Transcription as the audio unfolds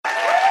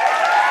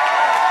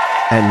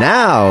And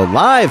now,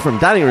 live from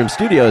Dining Room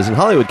Studios in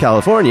Hollywood,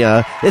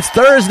 California, it's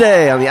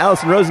Thursday on the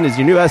Allison Rosen is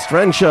Your New Best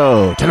Friend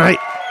show. Tonight,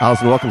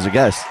 Allison welcomes her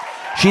guest.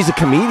 She's a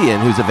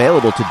comedian who's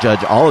available to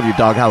judge all of your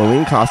dog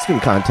Halloween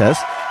costume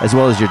contests, as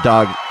well as your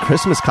dog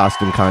Christmas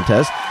costume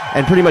contest,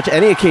 and pretty much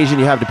any occasion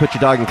you have to put your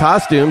dog in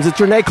costumes.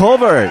 It's Renee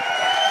Colbert.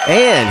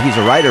 And he's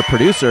a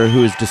writer-producer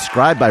who is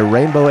described by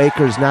Rainbow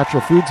Acres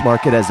Natural Foods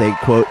Market as a,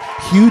 quote,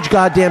 huge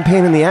goddamn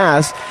pain in the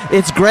ass.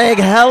 It's Greg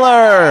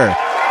Heller.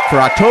 For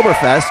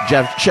Oktoberfest,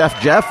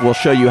 Chef Jeff will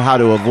show you how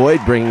to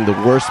avoid bringing the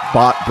worst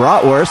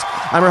bratwurst.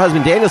 I'm her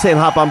husband Daniel saying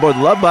hop on board the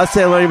Love Bus,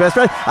 say hello to your best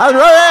friend.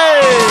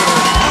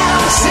 Allison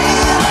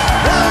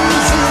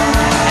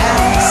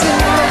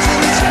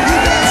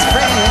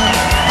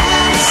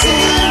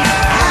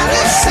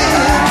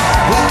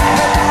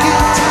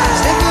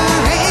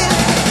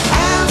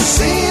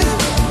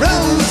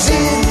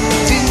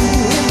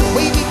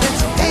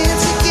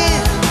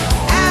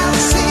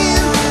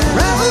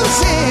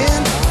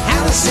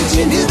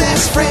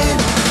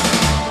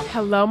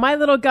Hello, my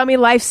little gummy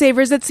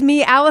lifesavers. It's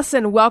me,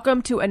 Allison.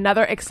 Welcome to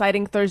another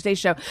exciting Thursday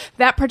show.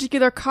 That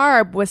particular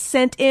carb was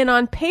sent in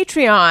on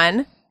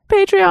Patreon.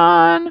 By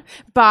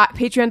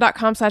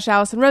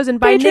patreon.com/Allison Rosen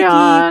by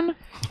Patreon. Nikki.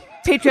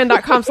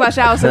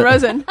 Patreon.com/Allison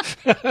Rosen.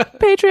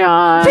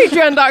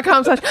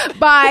 Patreon.com/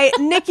 by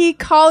Nikki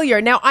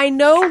Collier. Now, I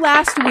know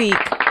last week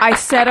I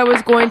said I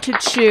was going to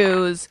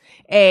choose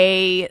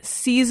a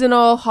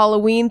seasonal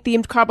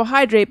Halloween-themed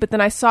carbohydrate, but then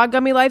I saw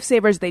Gummy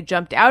Lifesavers. They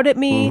jumped out at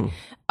me.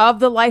 Of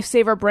the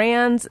Lifesaver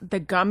brands, the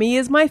gummy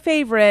is my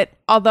favorite,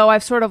 although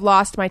I've sort of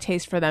lost my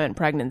taste for them in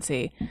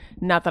pregnancy.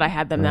 Not that I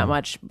had them that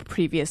much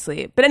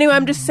previously. But anyway,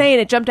 I'm just saying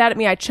it jumped out at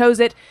me. I chose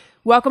it.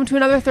 Welcome to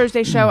another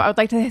Thursday show. I would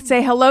like to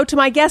say hello to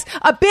my guest.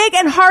 A big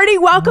and hearty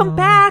welcome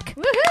back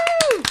to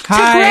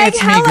Hi, Greg it's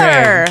Heller. me,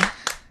 Greg.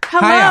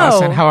 Hello. Hi,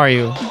 Allison. How are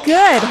you?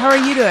 Good. How are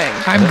you doing?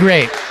 I'm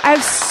great. I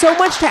have so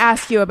much to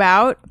ask you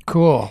about.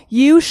 Cool.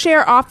 You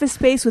share office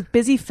space with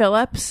Busy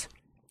Phillips.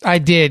 I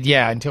did,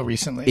 yeah, until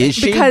recently. Is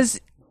she? Because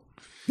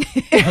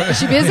Is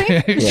she busy?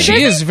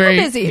 She is very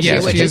busy,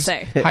 yes, would she you is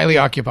say? highly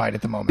occupied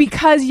at the moment.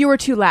 because you were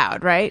too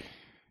loud, right?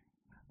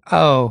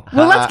 Oh.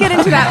 Well, let's get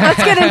into that.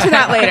 Let's get into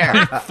that later.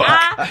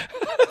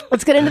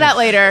 Let's get into that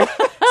later.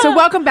 So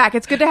welcome back.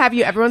 It's good to have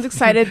you. Everyone's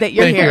excited that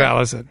you're Thank here. you,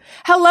 Allison.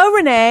 Hello,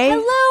 Renee.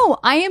 Hello.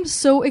 I am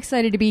so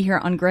excited to be here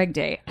on Greg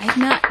Day. I've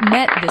not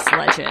met this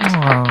legend.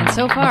 And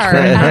so far,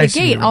 very out of nice the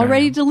of gate, you,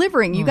 already Renee.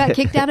 delivering. You got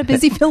kicked out of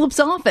Busy Phillips'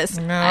 office.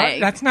 No,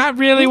 that's not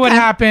really what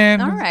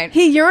happened. All right.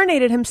 He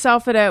urinated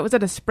himself at was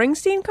it a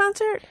Springsteen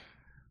concert?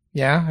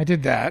 Yeah, I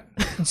did that.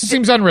 It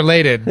seems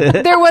unrelated.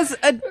 There was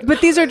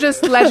but these are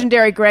just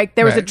legendary, Greg.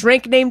 There was a Right.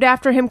 drink named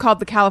after him called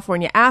the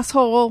California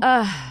Asshole.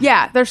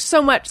 Yeah, there's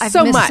so much. I've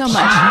so missed much. so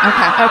much.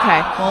 Okay.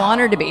 Okay. Well,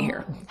 honored to be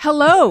here.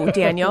 Hello,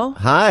 Daniel.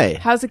 Hi.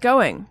 How's it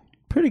going?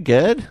 Pretty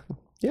good.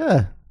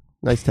 Yeah.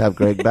 Nice to have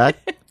Greg back.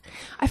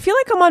 I feel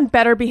like I'm on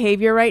better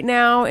behavior right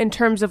now in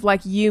terms of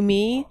like you,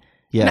 me.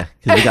 Yeah,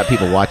 because we got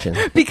people watching.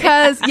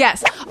 Because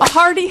yes, a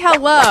hearty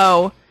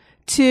hello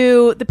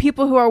to the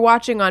people who are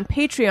watching on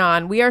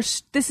Patreon.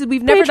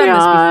 We've never done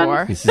this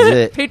before. This is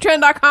it.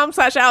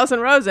 Patreon.com/Allison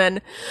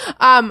Rosen.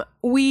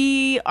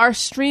 We are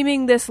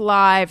streaming this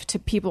live to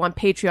people on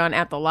Patreon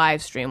at the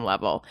live stream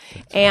level.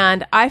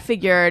 And I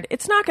figured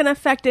it's not going to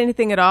affect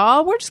anything at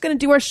all. We're just going to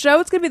do our show.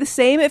 It's going to be the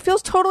same. It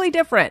feels totally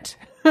different.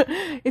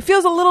 It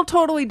feels a little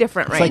totally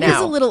different right like It's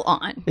now. a little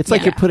on. It's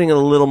like you're putting in a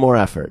little more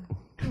effort.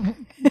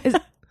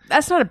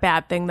 That's not a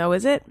bad thing though,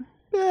 is it?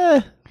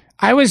 Eh.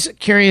 I was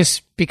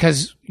curious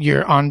because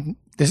you're on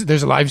this.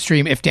 There's a live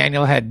stream. If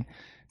Daniel had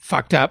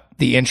fucked up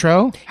the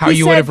intro, how He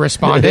you said- would have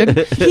responded.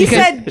 He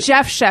said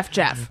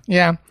Jeff.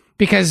 Yeah,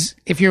 because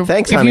if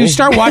Thanks, you honey.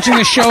 start watching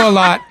the show a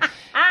lot,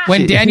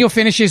 when Daniel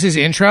finishes his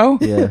intro,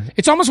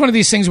 it's almost one of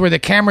these things where the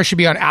camera should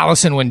be on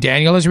Allison when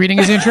Daniel is reading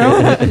his intro,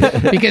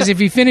 because if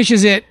he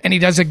finishes it and he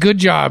does a good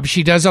job,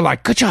 she does a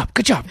like good job.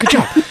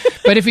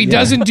 But if he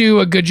doesn't do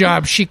a good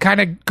job, she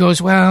kind of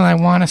goes, well, I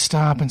want to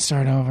stop and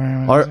start over.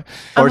 Or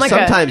I'm like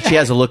sometimes she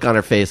has a look on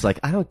her face like,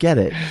 I don't get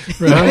it.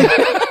 Really?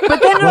 But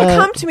then it'll What?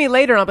 come to me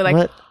later and I'll be like,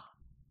 What?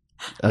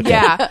 Okay.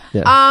 yeah.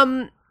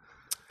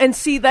 And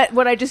see that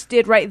what I just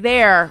did right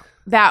there,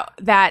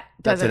 that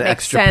doesn't an make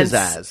extra sense.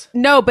 pizzazz.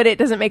 No, but it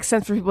doesn't make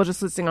sense for people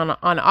just listening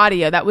on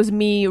audio. That was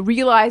me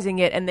realizing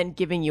it and then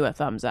giving you a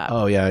thumbs up.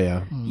 Oh,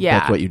 yeah. Yeah.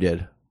 That's what you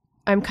did.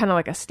 I'm kind of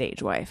like a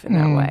stage wife in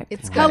that way.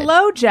 It's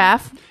Hello,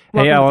 Jeff.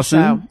 Welcome to the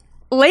Allison.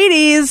 show.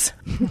 Ladies.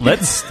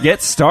 Let's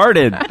get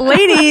started.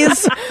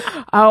 Ladies.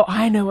 Oh,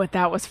 I know what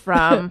that was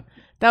from.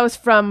 That was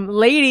from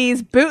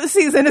Ladies. Boot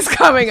season is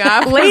coming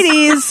up.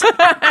 Ladies. From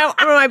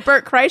my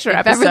Burt Kreischer If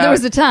episode. ever there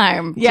was a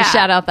time Yeah. to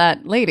shout out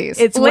that ladies.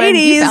 It's when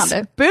you ladies. found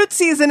it. Boot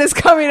season is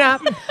coming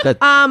up. That-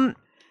 I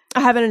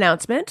have an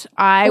announcement.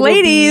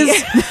 Ladies.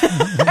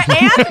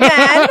 And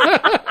then.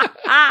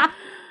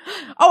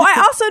 Oh,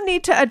 I also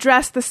need to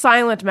address the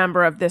silent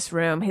member of this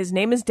room. His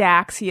name is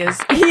Dax. He is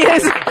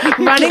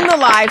running the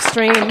live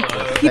stream.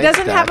 He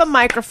doesn't have a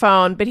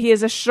microphone, but he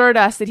has assured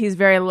us that he's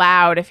very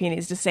loud if he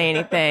needs to say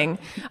anything.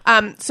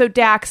 So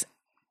Dax,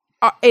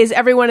 is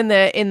everyone in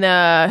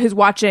the who's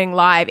watching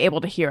live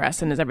able to hear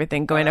us, and is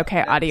everything going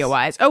okay audio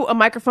wise? Oh, a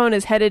microphone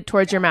is headed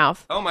towards your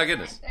mouth. Oh my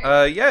goodness.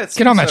 Yeah.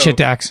 Get on that shit,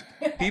 Dax.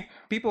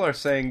 People are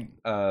saying.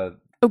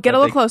 Get a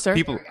little closer.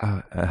 People,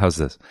 how's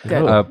this?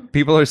 Good.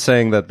 People are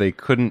saying that they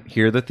couldn't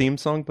hear the theme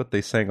song, but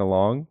they sang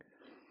along.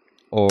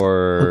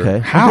 Or Okay.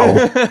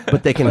 How?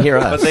 But they can hear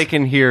us. But they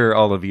can hear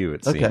all of you.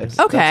 It Okay. seems.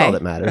 Okay. That's all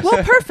that matters.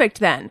 Well, perfect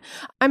then.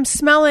 I'm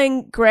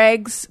smelling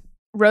Greg's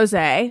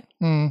rosé.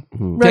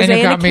 Rosé Daniel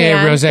in got a me a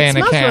can. rosé It in a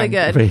smells can. really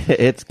good.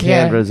 It's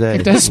canned rosé.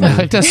 It does smell.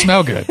 It does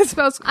smell good. It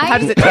smells. How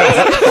does it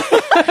taste?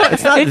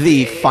 It's not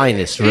the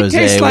finest It rosé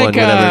tastes one like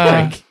would ever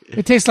drink.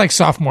 it tastes like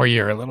sophomore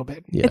year a little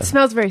bit. Yeah. It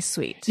smells very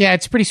sweet. Yeah,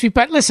 it's pretty sweet.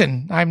 But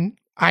listen,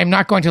 I'm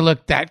not going to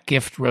look that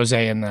gift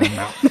rosé in the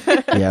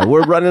mouth. Yeah,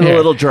 we're running Yeah. a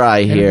little dry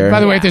And here. by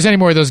the way, if there's any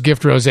more of those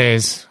gift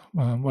rosés,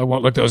 I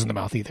won't look those in the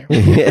mouth either.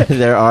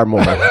 There are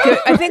more. Good.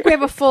 I think we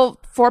have a full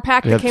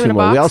 4-pack We that have came two in a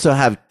more. box. We also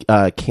have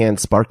canned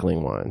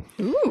sparkling wine.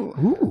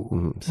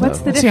 What's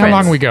the difference? See how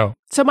long we go.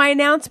 So my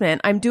announcement,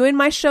 I'm doing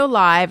my show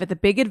live at the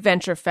Big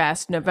Adventure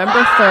Fest, November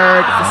 3rd.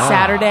 It's a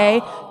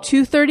Saturday,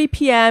 2:30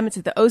 p.m. It's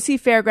at the OC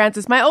Fairgrounds.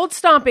 It's my old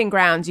stomping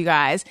grounds, you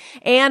guys.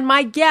 And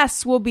my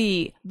guests will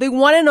be the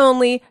one and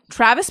only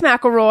Travis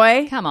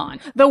McElroy, Come on.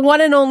 the one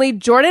and only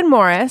Jordan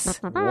Morris,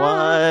 What?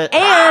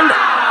 and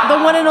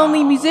the one and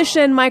only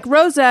musician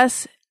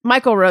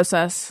Michael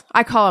Rosas.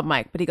 I call him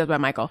Mike, but he goes by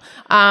Michael.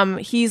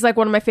 He's like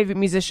one of my favorite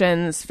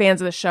musicians.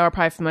 Fans of the show are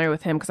probably familiar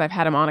with him because I've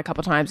had him on a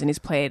couple times and he's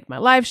played my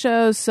live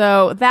shows.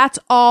 So that's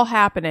all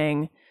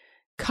happening.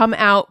 Come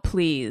out,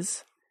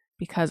 please,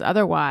 because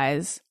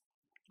otherwise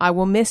I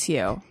will miss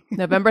you.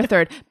 November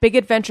 3rd.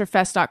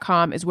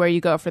 BigAdventureFest.com is where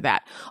you go for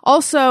that.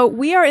 Also,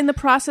 we are in the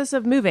process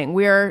of moving.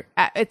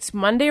 It's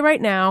Monday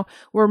right now.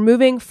 We're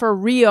moving for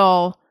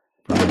real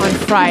on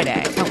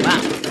Friday. Oh,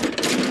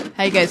 wow.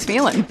 How you guys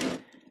feeling?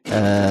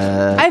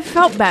 I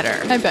felt better.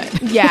 I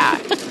bet. Yeah,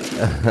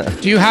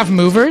 Do you have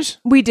movers?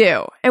 we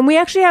do. And we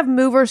actually have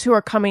movers who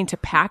are coming to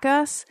pack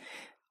us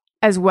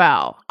as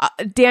well.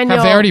 Daniel.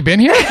 Have they already been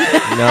here?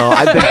 No,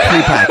 I've been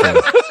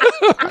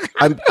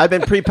pre-packing. I've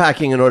been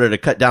pre-packing in order to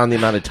cut down the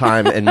amount of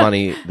time and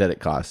money that it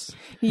costs.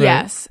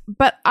 Yes,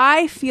 but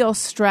I feel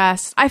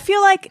stressed. I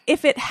feel like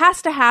if it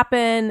has to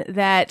happen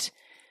that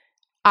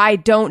I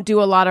don't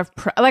do a lot of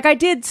prep. Like I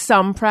did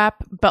some prep,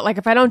 but like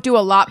if I don't do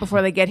a lot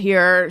before they get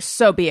here,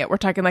 so be it. We're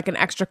talking like an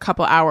extra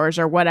couple hours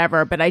or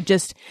whatever. But I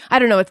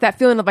don't know. It's that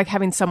feeling of like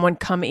having someone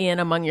come in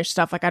among your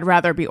stuff. Like I'd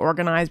rather be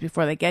organized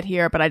before they get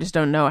here, but I just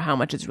don't know how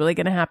much is really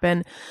going to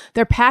happen.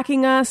 They're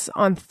packing us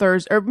on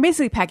Thursday, or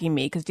basically packing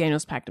me because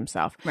Daniel's packed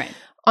himself. Right.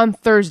 On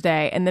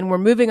Thursday, and then we're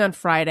moving on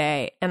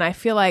Friday. And I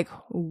feel like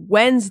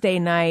Wednesday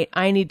night,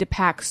 I need to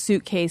pack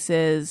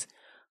suitcases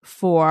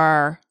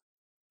for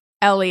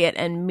Elliot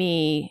and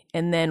me,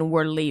 and then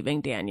we're leaving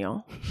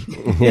Daniel.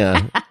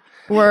 Yeah.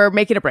 We're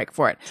making a break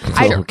for it.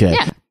 Okay.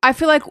 I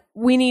feel like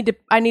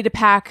I need to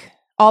pack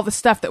all the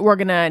stuff that we're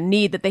gonna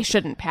need that they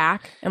shouldn't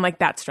pack, and like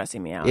that's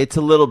stressing me out. It's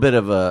a little bit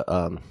of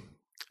a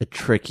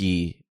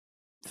tricky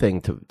thing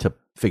to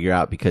figure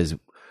out because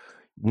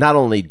not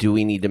only do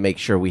we need to make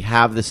sure we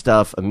have the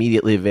stuff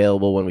immediately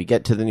available when we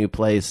get to the new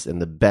place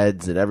and the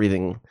beds and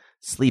everything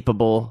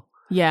sleepable.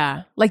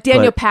 Yeah. Like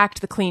Daniel But-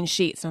 packed the clean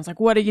sheets, and I was like,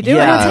 what are you doing?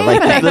 Yeah, What's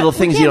like happening? little We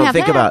things you can't don't have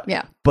think that. about.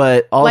 Yeah.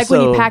 But also, Like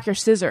when you pack your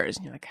scissors,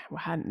 and you're like,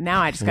 well,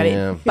 now I just gotta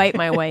Yeah. bite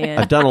my way in.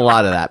 I've done a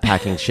lot of that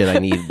packing shit I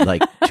need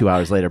like 2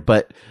 hours later.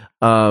 But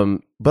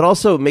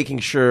also making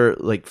sure,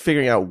 like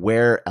figuring out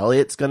where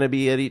Elliot's going to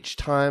be at each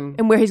time.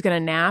 And where he's gonna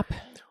nap.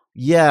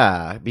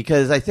 Yeah,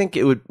 because I think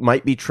it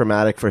might be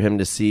traumatic for him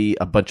to see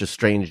a bunch of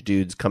strange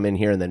dudes come in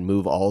here and then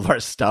move all of our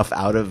stuff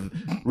out of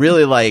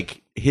really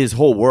like his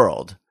whole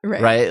world,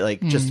 right?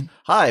 Like just,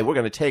 hi, we're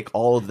going to take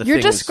all of the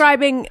You're things.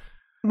 describing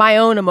my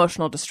own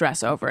emotional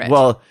distress over it.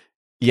 Well,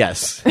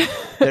 yes.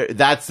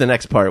 That's the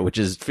next part, which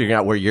is figuring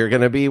out where you're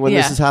going to be when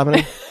this Yeah. is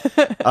happening.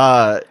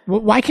 Well,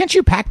 why can't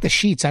you pack the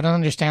sheets? I don't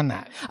understand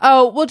that.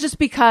 Oh, well, just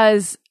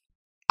because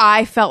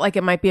I felt like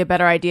it might be a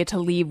better idea to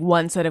leave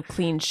one set of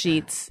clean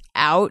sheets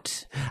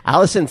out.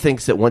 Allison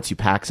thinks that once you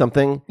pack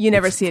something, You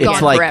never see it it's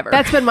again. like forever.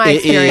 That's been my it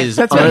experience. is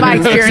That's been my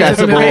experience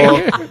with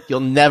inaccessible. moving. You'll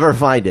never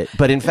find it.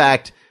 But in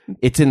fact,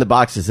 it's in the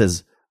box that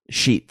says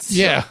sheets.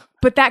 Yeah.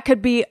 But that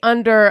could be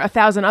under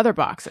 1,000 other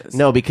boxes.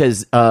 No,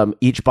 because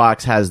each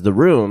box has the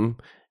room,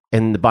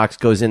 and the box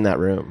goes in that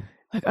room.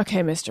 Like,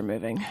 okay, Mr.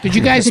 Moving. Did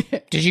you guys?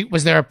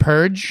 Was there a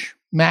purge?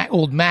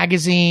 Old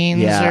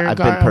magazines? Yeah, or I've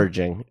been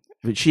purging.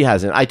 But she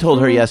hasn't. I told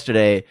her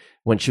yesterday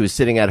when she was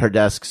sitting at her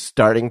desk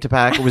starting to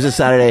pack. It was a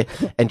Saturday,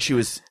 and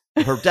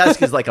her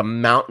desk is like a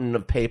mountain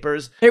of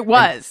papers. It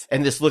was.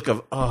 And this look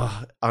of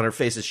on her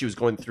face as she was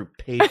going through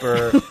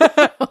paper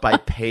by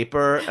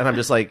paper, and I'm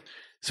just like,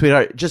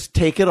 sweetheart, just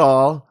take it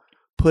all,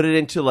 put it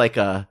into like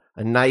a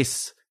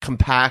nice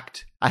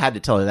compact. I had to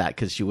tell her that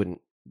because she wouldn't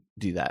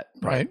do that.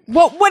 Right.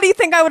 Well, what do you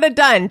think I would have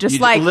done? Just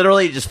You like,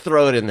 literally just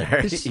throw it in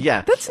there.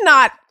 Yeah. that's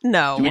not,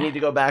 no. Do we need to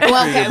go back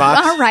Well, through your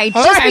box? all right.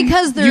 All Just right.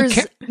 because You there's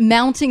can't-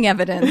 mounting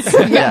evidence.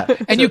 Yeah.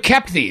 And you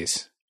kept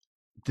these.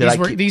 Did I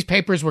These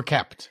papers were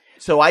kept.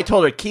 So I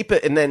told her, keep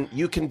it, and then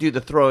you can do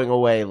the throwing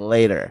away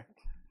later.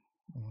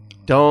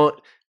 Don't,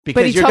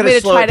 because But he you're told going me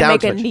to to slow try it to down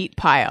make too a much. neat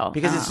pile.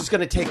 Because it's just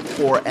going to take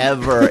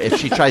forever if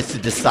she tries to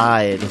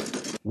decide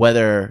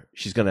whether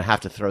she's going to have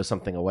to throw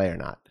something away or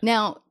not.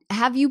 Now,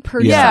 have you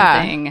purged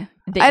Yeah. something?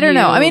 That I don't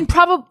know. you- I mean,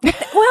 probably.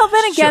 Well,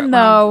 then again,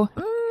 though,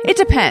 it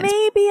depends.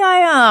 Maybe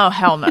oh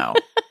hell no.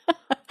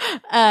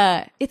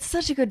 it's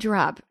such a good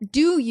drop.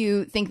 Do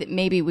you think that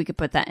maybe we could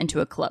put that into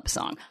a club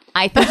song?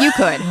 I think you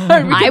could.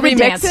 I would remix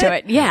dance to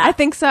it. Yeah, I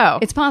think so.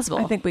 it's possible.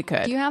 I think we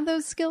could. Do you have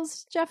those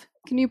skills, Jeff?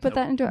 Can you put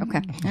that into it? Okay.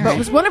 All But right.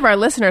 was one of our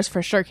listeners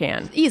for sure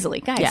can. Easily,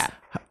 guys. Yeah.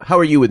 How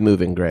are you with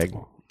moving, Greg?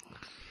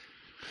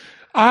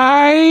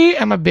 I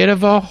am a bit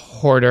of a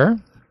hoarder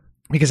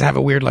because I have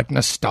a weird like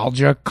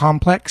nostalgia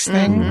complex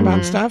thing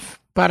about stuff.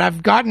 But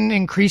I've gotten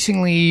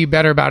increasingly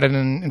better about it.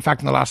 And in fact,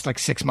 in the last like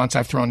 6 months,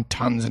 I've thrown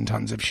tons and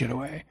tons of shit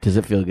away. Does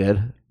it feel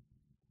good?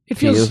 It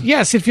feels, you?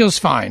 yes, it feels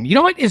fine. You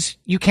know what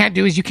you can't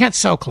do is you can't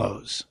sell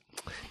clothes.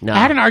 No. I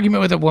had an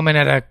argument with a woman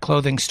at a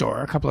clothing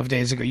store a couple of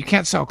days ago. You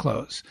can't sell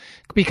clothes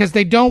because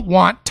they don't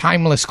want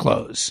timeless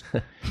clothes.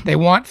 They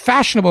want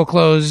fashionable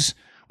clothes,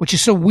 which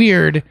is so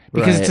weird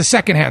because Right. it's a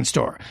secondhand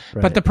store.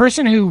 Right. But the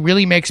person who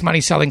really makes money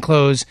selling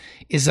clothes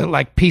is a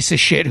like piece of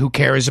shit who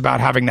cares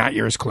about having that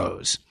year's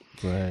clothes.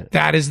 Right.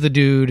 That is the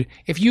dude.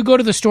 If you go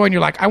to the store and you're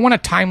like, I want a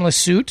timeless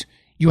suit,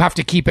 you have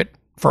to keep it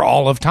for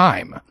all of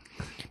time.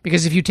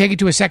 Because if you take it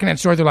to a secondhand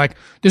store, they're like,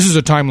 this is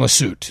a timeless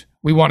suit.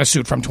 We want a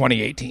suit from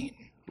 2018.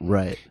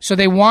 Right. So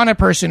they want a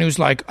person who's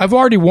like, I've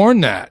already worn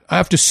that. I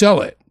have to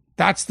sell it.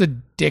 That's the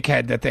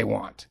dickhead that they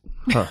want.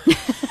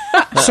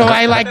 So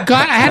I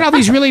had all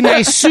these really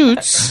nice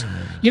suits.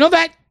 You know,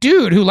 that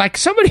dude who like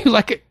somebody who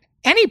like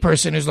any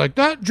person who's like,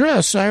 that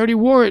dress, I already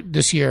wore it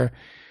this year.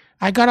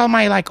 I got all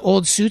my like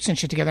old suits and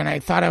shit together and I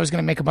thought I was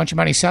going to make a bunch of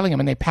money selling them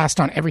and they passed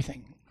on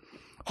everything.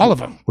 All of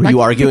them. Were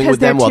you arguing because with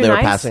them they're while too they were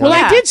nice? passing Well,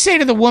 on? I did say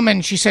to the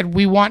woman, she said,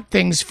 we want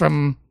things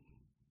from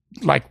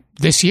like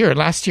this year,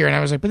 last year. And I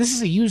was like, but this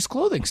is a used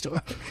clothing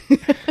store.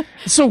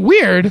 It's so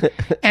weird.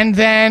 And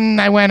then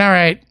I went, all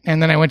right.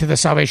 And then I went to the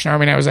Salvation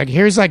Army and I was like,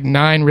 here's like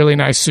 9 really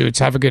nice suits.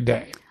 Have a good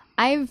day.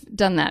 I've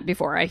done that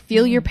before. I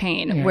feel your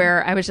pain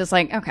where I was just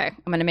like, okay,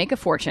 I'm going to make a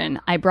fortune.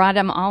 I brought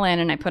them all in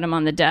and I put them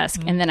on the desk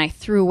and then I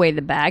threw away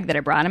the bag that I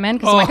brought them in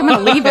because like, I'm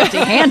going to leave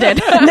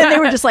empty-handed. And then they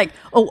were just like,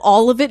 oh,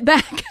 all of it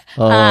back.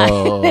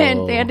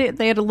 And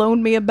they had to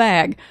loan me a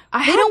bag. I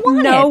They have don't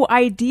want no it.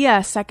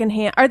 idea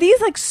secondhand. Are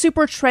these like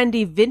super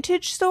trendy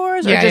vintage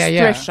stores or Yeah, just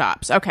yeah. thrift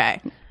shops?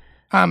 Okay.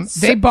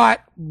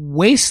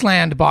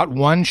 Wasteland bought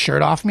one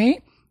shirt off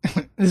me.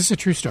 This is a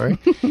true story.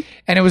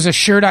 And it was a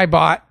shirt I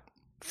bought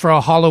for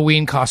a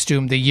Halloween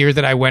costume the year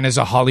that I went as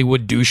a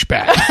Hollywood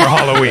douchebag for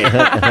Halloween.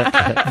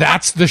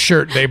 That's the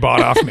shirt they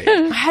bought off me.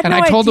 had And no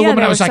I told the idea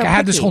woman, they I was were like, so I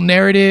had this picky. whole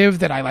narrative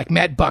that I like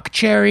met Buck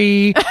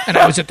Cherry and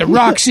I was at the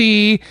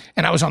Roxy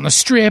and I was on the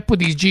strip with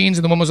these jeans.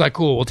 And the woman was like,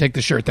 cool, we'll take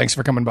the shirt. Thanks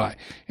for coming by.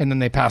 And then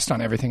they passed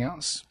on everything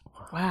else.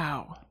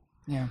 Wow.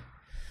 Yeah.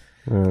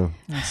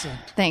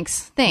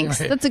 Thanks.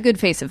 That's a good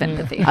face of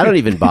empathy. I don't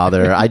even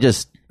bother. I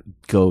just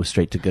go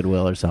straight to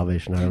Goodwill or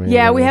Salvation Army.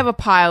 Yeah, we have a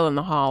pile in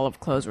the hall of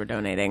clothes we're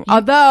donating.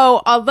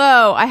 Although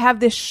I have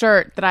this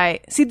shirt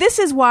that this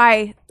is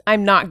why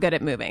I'm not good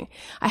at moving.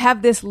 I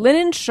have this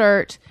linen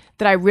shirt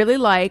that I really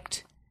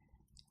liked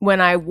when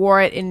I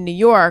wore it in New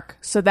York.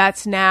 So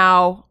that's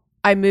now,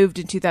 I moved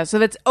in 2000. So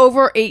that's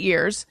over 8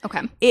 years.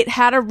 Okay. It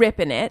had a rip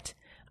in it.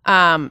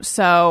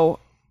 So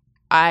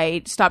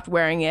I stopped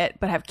wearing it,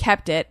 but have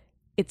kept it.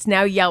 It's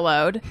now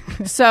yellowed.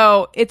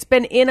 So it's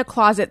been in a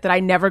closet that I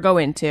never go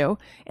into.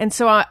 And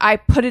so I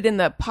put it in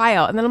the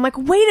pile. And then I'm like,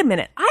 wait a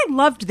minute. I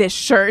loved this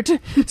shirt.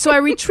 So I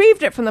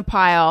retrieved it from the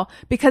pile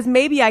because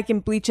maybe I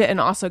can bleach it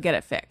and also get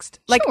it fixed.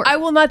 Like, Sure. I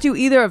will not do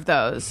either of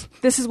those.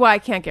 This is why I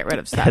can't get rid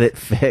of stuff. Get it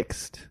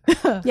fixed.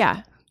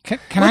 Yeah,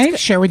 Can I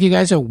share with you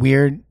guys a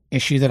weird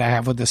issue that I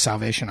have with the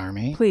Salvation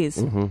Army? please.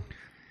 Mm-hmm.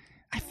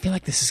 I feel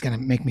like this is going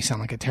to make me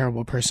sound like a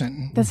terrible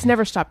person. That's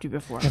never stopped you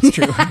before. That's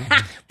true.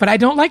 But I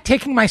don't like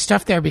taking my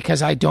stuff there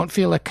because I don't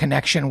feel a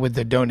connection with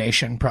the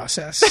donation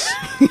process.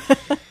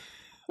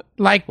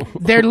 Like,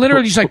 they're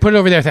literally just like, put it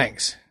over their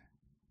things.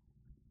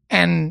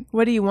 And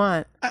What do you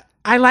want?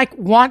 I like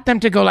want them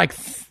to go like,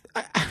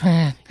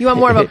 You want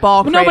more of a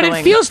ball no, but it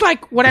cradling. feels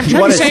like what I'm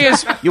trying to say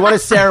is, You want a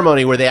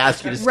ceremony where they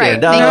ask you to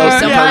stand Right. up. Thank you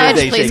so come, much.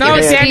 they Please shake give your no,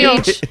 us hand.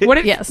 Daniel,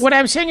 speech. Yes. what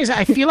I'm saying is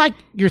I feel like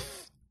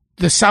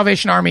the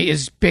Salvation Army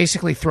is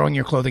basically throwing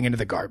your clothing into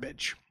the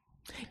garbage.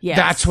 Yes.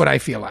 That's what I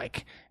feel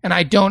like. And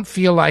I don't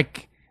feel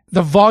like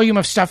the volume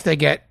of stuff they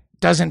get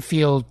doesn't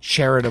feel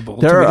charitable.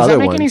 There to are me. Does other that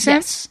make ones. any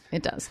sense?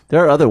 It does.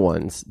 There are other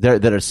ones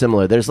that are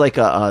similar. There's like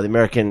the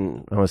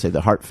American, I want to say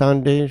the Heart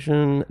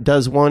Foundation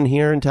does one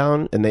here in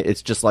town, and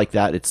it's just like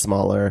that. It's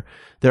smaller.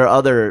 There are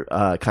other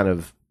kind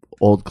of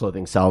old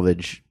clothing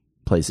salvage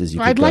places you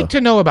could I'd go. like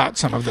to know about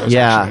some of those.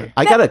 Yeah, actually.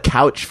 I got a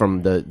couch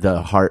from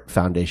the Heart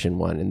Foundation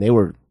one, and they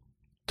were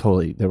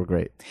totally, they were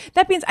great.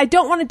 That means I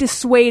don't want to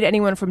dissuade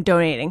anyone from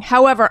donating.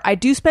 However, I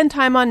do spend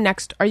time on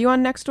Nextdoor. Are you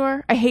on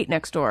Nextdoor? I hate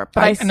Nextdoor,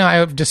 but No,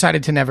 I've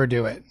decided to never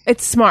do it.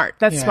 It's smart.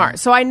 That's smart.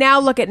 So I now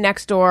look at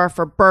Nextdoor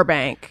for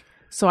Burbank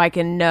so I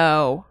can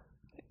know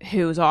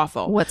who's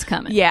awful. What's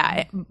coming?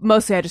 Yeah.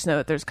 Mostly I just know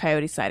that there's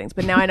coyote sightings,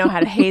 but now I know how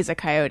to haze a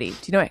coyote. Do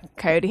you know what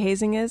coyote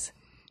hazing is?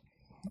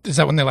 Is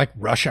that when they like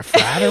rush a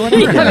frat or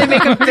whatever?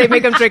 They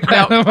make them drink I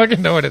milk. don't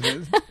fucking know what it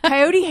is.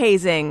 Coyote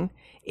hazing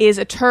is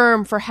a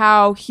term for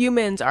how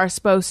humans are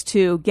supposed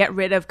to get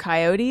rid of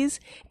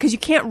coyotes because you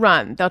can't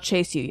run. They'll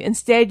chase you.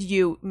 Instead,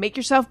 you make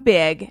yourself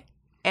big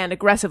and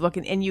aggressive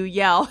looking and you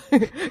yell,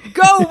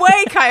 "Go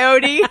away,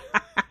 coyote!"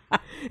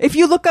 If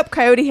you look up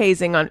coyote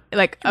hazing on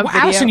like a video.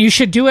 Allison, you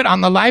should do it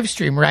on the live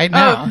stream right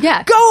now.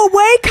 Yeah. Go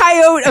away,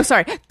 coyote! Oh,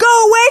 sorry.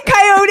 Go away,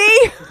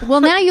 coyote!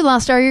 Well, now you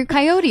lost all your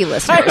coyote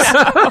listeners.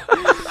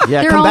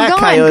 Yeah, They're come all back, gone.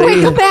 coyote.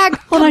 Quick, come back.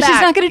 Hold on, she's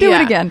back. not going to do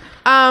it again.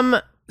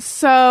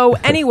 So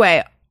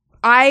anyway,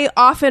 I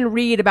often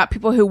read about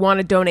people who want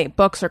to donate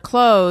books or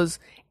clothes,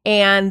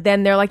 and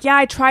then they're like, "Yeah,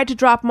 I tried to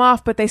drop them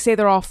off, but they say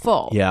they're all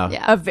full." Yeah.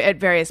 At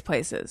various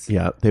places.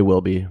 Yeah, they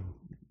will be.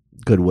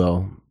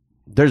 Goodwill.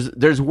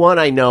 There's one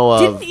I know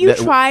of. Didn't you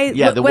try?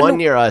 Yeah, the when one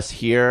near us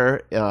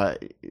here,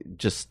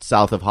 just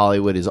south of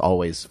Hollywood, is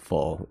always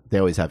full. They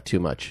always have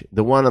too much.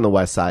 The one on the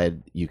west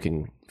side, you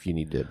can if you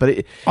need to.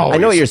 But I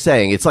know what you're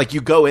saying. It's like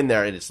you go in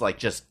there and it's like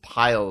just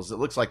piles. It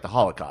looks like the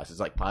Holocaust. It's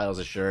like piles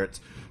of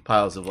shirts,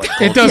 piles of like.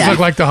 It does look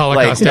like the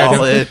Holocaust. Like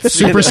Daniel. wallets,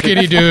 Super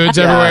skinny dudes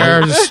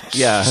everywhere,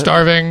 just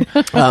starving.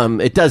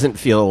 It doesn't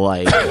feel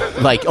like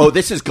oh,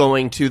 this is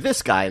going to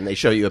this guy, and they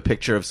show you a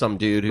picture of some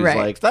dude who's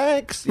like,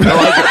 thanks. You know,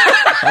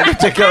 I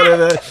get to go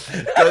to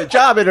the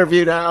job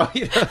interview now.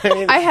 You know what I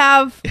mean? I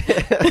have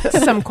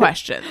some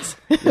questions.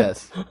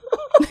 Yes.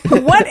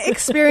 What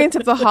experience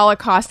of the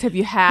Holocaust have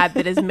you had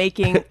that is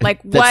making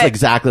That's what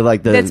exactly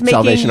like the that's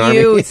Salvation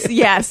making you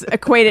Army.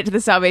 equate it to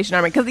the Salvation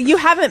Army because you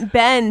haven't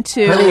been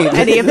to Honey,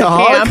 any of the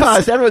camps.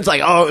 Holocaust, everyone's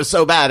like, oh, it was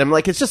so bad. I'm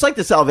like, it's just like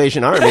the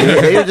Salvation Army.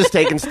 They're just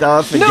taking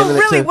stuff and No, giving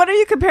really, it to... what are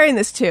you comparing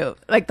this to?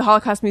 Like the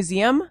Holocaust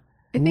Museum?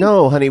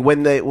 No, honey,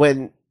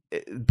 when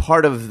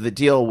part of the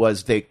deal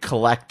was they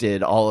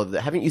collected all of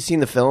the... Haven't you seen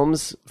the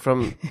films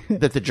from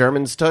that the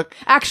Germans took?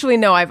 Actually,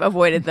 no, I've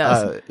avoided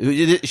those.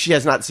 She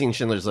has not seen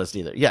Schindler's List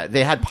either. Yeah,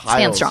 they had piles.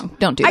 Stand strong.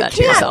 Don't do I that to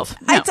can't. yourself.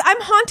 No.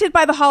 I'm haunted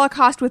by the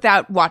Holocaust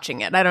without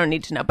watching it. I don't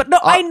need to know. But no,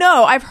 I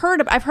know. I've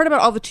heard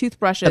about all the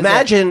toothbrushes.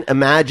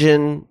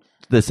 Imagine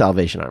the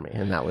Salvation Army,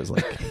 and that was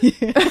like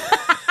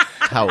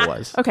how it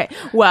was. Okay,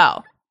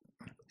 well,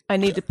 I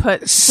need to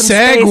put some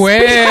Segue.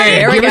 space.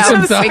 There we Give it go.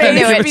 some thought. We can do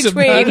Give it. it some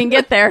Between. You can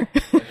get there.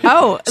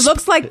 Oh, it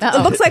looks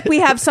like we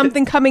have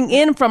something coming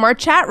in from our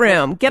chat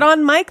room. Get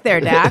on mic there,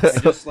 Dax.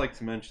 I'd just like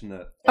to mention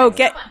that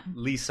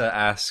Lisa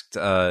asked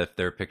if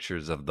there are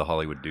pictures of the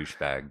Hollywood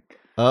douchebag.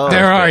 Oh,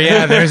 There are,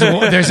 yeah. There's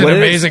an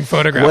amazing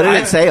photograph. What did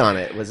it say on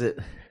it? Was it?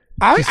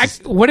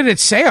 What did it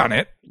say on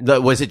it?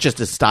 Was it just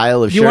a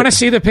style of shirt? You want to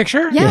see the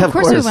picture? Yeah, of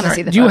course we course. want to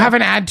see the Do you photo. have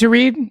an ad to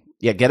read?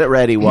 Yeah, get it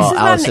ready while This is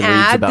Allison not an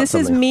reads ad. about This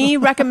something. is me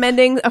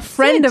recommending a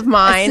friend of A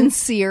mine,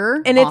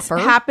 sincere and it offer.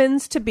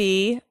 happens to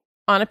be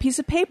on a piece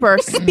of paper.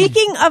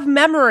 Speaking of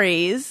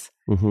memories,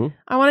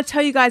 I want to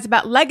tell you guys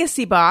about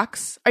Legacy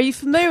Box. Are you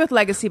familiar with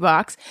Legacy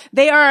Box?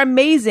 They are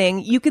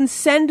amazing. You can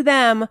send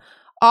them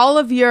all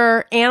of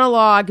your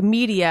analog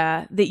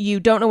media that you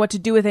don't know what to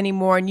do with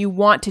anymore and you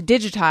want to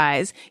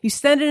digitize. You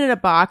send it in a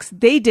box.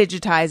 They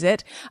digitize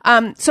it.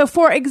 So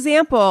for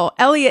example,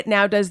 Elliot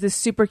now does this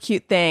super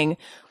cute thing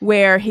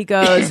where he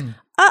goes,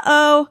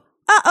 uh-oh,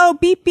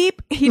 beep,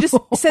 beep. He just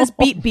says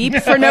beep, beep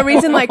for no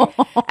reason. Like,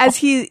 as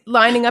he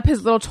lining up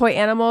his little toy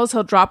animals,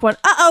 he'll drop one,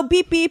 uh-oh,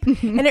 beep, beep.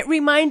 And it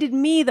reminded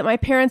me that my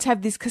parents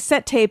have these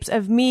cassette tapes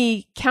of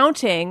me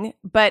counting,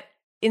 but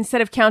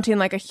instead of counting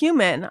like a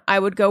human, I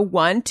would go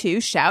 1,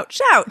 2, shout,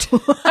 shout.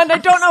 And I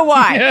don't know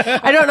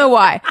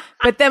why.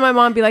 But then my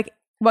mom would be like,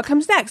 what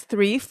comes next?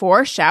 3,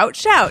 4, shout,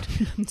 shout.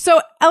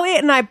 So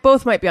Elliot and I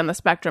both might be on the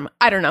spectrum.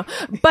 I don't know.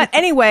 But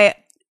anyway,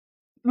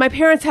 my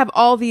parents have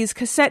all these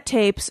cassette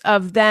tapes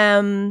of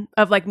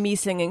like me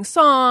singing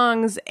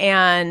songs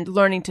and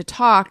learning to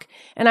talk.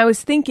 And I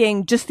was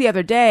thinking just the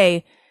other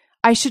day,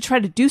 I should try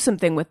to do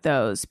something with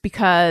those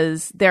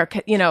because they're,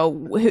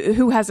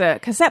 who has a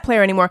cassette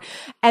player anymore?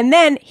 And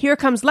then here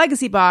comes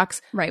Legacy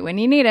Box. Right when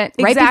you need it.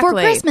 Right before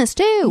Christmas,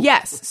 too.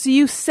 Yes.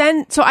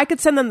 So I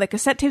could send them the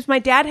cassette tapes. My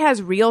dad has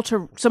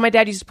so my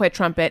dad used to play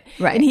trumpet.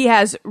 Right. And he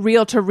has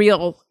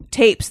reel-to-reel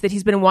tapes that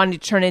he's been wanting to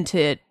turn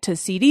into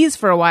CDs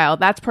for a while.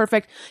 That's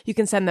perfect. You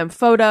can send them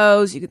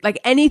photos. You could, like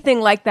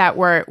anything like that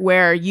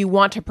where you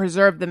want to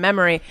preserve the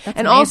memory. That's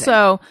and amazing.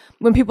 also,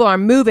 when people are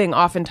moving,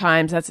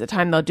 oftentimes that's the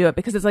time they'll do it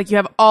because it's like you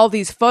have all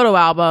these photo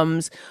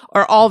albums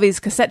or all these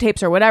cassette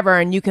tapes or whatever,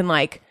 and you can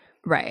make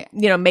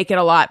it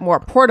a lot more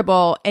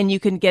portable, and you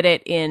can get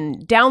it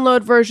in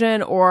download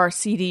version or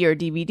CD or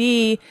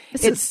DVD.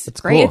 It's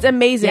great. Cool. It's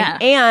amazing. Yeah.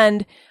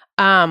 And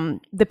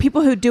the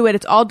people who do it,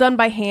 it's all done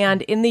by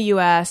hand in the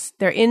US.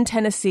 They're in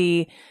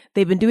Tennessee.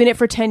 They've been doing it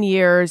for 10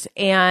 years,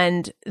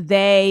 and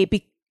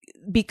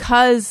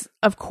because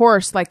of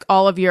course, like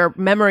all of your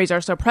memories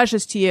are so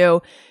precious to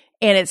you,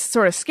 and it's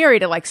sort of scary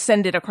to like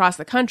send it across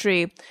the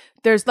country.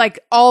 There's like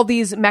all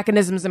these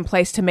mechanisms in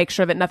place to make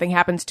sure that nothing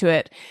happens to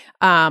it.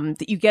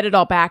 That you get it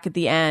all back at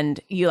the end.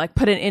 You like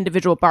put an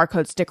individual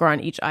barcode sticker on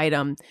each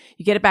item.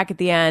 You get it back at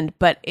the end,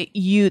 but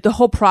the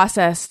whole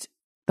process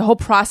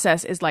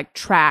is like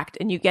tracked,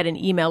 and you get an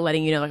email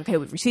letting you know, like, okay,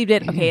 we've received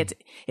it. Okay,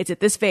 it's at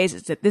this phase.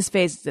 It's at this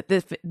phase. It's at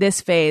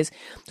this phase.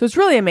 So it's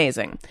really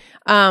amazing.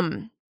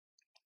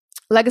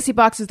 Legacy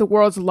Box is the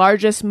world's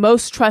largest,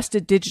 most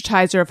trusted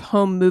digitizer of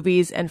home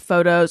movies and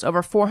photos.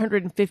 Over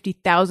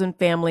 450,000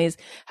 families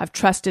have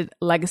trusted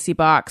Legacy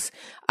Box.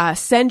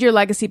 Send your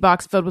Legacy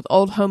Box filled with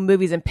old home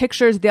movies and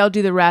pictures. They'll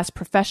do the rest,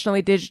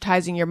 professionally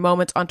digitizing your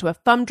moments onto a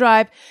thumb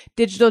drive,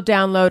 digital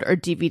download, or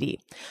DVD.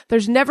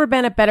 There's never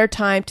been a better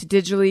time to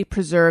digitally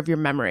preserve your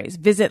memories.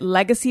 Visit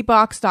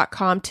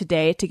legacybox.com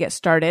today to get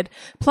started.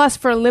 Plus,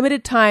 for a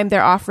limited time,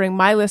 they're offering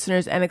my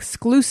listeners an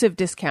exclusive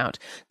discount.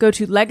 Go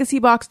to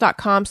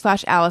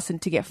legacybox.com/Allison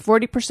to get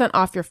 40%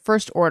 off your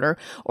first order,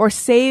 or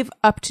save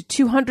up to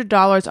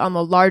 $200 on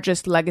the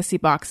largest Legacy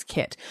Box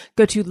kit.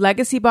 Go to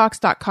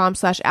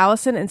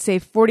legacybox.com/Allison and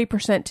save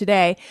 40%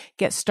 today.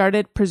 Get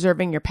started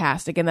preserving your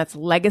past. Again, that's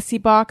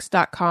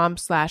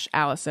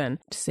legacybox.com/Allison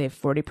to save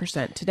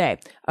 40% today.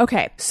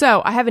 Okay,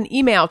 so I have an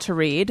email to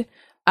read.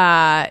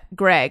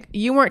 Greg,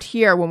 you weren't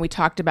here when we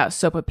talked about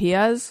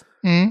sopapillas,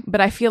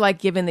 but I feel like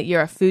given that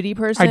you're a foodie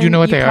person, I do know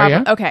what they are,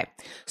 yeah. Okay,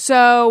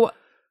 so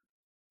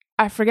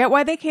I forget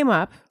why they came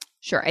up.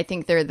 Sure, I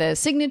think they're the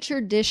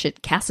signature dish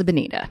at Casa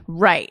Bonita,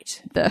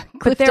 right? The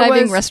cliff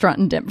diving restaurant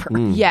in Denver.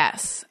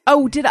 Yes.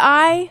 Oh, did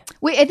I?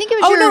 Wait, I think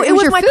it was it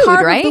was your my food,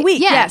 carb right? of the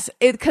week. Yeah. Yes,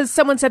 because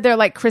someone said they're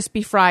like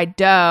crispy fried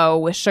dough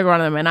with sugar on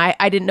them, and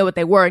I didn't know what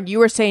they were. And you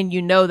were saying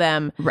you know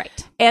them,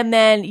 right? And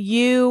then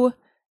you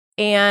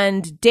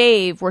and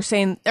Dave were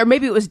saying, or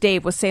maybe it was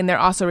Dave was saying, they're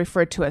also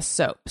referred to as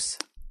soaps.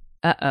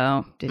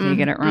 Uh-oh. Did he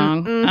get it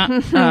wrong?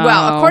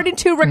 Well, according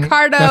to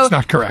Ricardo... That's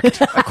not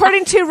correct.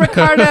 According to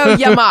Ricardo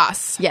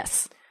Llamas.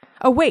 Yes.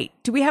 Oh, wait.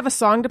 Do we have a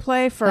song to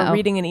play for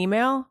reading an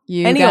email?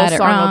 You Any got old it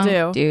song wrong.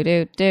 will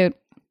do. Do.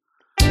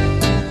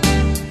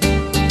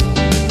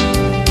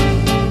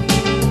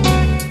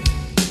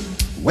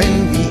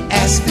 When we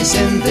ask, they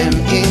send them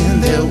in.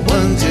 They're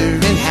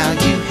wondering how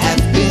you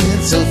have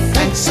been. So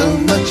thanks so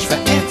much for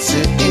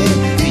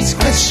answering these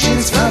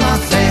questions from our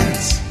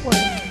fans.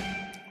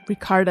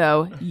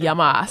 Ricardo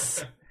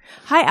Llamas.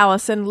 Hi,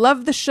 Allison.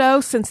 Love the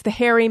show since the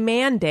hairy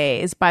man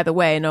days. By the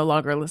way, no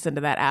longer listen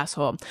to that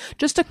asshole.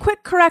 Just a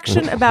quick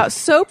correction about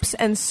soaps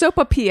and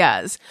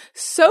sopapillas.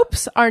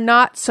 Soaps are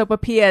not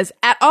sopapillas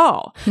at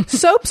all.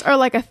 Soaps are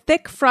like a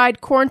thick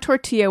fried corn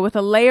tortilla with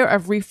a layer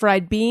of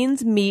refried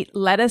beans, meat,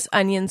 lettuce,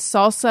 onions,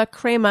 salsa,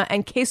 crema,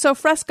 and queso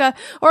fresca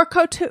or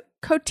cotija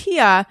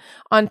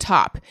on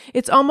top.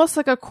 It's almost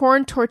like a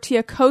corn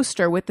tortilla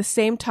coaster with the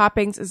same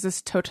toppings as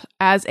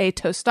a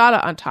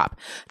tostada on top.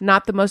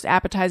 Not the most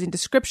appetizing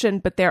description,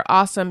 but they're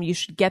awesome. You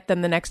should get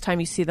them the next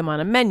time you see them on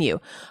a menu.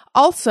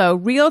 Also,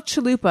 real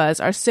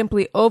chalupas are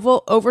simply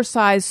oval,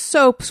 oversized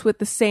soaps with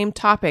the same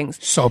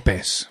toppings.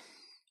 Sopes.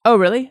 Oh,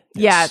 really?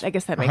 Yes. Yeah, I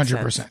guess that makes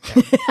 100%. sense.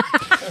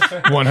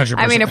 100%.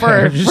 I mean, if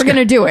we're going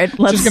to do it,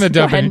 let's just going to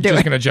go ahead and do it.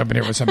 Just going to jump in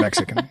here with some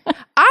Mexican.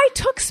 I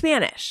took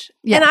Spanish,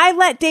 and I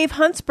let Dave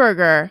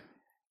Huntsberger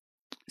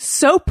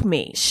soap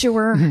me.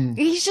 Sure.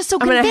 He's just so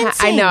I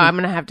convincing. know. I'm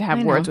going to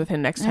have words with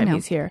him next time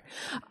he's here.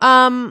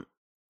 Lost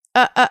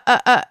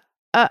my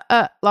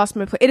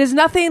place. It is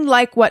nothing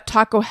like what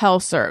Taco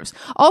Hell serves.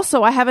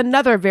 Also, I have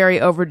another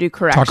very overdue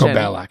correction. Taco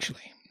Bell,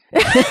 actually.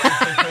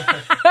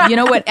 You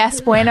know what,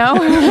 Es Bueno?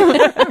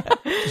 I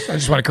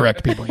just want to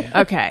correct people.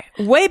 Yeah. Okay.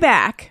 Way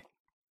back.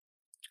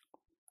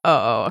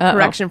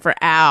 Correction for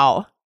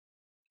Al.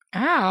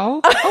 Al?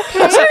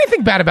 Okay. Is there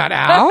anything bad about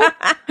Al?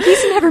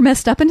 He's never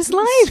messed up in his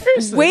life.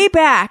 Seriously. Way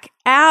back,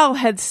 Al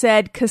had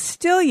said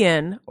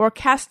Castilian or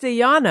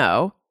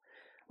Castellano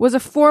was a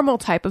formal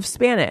type of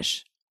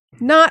Spanish.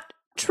 Not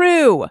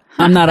true.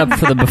 I'm not up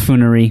for the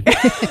buffoonery.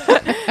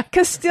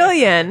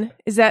 Castilian,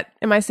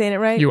 am I saying it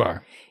right? You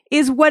are.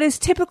 Is what is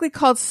typically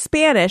called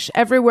Spanish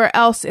everywhere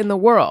else in the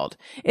world.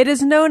 It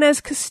is known as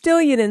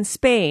Castilian in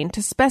Spain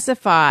to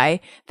specify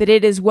that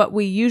it is what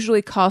we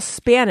usually call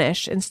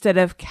Spanish instead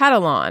of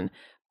Catalan,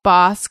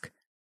 Basque,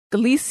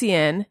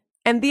 Galician,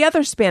 and the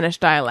other Spanish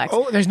dialects.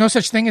 Oh, there's no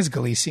such thing as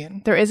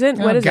Galician. There isn't?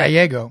 No, What is it?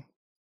 Gallego.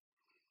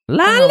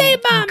 Lale,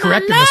 mama,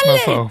 Corrected this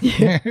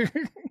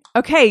mofo.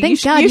 Okay, Thank you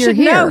God you're should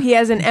know here. he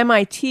has an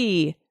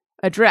MIT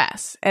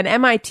address, and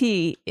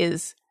MIT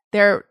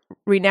they're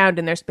renowned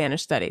in their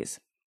Spanish studies.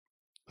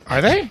 Are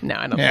they? No,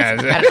 I don't Yeah.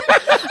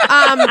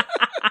 think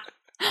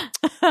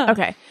so.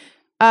 Okay.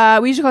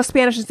 We usually call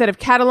Spanish instead of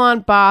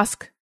Catalan,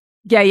 Basque,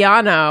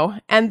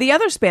 Gallano, and the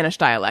other Spanish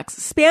dialects.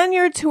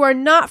 Spaniards who are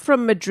not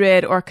from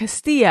Madrid or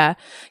Castilla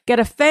get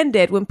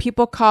offended when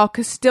people call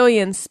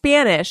Castilian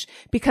Spanish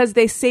because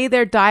they say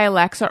their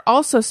dialects are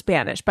also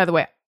Spanish. By the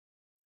way,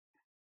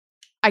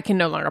 I can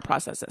no longer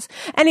process this.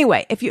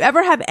 Anyway, if you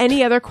ever have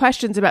any other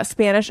questions about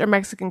Spanish or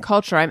Mexican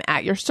culture, I'm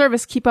at your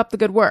service. Keep up the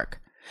good work.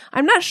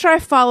 I'm not sure I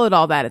followed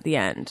all that at the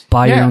end.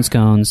 Buy your Yeah. own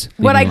scones.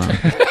 What Leave I- them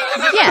alone.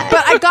 Yeah.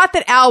 But I got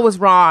that Al was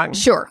wrong.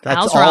 Sure. That's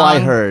Al's all wrong. I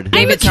heard.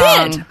 David's I'm a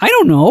wrong. kid. I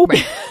don't know.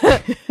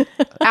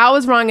 Al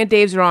was wrong and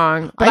Dave's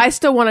wrong. But I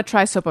still want to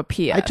try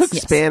Sopapillas. I took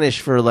Spanish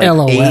for like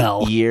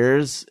LOL. 8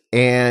 years,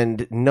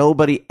 and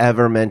nobody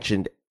ever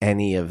mentioned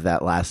any of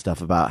that last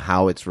stuff about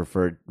how it's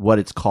referred, what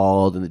it's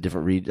called, and the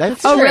different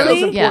regions. Oh,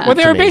 really? Yeah. Well,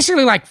 there are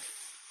basically like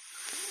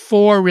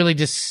 4 really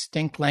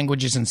distinct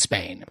languages in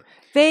Spain.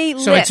 They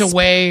So it's a lisp.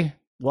 way.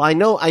 Well, I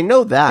know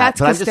that, That's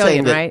but I'm just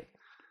saying Castilian, that right?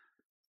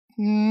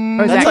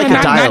 Or is that's that like like a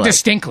not dialect?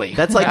 distinctly.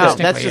 that's like Not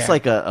that's distinctly, just yeah.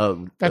 like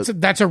a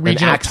that's a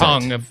regional accent.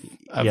 tongue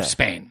of Yeah.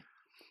 Spain.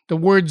 The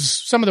words,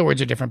 some of the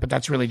words are different, but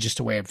that's really just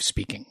a way of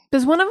speaking.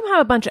 Does one of them have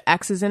a bunch of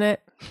X's in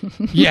it?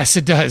 Yes,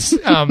 it does.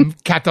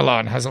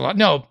 Catalan has a lot.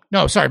 No,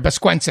 sorry,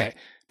 Basquense.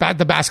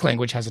 The Basque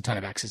language has a ton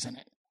of X's in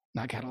it,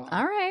 not Catalan.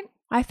 All right.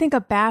 I think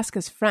a Basque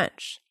is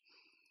French.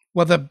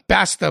 Well, the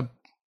Basque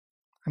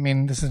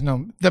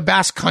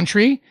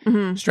country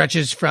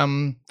stretches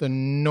from the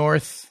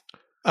north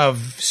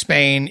of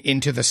Spain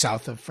into the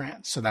south of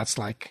France. So that's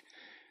like,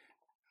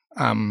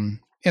 in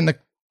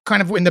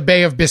the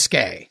Bay of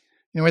Biscay.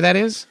 You know where that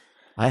is?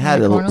 I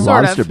had a Sort of.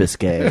 lobster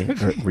biscuit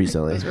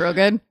recently. It's real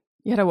good.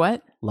 You had a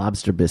what?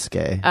 Lobster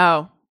biscuit.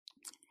 Oh.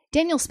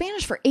 Daniel,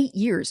 Spanish for 8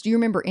 years. Do you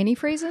remember any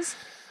phrases?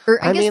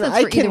 Or I guess mean, that's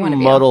I for either one can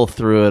of muddle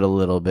through it a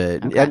little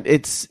bit. Okay. And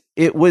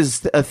it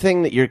was a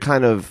thing that you're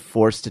kind of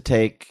forced to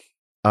take,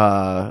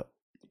 in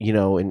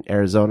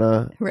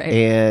Arizona, Right.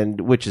 and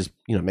which is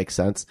makes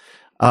sense.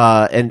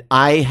 And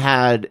I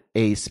had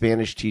a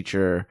Spanish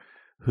teacher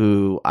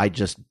who I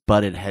just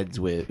butted heads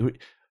with.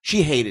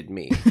 She hated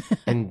me,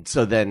 and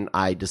so then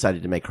I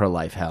decided to make her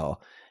life hell.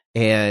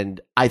 And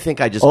I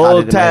think I just got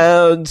Old it in my-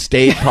 Town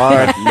State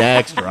Park,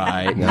 next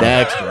right, No.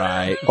 next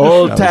right. That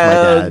Old was my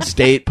Town dad.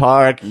 State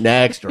Park,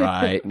 next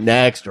right,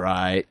 next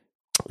right.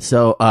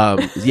 So,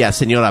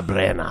 Senora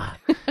Brena.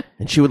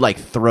 And she would like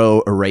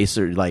throw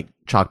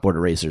chalkboard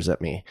erasers at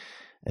me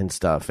and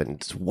stuff and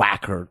just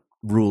whack her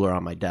ruler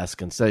on my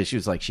desk. And so she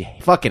was like, she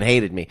fucking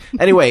hated me.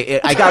 Anyway,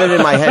 I got it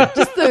in my head.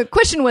 Just the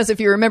question was if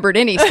you remembered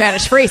any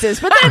Spanish phrases,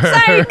 but that's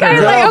I kind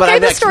of No, like, but okay,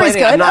 I'm this story's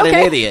explaining good. I'm not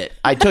okay. an idiot.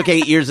 I took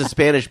 8 years of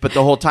Spanish, but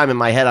the whole time in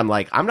my head, I'm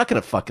like, I'm not going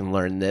to fucking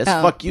learn this.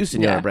 Oh, Fuck you,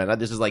 Senora yeah. Brena.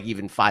 This is like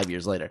even 5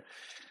 years later.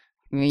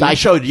 Yeah. I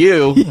showed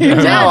you.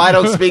 Now I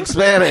don't speak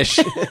Spanish.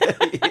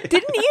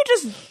 Didn't you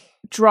just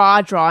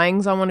draw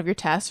drawings on one of your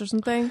tests or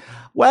something?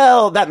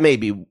 Well, that may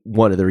be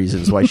one of the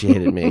reasons why she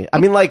hated me. I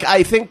mean,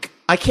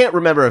 I can't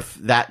remember if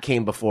that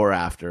came before or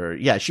after.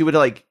 Yeah, she would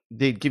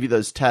they'd give you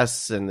those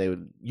tests and they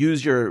would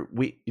use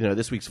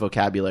this week's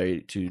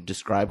vocabulary to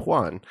describe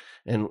Juan.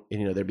 And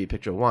there'd be a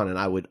picture of Juan and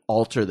I would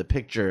alter the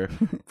picture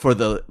for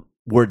the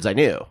words I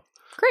knew.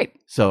 Great.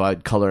 So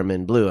I'd color him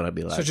in blue and I'd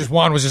be like, So just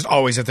Juan was just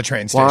always at the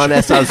train station. Juan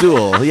es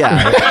azul.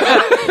 Yeah.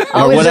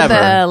 Or Always whatever.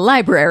 at the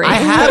library. I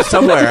have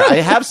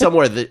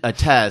somewhere a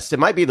test. It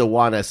might be the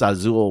Juan es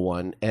azul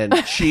one.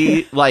 And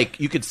she,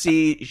 you could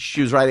see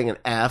she was writing an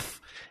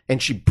F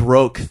and she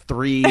broke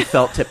 3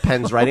 felt tip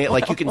pens writing it.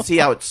 Like, you can see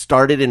how it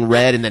started in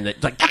red and then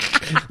it,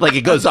 like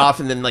it goes off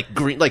and then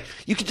green. Like,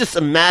 you could just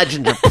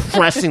imagine her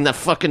pressing the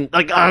fucking,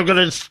 I'm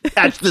going to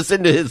etch this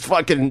into his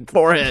fucking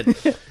forehead.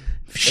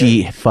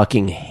 She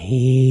fucking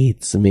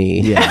hates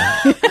me. Yeah.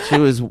 She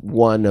was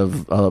one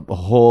of a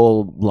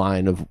whole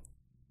line of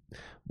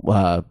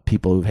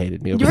people who've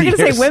hated me over You were the going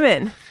to years. say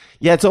women.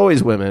 Yeah, it's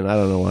always women. I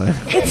don't know why.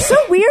 It's so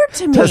weird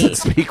to me. Doesn't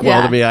speak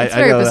well Yeah, to me. it's I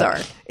very know bizarre.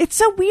 that. It's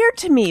so weird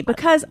to me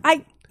because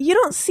you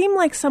don't seem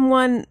like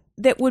someone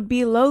that would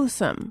be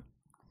loathsome.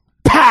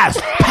 Pass.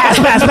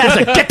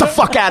 Get the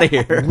fuck out of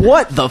here.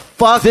 What the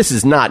fuck? This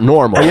is not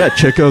normal. Oh, yeah,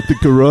 check out the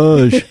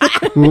garage.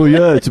 Oh,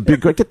 yeah, it's a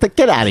big...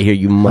 Get out of here,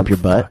 you mump your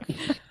butt.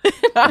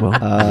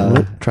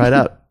 Well, try it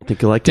out.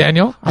 Think you like it?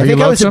 Daniel, I are think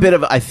you I was a lonesome? bit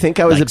of. I think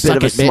I was a bit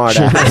of a smart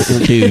ass.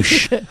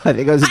 Douche. I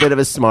think I was a bit of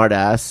a smart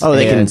ass. Oh,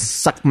 they can and-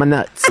 suck my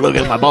nuts. Look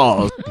at my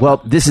balls.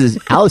 Well, this is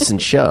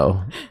Allison's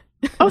show,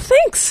 Oh,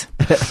 thanks.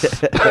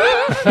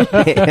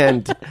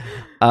 and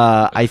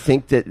I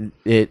think that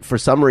it, for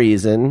some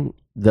reason,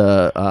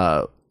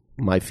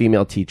 my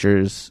female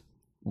teachers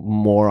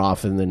more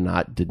often than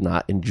not did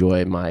not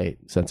enjoy my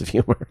sense of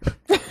humor.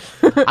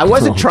 I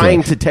wasn't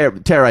trying to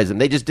terrorize them;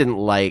 they just didn't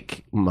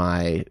like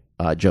my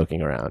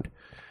joking around.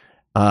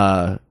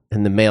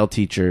 And the male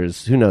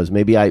teachers, who knows?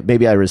 Maybe I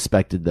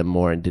respected them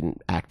more and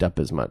didn't act up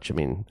as much. I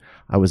mean,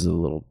 I was a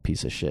little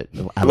piece of shit.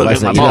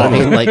 Adolescent, you know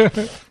what I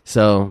mean?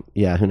 So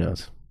yeah, who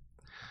knows?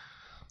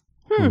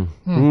 All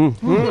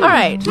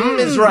right.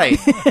 Is right.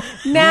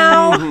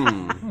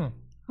 Now,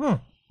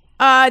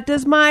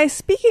 does my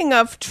speaking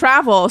of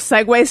travel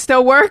segue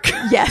still work?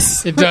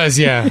 Yes. It does,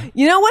 yeah.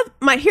 You know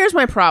what? Here's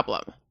my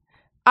problem.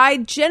 I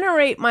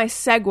generate my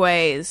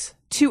segues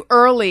too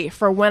early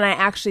for when I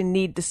actually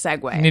need to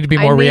segue. You need to be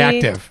more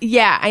reactive.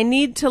 Yeah, I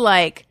need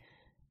to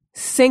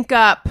sync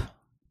up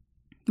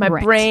my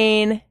Right.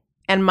 brain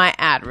and my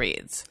ad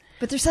reads.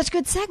 But they're such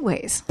good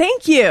segues.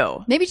 Thank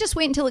you. Maybe just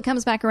wait until it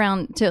comes back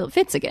around till it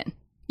fits again.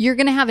 you're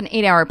going to have an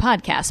 8-hour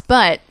podcast,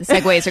 but the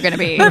segues are going to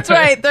be. That's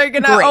right. They're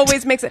going to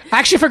always mix it. I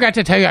actually forgot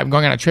to tell you I'm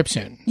going on a trip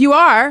soon. You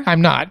are?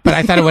 I'm not, but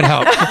I thought it would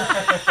help.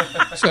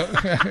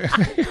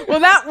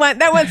 Well,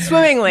 that went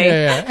swimmingly.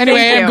 Yeah.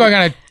 Anyway, I'm going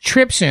on a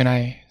trip soon.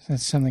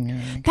 That's something.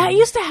 That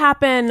used to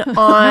happen on.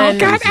 Oh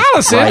God,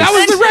 Allison, that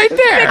was right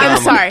there. I'm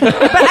sorry,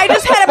 but I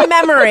just had a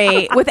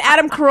memory with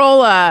Adam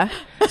Carolla.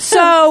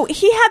 So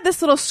he had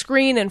this little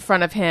screen in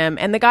front of him,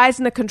 and the guys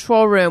in the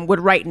control room would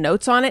write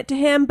notes on it to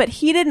him, but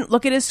he didn't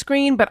look at his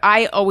screen, but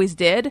I always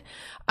did.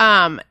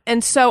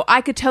 And so I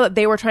could tell that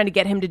they were trying to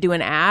get him to do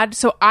an ad.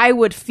 So I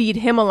would feed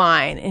him a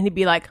line, and he'd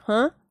be like,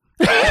 "Huh?"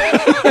 And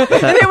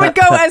it would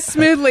go as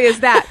smoothly as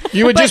that.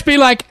 You would just be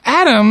like,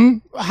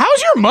 Adam,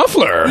 how's your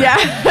muffler? Yeah.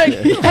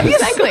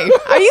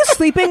 Are you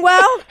sleeping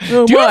well?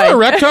 Do you have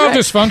erectile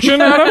dysfunction,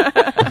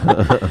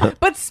 Adam?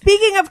 But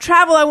speaking of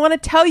travel, I want to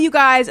tell you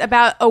guys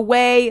about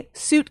Away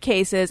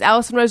suitcases.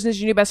 Allison Rosen is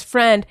your new best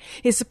friend.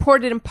 Is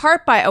supported in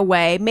part by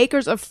Away,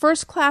 makers of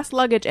first-class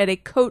luggage at a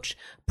Coach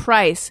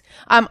price.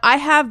 I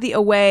have the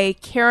Away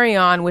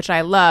carry-on, which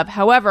I love.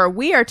 However,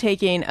 we are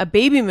taking a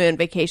baby moon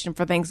vacation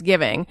for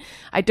Thanksgiving.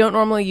 I don't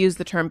normally use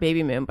the term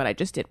baby moon, but I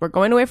just did. We're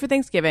going away for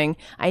Thanksgiving.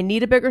 I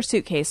need a bigger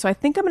suitcase, so I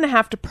think I'm going to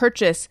have to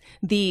purchase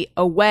the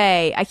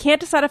Away. I can't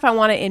decide if I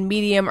want it in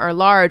medium or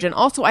large, and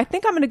also I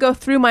think I'm going to go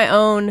through my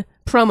own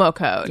promo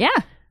code. Yeah.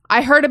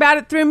 I heard about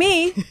it through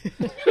me.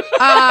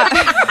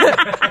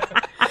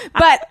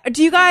 But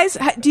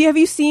have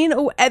you seen,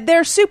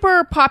 they're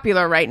super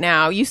popular right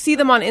now. You see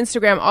them on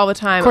Instagram all the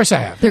time. Of course I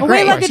have. They're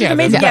Away great. luggage is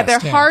amazing. They're the They're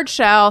best, hard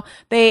shell.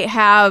 They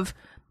have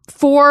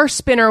 4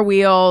 spinner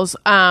wheels,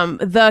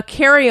 the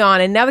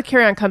carry-on, and now the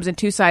carry-on comes in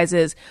 2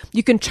 sizes.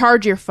 You can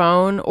charge your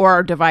phone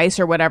or device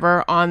or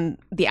whatever on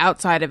the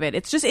outside of it.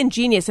 It's just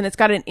ingenious, and it's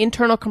got an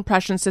internal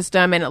compression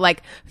system, and it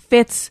like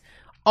fits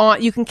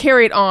on. You can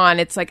carry it on.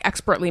 It's like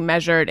expertly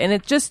measured, and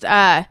it just,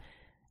 the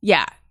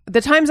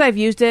times I've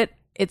used it,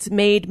 it's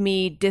made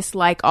me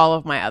dislike all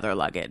of my other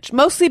luggage,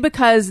 mostly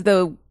because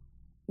the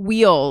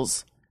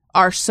wheels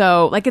are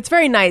so, like, it's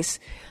very nice.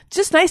 It's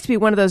just nice to be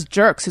one of those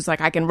jerks who's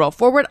like, I can roll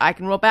forward, I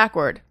can roll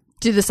backward.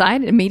 To the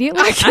side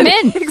immediately? I'm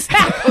in.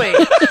 Exactly.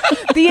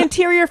 The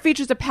interior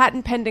features a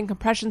patent-pending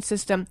compression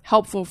system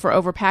helpful for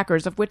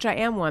overpackers, of which I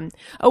am one.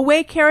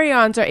 Away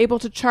carry-ons are able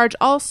to charge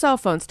all cell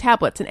phones,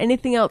 tablets, and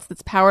anything else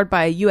that's powered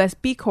by a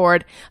USB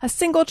cord. A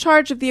single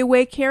charge of the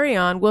Away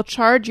carry-on will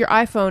charge your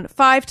iPhone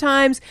 5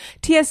 times.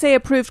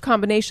 TSA-approved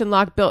combination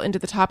lock built into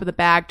the top of the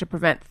bag to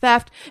prevent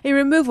theft. A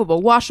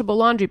removable, washable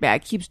laundry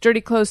bag keeps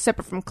dirty clothes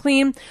separate from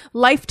clean.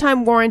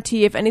 Lifetime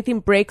warranty. If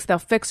anything breaks, they'll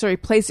fix or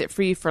replace it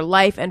for you for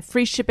life. And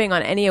free shipping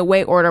on any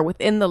Away order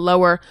within the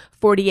lower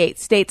 48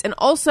 states. And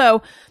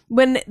also,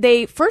 when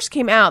they first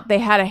came out, they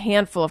had a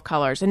handful of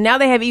colors, and now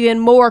they have even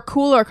more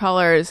cooler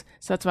colors.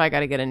 So that's why I got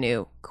to get a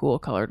new cool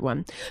colored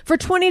one. For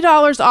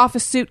 $20 off a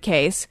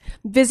suitcase,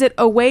 visit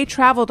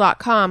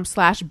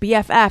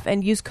awaytravel.com/BFF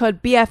and use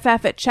code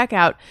BFF at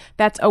checkout.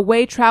 That's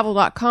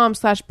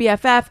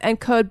awaytravel.com/BFF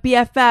and code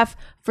BFF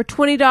for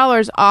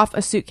 $20 off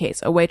a suitcase.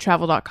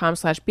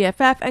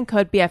 Awaytravel.com/BFF and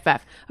code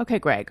BFF. Okay,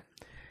 Greg.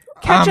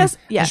 Catch us.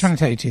 Yes. I just want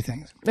to tell you 2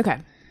 things. Okay.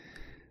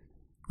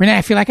 Renee,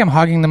 I feel like I'm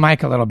hogging the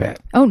mic a little bit.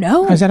 Oh,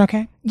 no. Is that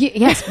okay?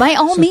 Yes, by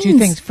all So means. 2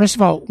 things. First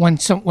of all, when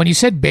you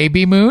said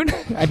baby moon,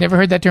 I'd never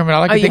heard that term, but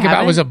all I could think about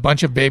haven't? was a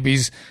bunch of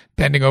babies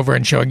bending over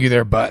and showing you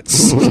their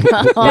butts.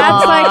 That's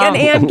like an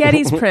Ann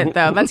Geddes print,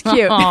 though. That's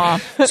cute.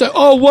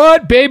 So,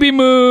 what? Baby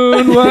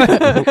moon?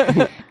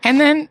 What? And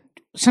then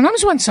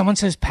sometimes when someone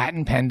says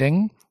patent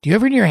pending, do you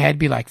ever in your head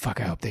be like,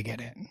 fuck, I hope they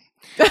get it?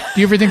 Do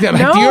you ever think that?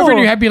 Like, No. Do you ever in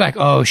your head be like,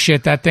 "Oh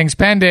shit, that thing's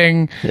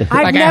pending"?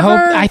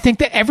 I think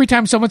that every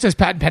time someone says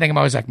patent pending, I'm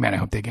always like, "Man, I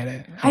hope they get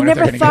it." I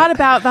never thought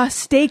about the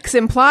stakes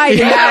implied in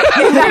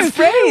that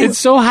phrase. It's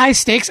so high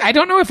stakes. I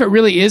don't know if it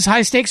really is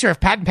high stakes or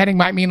if patent pending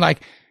might mean like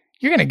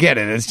you're gonna get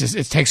it. It's just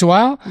it takes a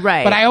while,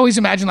 Right. But I always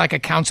imagine like a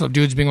council of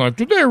dudes being like,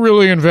 "Did they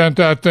really invent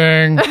that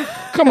thing?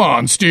 Come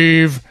on,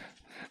 Steve,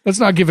 let's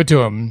not give it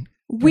to him."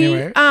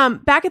 Anyway.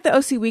 Back at the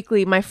OC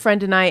Weekly, my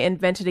friend and I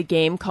invented a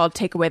game called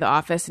Take Away the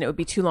Office, and it would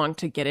be too long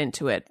to get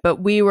into it. But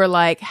we were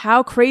like,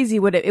 how crazy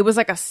would it? It was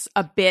like a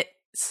bit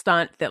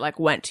stunt that like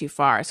went too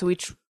far. So we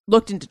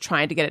looked into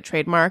trying to get it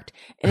trademarked,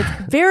 and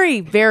it's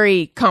very,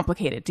 very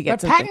complicated to get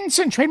But something. patents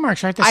and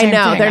trademarks aren't the same. I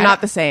know thing. they're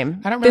not the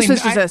same. I don't really.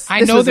 This was just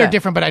I know they're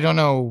different, but I don't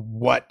know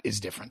what is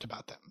different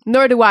about them.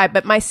 Nor do I.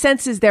 But my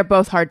sense is they're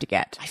both hard to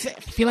get. I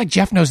feel like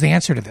Jeff knows the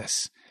answer to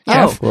this. Oh,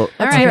 Jeff? Well,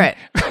 let's hear it.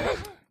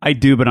 I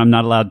do, but I'm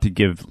not allowed to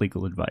give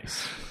legal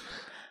advice.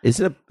 is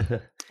it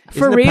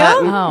For a real?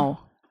 patent- Oh,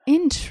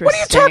 interesting. What are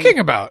you talking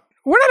about?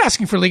 We're not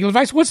asking for legal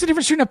advice. What's the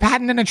difference between a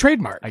patent and a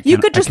trademark? You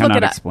could just look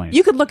it up. Explain.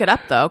 You could look it up,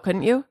 though,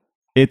 couldn't you?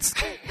 It's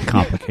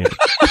complicated.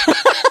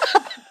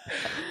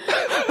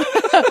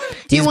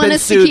 Do you He's want been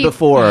us to sued keep?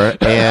 before,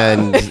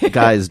 and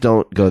guys,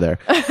 don't go there.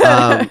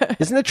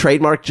 Isn't a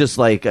trademark just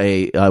like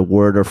a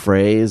word or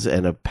phrase,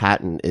 and a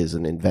patent is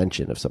an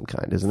invention of some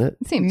kind, isn't it?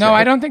 Seems No, right.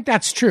 I don't think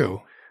that's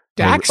true.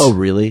 Dax? Oh,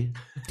 really?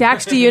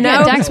 Dax, do you know?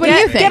 Yeah, Dax, what do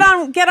you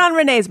think? Get on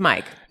Renee's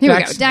mic. Here we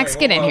Dax- go. Dax,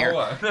 get in here.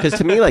 Because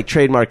to me, like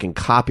trademark and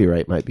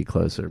copyright might be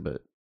closer,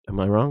 but am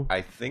I wrong?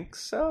 I think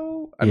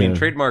so. I mean,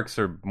 trademarks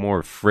are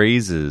more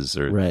phrases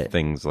or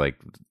things like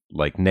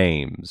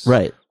names.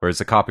 Right.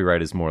 Whereas a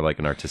copyright is more like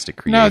an artistic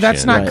creation. No,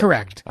 that's not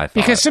correct. I thought.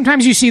 Because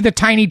sometimes you see the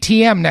tiny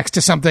TM next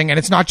to something and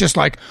it's not just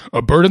like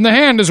a bird in the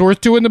hand is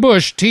worth two in the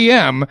bush,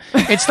 TM.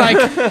 It's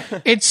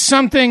like, it's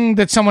something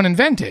that someone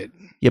invented.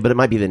 Yeah, but it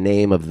might be the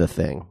name of the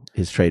thing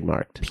is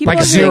trademarked. People Like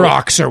who-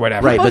 Xerox or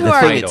whatever. Right, but the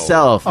thing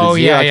itself, the Oh,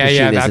 Xerox yeah,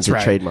 machine that's isn't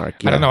right. a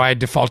trademark. I don't know. I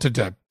defaulted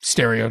to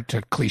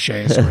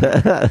cliches.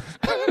 Or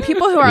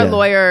People who are Yeah.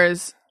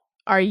 lawyers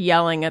are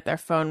yelling at their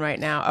phone right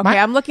now. Okay, My-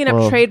 I'm looking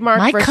up trademark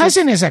My versus...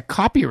 cousin is a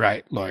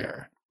copyright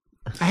lawyer.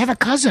 I have a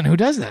cousin who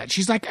does that.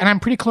 She's like, and I'm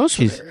pretty close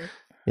with her.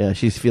 Yeah,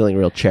 she's feeling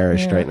real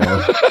cherished right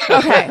now.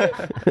 Okay.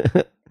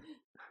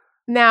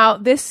 Now,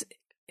 this,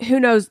 who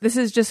knows, this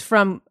is just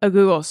from a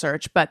Google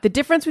search, but the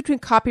difference between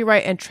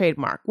copyright and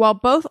trademark. While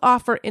both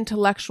offer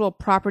intellectual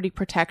property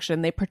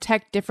protection, they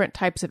protect different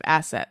types of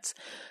assets.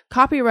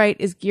 Copyright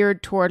is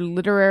geared toward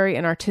literary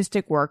and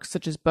artistic works,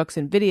 such as books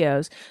and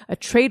videos. A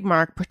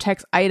trademark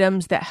protects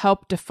items that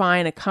help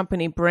define a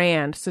company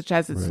brand, such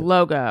as its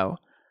logo.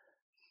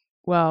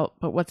 Well,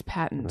 but what's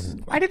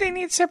patent? Why do they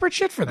need separate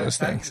shit for those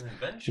things?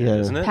 Yeah.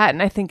 Isn't it?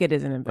 Patent, I think it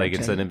is an invention. Like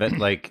it's an event,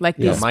 like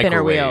these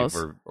spinner microwave wheels.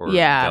 or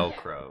Yeah.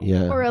 Velcro.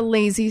 Yeah. Or a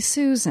lazy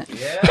Susan.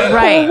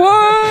 Right.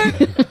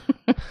 What?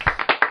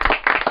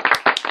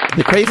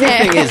 The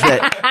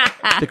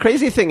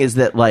crazy thing is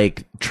that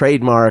like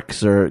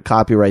trademarks or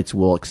copyrights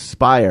will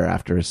expire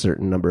after a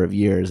certain number of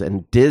years,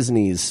 and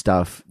Disney's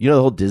stuff, the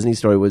whole Disney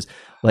story was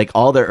like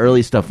all their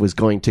early stuff was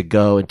going to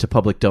go into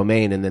public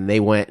domain, and then they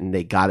went and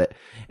they got it.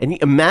 And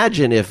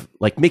imagine if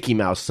like Mickey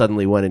Mouse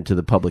suddenly went into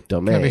the public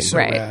domain. That'd be so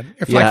Right. rad.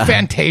 If like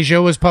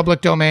Fantasia was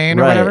public domain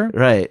or whatever.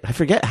 Right. I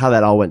forget how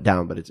that all went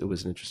down, but it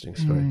was an interesting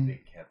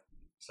story.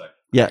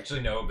 Yeah.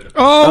 Actually, know a bit of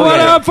Oh, what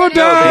yeah. up for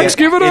Dax?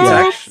 Give it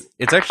up.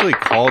 It's actually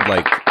called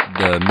like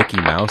the Mickey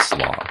Mouse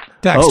law.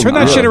 Dax, Oh, turn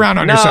that really? shit around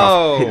on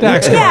yourself.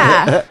 Dax,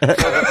 Yeah.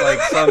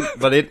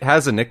 But it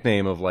has a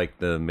nickname of like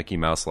the Mickey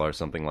Mouse law or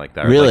something like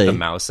that. Or Really? like the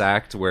Mouse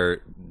Act,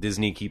 where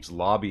Disney keeps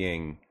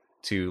lobbying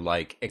to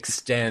like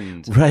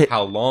extend Right.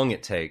 how long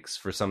it takes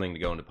for something to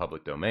go into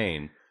public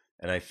domain.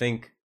 And I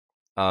think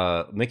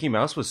Mickey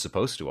Mouse was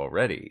supposed to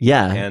already.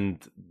 Yeah. And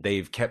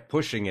they've kept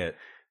pushing it.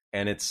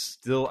 And it's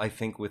still, I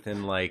think,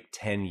 within like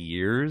 10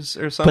 years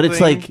or something. But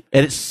it's like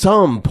at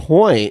some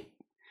point,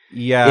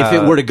 yeah, if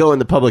it were to go in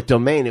the public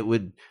domain, it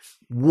would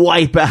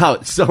wipe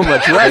out so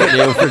much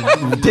revenue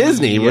for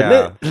Disney,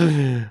 wouldn't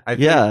it? I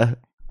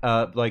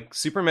think, like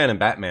Superman and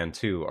Batman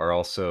too are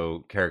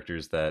also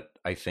characters that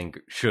I think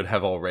should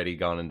have already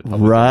gone into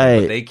public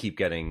domain, but they keep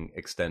getting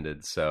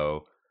extended.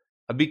 So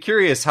I'd be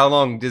curious how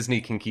long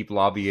Disney can keep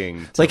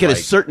lobbying. To Like at a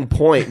certain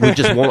point, we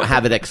just won't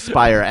have it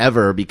expire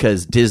ever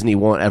because Disney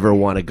won't ever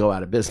want to go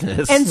out of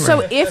business. And so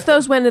if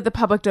those went into the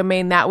public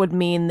domain, that would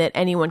mean that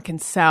anyone can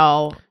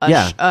sell a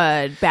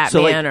Batman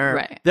So, like,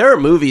 or... there are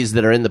movies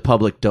that are in the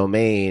public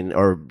domain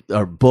or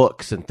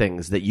books and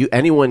things that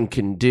anyone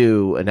can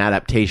do an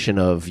adaptation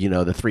of,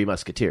 the Three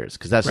Musketeers,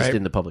 because that's just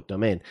in the public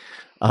domain.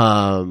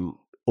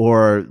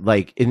 Or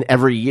like in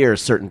every year,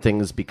 certain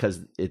things, because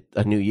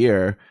a new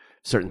year,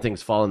 certain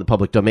things fall in the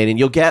public domain, and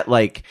you'll get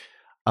like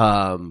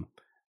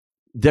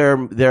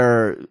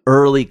they're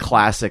early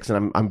classics,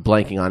 and I'm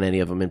blanking on any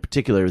of them in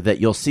particular, that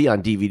you'll see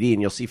on DVD,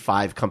 and you'll see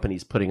 5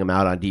 companies putting them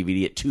out on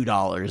DVD at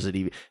 $2 a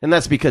DVD, and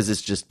that's because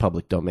it's just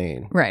public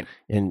domain, Right.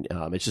 and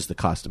it's just the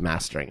cost of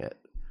mastering it.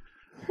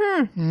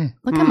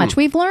 Look how much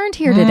we've learned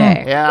here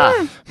today.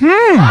 Yeah,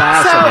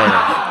 I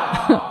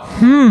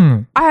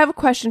have a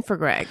question for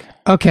Greg.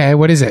 Okay,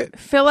 what is it?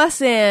 Fill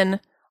us in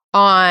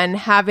on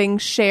having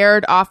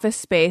shared office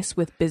space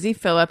with Busy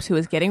Phillips, who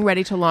is getting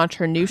ready to launch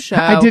her new show.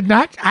 I did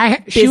not.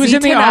 She was Busy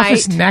in the tonight.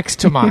 office next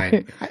to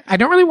mine. I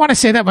don't really want to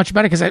say that much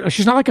about it because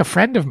she's not like a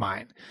friend of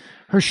mine.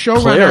 Her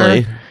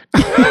showrunner,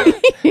 clearly.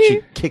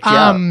 She kicked you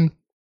out.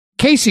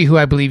 Casey, who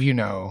I believe you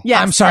know.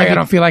 Yes, I'm sorry, I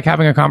don't feel like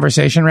having a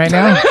conversation right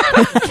now.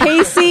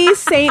 Casey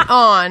St.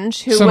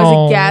 Ange, who was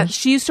a guest.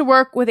 She used to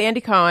work with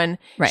Andy Cohen.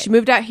 Right. She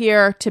moved out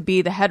here to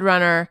be the head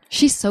runner,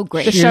 She's so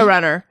great. the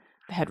showrunner.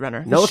 The head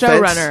runner. No the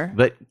offense, showrunner.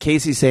 but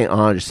Casey St.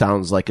 Ange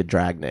sounds like a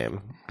drag name.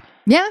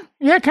 Yeah.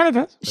 Yeah, it kind of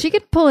does. She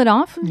could pull it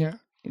off Yeah.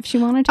 if she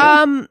wanted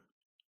to.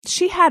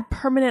 She had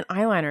permanent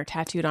eyeliner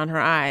tattooed on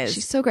her eyes.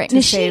 She's so great. To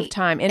And save she-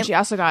 time. And she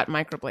also got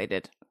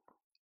microbladed.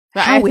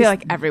 But How I feel is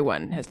like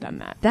everyone has done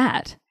that.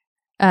 That.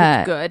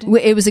 It's good.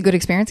 It was a good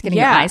experience getting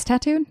your Yeah. eyes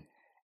tattooed?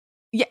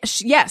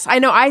 Yes, I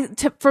know.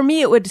 For me,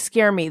 it would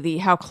scare me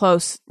how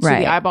close to Right.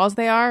 the eyeballs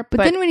they are.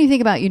 But then when you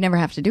think about it, you never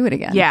have to do it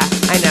again. yeah,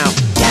 I know.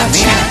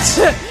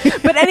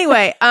 But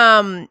anyway,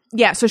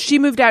 so she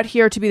moved out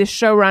here to be the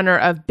showrunner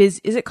of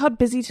Busy. Is it called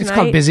Busy Tonight? It's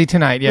called Busy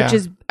Tonight, yeah. Which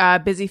is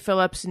Busy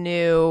Phillips'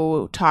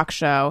 new talk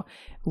show,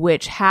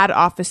 which had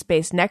office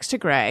space next to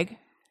Greg.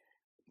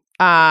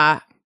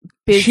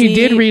 Busy, She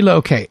did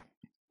relocate.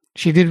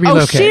 She did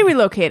relocate. Oh, she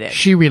relocated.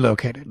 She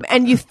relocated.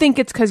 And you think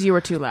it's because you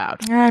were too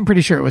loud? I'm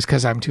pretty sure it was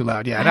because I'm too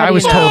loud. Yeah, How I do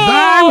was you told. know?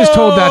 I was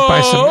told that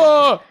by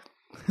some.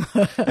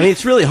 I mean,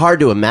 it's really hard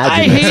to imagine.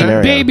 I that hate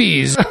scenario.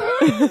 babies.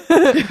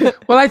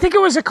 Well, I think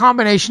it was a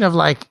combination of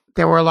like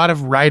there were a lot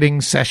of writing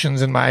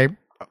sessions in my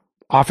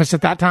office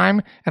at that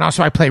time, and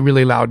also I play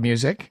really loud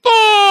music.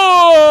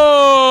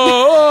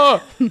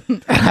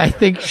 I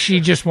think she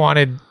just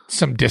wanted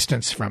some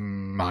distance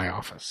from my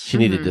office. She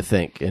needed to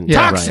think. And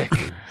Toxic.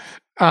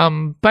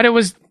 Right. But it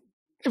was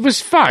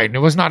fine. It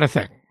was not a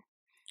thing.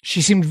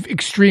 She seemed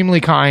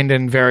extremely kind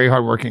and very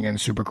hardworking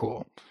and super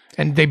cool.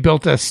 And they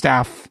built a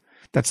staff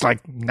that's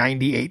like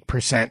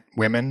 98%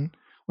 women,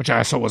 which I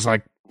also was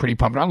like pretty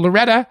pumped on.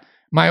 Loretta,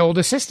 my old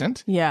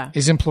assistant,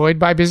 is employed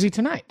by Busy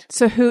Tonight.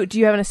 So do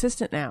you have an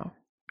assistant now?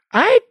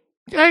 I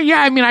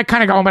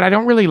kind of go, but I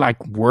don't really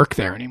like work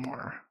there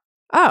anymore.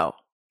 Oh.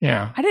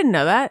 Yeah. I didn't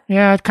know that.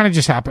 Yeah, it kind of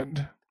just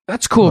happened.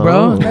 That's cool,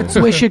 bro. That's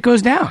the way shit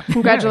goes down.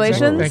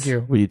 Congratulations. Yeah, exactly. Thank you.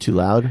 Were you too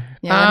loud?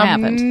 Yeah, what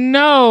happened?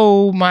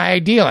 No, my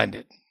deal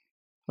ended.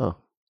 Oh.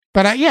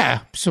 But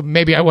so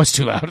maybe I was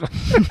too loud.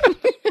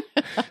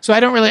 So I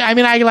don't really, I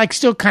like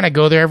still kind of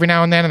go there every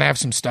now and then and I have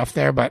some stuff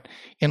there, but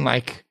in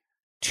like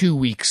 2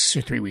 weeks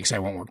or 3 weeks, I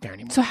won't work there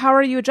anymore. So how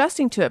are you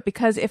adjusting to it?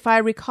 Because if I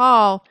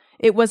recall,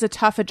 it was a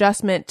tough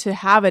adjustment to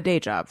have a day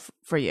job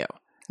for you.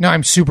 No,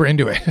 I'm super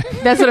into it.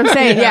 That's what I'm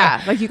saying.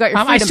 Yeah. Like you got your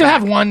freedom I still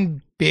back. have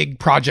one big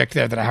project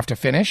there that I have to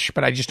finish,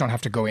 but I just don't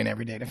have to go in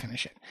every day to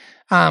finish it.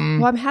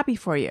 Well, I'm happy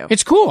for you.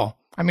 It's cool.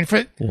 I mean,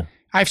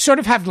 I've sort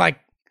of had like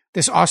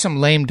this awesome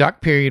lame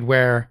duck period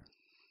where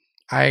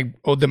I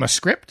owed them a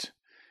script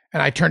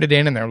and I turned it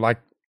in and they're like,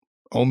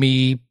 owe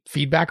me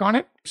feedback on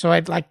it. So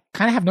I'd like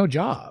kind of have no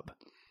job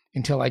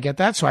until I get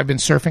that. So I've been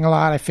surfing a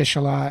lot. I fish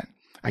a lot.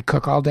 I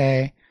cook all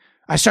day.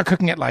 I start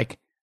cooking at like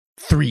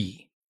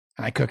 3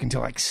 and I cook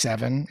until like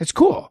 7. It's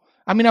cool.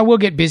 I mean, I will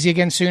get busy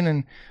again soon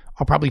and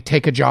I'll probably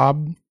take a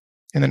job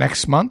in the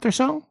next month or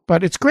so,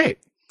 but it's great.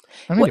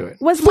 I'm into it.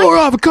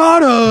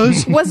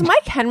 Avocados. Was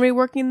Mike Henry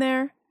working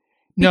there?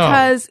 No.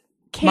 Because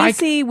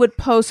Casey would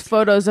post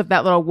photos of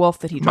that little wolf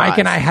that he draws. Mike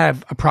and I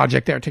have a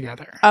project there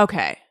together.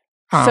 Okay.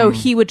 So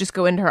he would just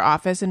go into her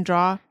office and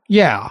draw?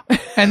 Yeah.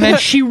 And then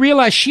she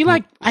realized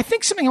I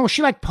think she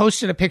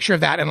posted a picture of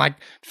that and like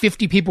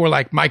 50 people were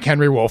like, Mike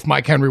Henry Wolf,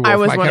 Mike Henry Wolf, I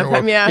was Mike one Henry of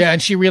them, Wolf. yeah. Yeah.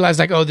 And she realized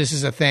like, oh, this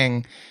is a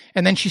thing.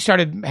 And then she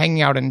started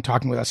hanging out and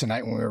talking with us at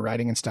night when we were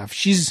writing and stuff.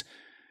 She's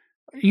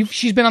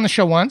been on the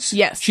show once.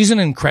 Yes. She's an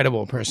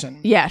incredible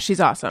person. Yeah,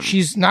 she's awesome.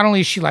 She's not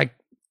only is she like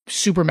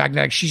super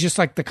magnetic, she's just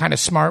like the kind of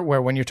smart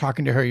where when you're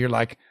talking to her, you're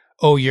like,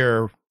 oh,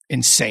 you're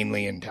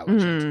insanely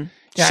intelligent. Mm-hmm.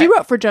 Yeah, she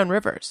wrote for Joan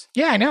Rivers.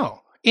 Yeah, I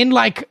know. In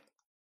like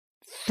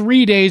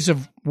 3 days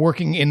of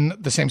working in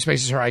the same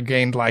space as her, I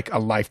gained like a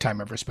lifetime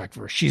of respect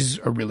for her. She's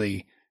a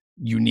really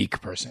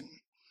unique person.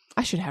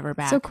 I should have her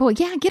back. So cool.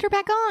 Yeah, get her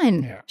back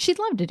on. Yeah. She'd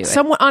love to do it.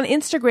 Someone on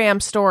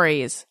Instagram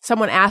stories,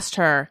 someone asked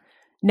her,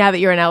 now that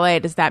you're in LA,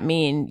 does that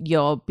mean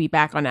you'll be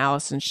back on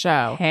Allison's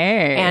show?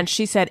 Hey. And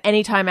she said,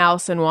 anytime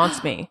Allison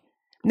wants me.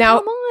 Now,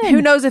 Come on.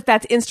 who knows if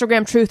that's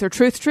Instagram truth or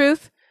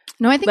truth?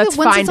 No, I think Let's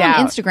that once find it's on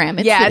out. Instagram,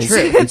 it's Yeah, the it's-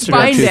 truth. it's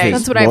binding.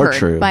 That's what I've heard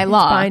True. by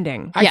law.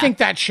 Binding. I Yeah. think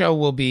that show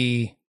will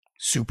be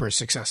super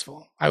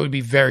successful. I would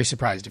be very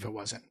surprised if it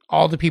wasn't.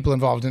 All the people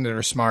involved in it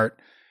are smart.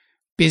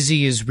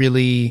 Busy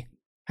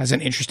has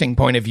an interesting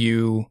point of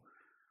view.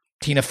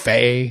 Tina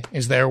Fey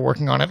is there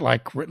working on it,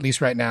 like at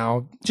least right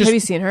now. Just Have you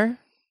seen her? a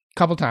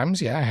couple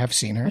times. Yeah, I have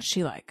seen her. What's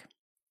she like?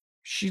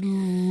 She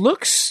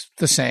looks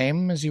the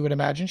same as you would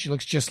imagine. She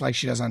looks just like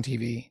she does on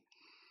TV.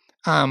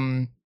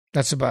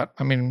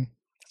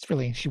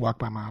 She walked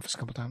by my office a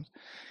couple times.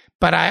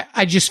 But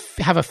I just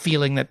have a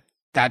feeling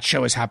that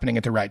show is happening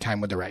at the right time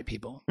with the right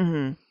people.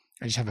 Mm-hmm.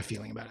 I just have a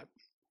feeling about it.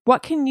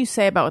 What can you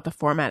say about what the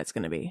format is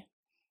going to be?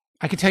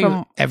 I can tell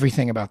you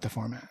everything about the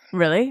format.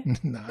 Really?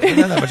 No, I don't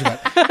know that much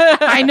about it.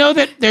 I know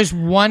that there's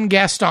one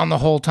guest on the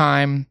whole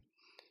time,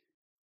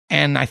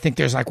 and I think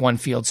there's like one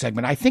field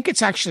segment. I think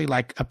it's actually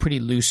like a pretty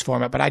loose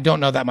format, but I don't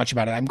know that much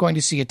about it. I'm going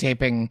to see a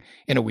taping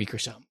in a week or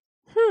so.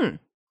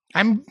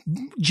 I'm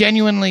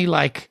genuinely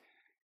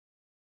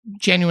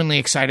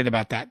excited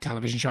about that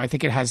television show. I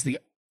think it has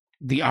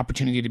the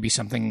opportunity to be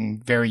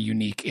something very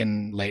unique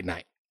in late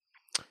night.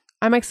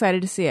 I'm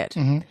excited to see it.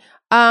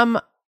 Mm-hmm.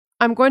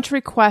 I'm going to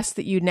request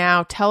that you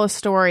now tell a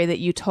story that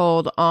you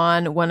told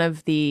on one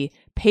of the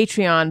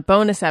Patreon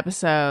bonus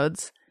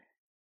episodes.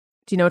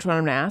 Do you know which one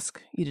I'm going to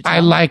ask you to tell? I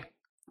like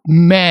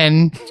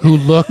men who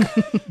look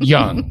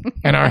young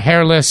and are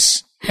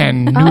hairless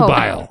and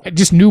nubile.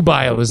 Just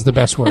nubile is the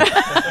best word.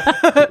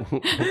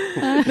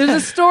 There's a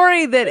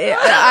story that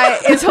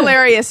is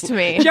hilarious to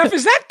me. Jeff,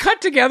 is that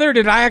cut together?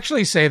 Did I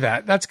actually say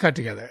that? That's cut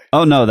together.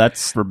 Oh, no,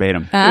 that's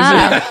verbatim.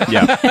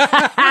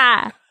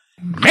 Yeah.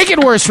 Make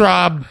it worse,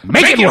 Rob.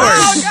 Make it worse.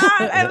 Oh,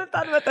 God. I haven't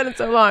thought about that in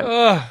so long.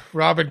 Ugh,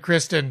 Rob and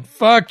Kristen,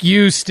 fuck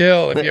you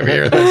still if you ever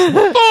hear this.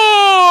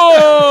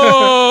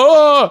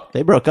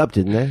 They broke up,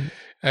 didn't they?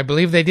 I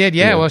believe they did.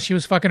 Yeah, well, she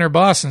was fucking her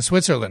boss in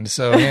Switzerland.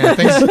 So yeah,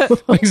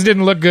 things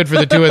didn't look good for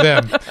the two of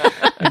them.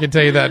 I can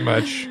tell you that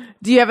much.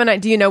 Do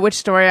you know which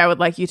story I would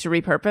like you to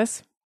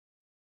repurpose?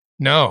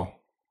 No.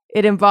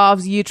 It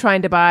involves you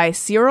trying to buy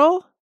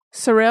Cyril?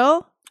 Oh.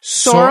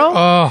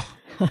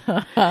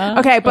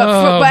 Okay,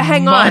 but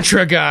hang on.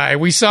 Mantra guy.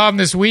 We saw him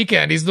this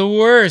weekend. He's the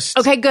worst.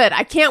 Okay, good.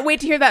 I can't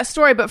wait to hear that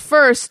story. But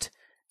first,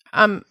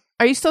 are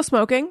you still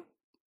smoking?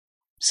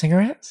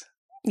 Cigarettes?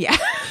 Yeah.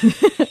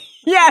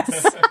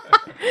 Yes.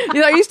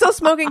 Are you still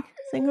smoking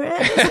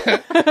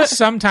cigarettes?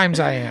 Sometimes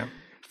I am.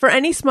 For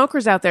any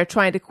smokers out there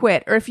trying to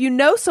quit, or if you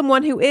know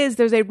someone who is,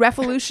 there's a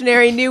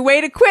revolutionary new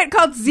way to quit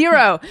called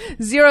Zero.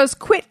 Zero's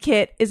Quit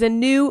Kit is a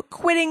new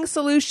quitting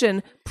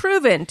solution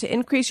proven to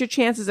increase your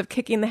chances of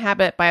kicking the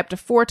habit by up to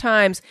 4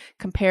 times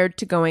compared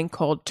to going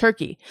cold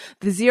turkey.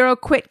 The Zero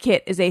Quit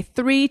Kit is a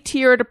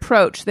 3-tiered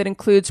approach that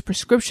includes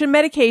prescription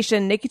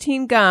medication,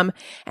 nicotine gum,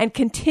 and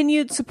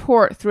continued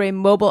support through a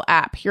mobile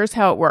app. Here's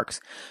how it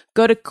works.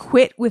 Go to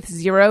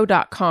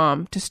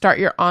quitwithzero.com to start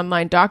your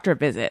online doctor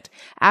visit.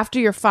 After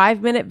your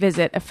 5-minute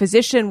visit, a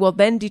physician will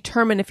then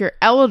determine if you're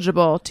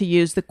eligible to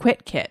use the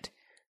Quit Kit.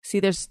 See,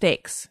 there's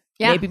stakes.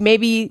 Yeah.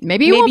 Maybe you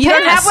won't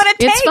don't pass. have what it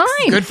takes. It's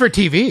fine. Good for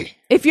TV.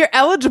 If you're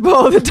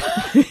eligible,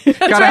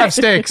 Gotta have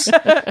stakes.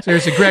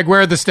 Seriously, Greg,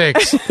 where are the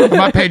stakes? I'm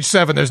on page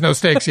 7. There's no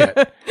stakes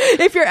yet.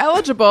 If you're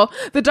eligible,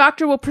 the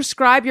doctor will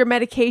prescribe your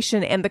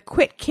medication and the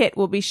Quit Kit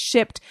will be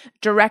shipped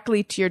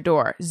directly to your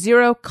door.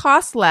 Zero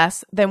costs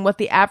less than what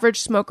the average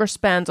smoker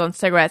spends on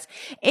cigarettes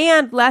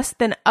and less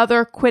than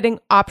other quitting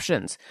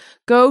options.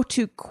 Go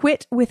to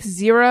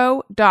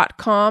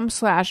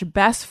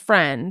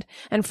quitwithzero.com/bestfriend.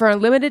 And for a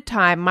limited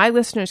time, my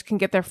listeners can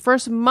get their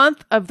first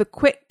month of the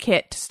Quit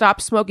Kit to stop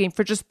smoking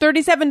for just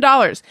 $37.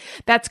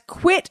 That's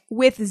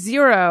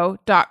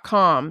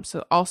quitwithzero.com.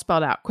 So all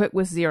spelled out.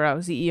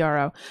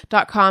 Quitwithzero,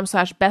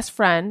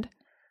 ZERO.com/bestfriend.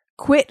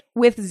 Quit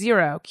with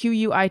zero,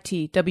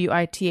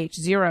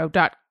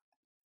 QUITWITH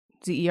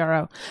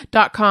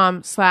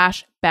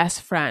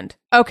 0.com/bestfriend.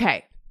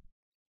 Okay.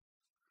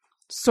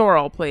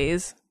 Sorrel,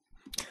 please.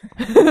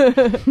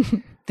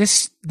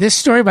 This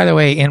story, by the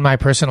way, in my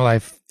personal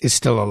life is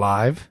still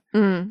alive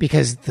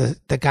because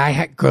the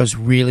guy grows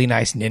really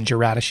nice ninja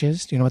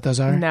radishes. Do you know what those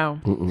are? No.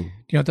 Do you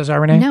know what those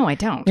are, Renee? No, I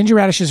don't. Ninja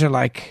radishes are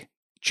like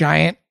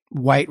giant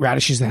white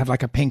radishes that have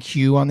like a pink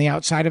hue on the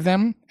outside of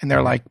them, and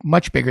they're like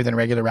much bigger than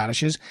regular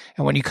radishes.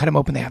 And when you cut them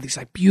open, they have these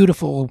like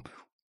beautiful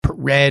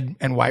red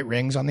and white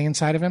rings on the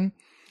inside of him.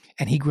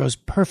 And he grows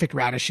perfect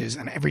radishes.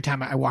 And every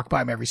time I walk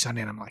by him every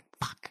Sunday, and I'm like,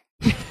 fuck.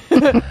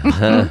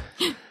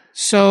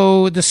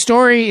 So the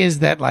story is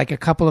that like a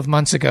couple of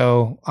months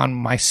ago on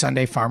my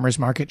Sunday farmers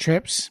market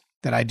trips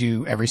that I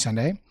do every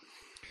Sunday,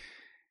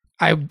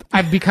 I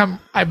became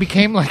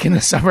like in the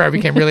summer, I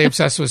became really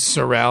obsessed with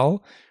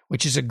sorrel,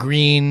 which is a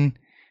green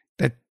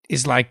that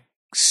is like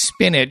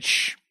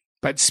spinach,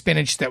 but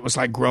spinach that was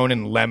like grown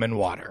in lemon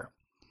water.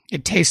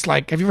 It tastes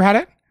like, have you ever had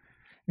it?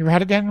 You ever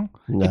had it, Daniel?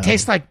 No. It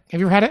tastes like,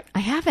 have you ever had it? I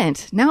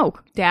haven't. No.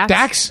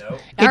 Dax? No.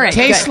 It All right,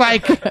 tastes good.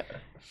 like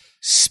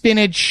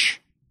spinach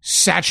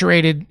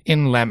saturated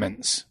in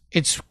lemons.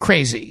 It's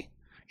crazy.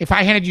 If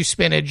I handed you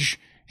spinach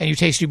and you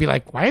taste, you'd be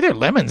like, why are there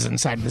lemons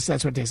inside of this?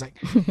 That's what it tastes like.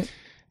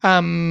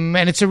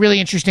 And it's a really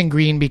interesting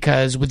green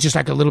because with just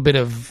like a little bit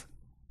of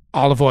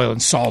olive oil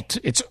and salt,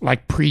 it's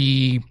like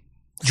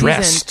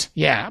pre-dressed. Seasoned.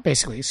 Yeah,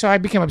 basically. So I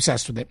became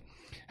obsessed with it.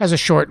 It has a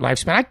short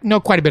lifespan. I know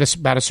quite a bit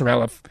about a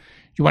sorrel if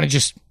you want to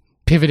just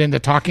pivot into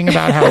talking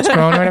about how it's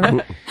grown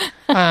or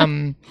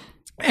whatever.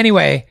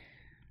 Anyway,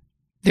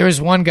 there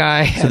was one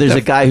guy. So there's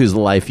a guy whose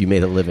life you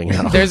made a living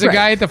out of. There's a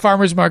guy at the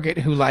farmer's market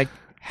who like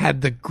had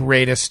the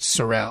greatest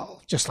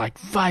sorrel, just like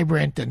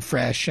vibrant and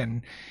fresh.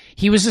 And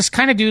he was this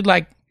kind of dude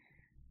like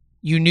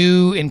you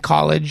knew in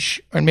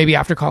college or maybe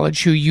after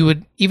college who you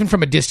would, even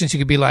from a distance, you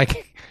could be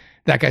like,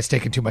 that guy's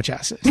taking too much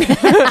acid.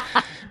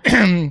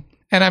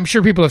 And I'm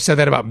sure people have said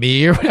that about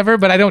me or whatever,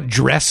 but I don't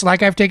dress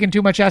like I've taken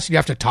too much acid. You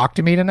have to talk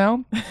to me to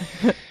know.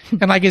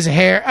 And like his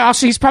hair,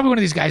 also he's probably one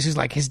of these guys who's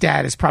like, his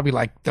dad is probably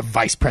like the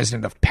vice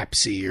president of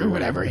Pepsi or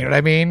whatever, you know what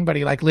I mean? But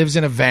he like lives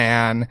in a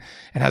van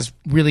and has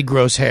really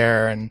gross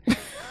hair and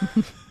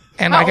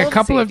like a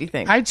couple of,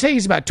 I'd say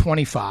he's about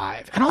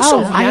 25. And also,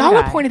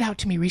 Ayala pointed out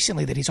to me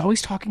recently that he's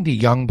always talking to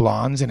young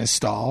blondes in his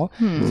stall.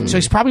 So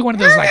he's probably one of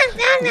those like,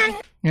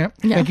 yeah.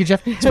 Thank you,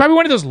 Jeff. He's probably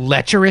one of those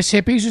lecherous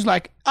hippies who's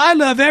like, I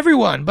love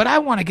everyone, but I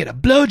want to get a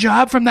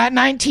blowjob from that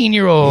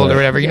 19-year-old or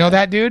whatever. You know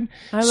that dude?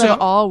 I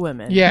love all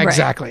women. Yeah, Right.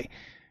 exactly.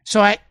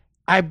 So I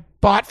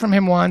bought from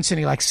him once and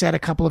he like said a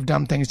couple of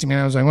dumb things to me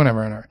and I was like,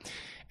 whatever.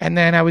 And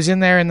then I was in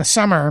there in the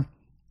summer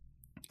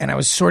and I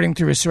was sorting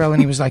through his sorrel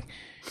and he was like,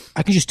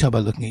 I can just tell by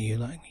looking at you,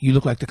 like you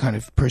look like the kind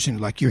of person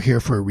like you're here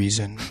for a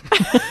reason.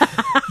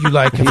 You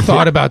like have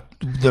thought about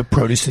the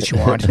produce that you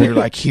want and you're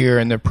like here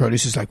and the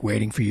produce is like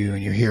waiting for you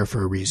and you're here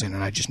for a reason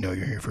and I just know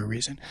you're here for a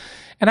reason.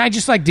 And I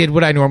just like did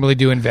what I normally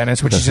do in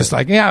Venice, which is just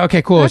like, yeah,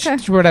 okay, cool, Okay.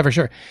 whatever,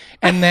 sure.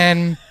 And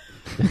then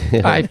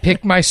I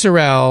picked my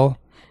sorrel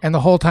And the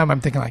whole time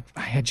I'm thinking like,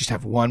 I just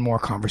have one more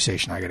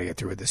conversation I got to get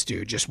through with this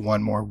dude. Just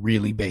one more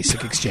really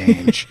basic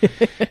exchange.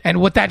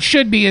 And what that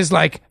should be is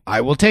like,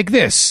 I will take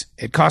this.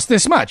 It costs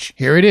this much.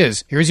 Here it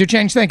is. Here's your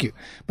change. Thank you.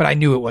 But I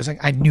knew it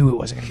wasn't going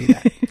to be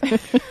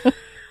that.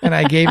 And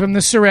I gave him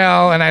the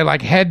Sorel and I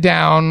like head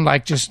down,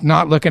 like just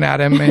not looking at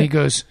him. And he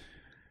goes,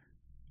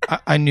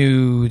 I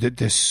knew that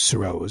this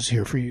Sorel was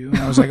here for you. And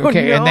I was like,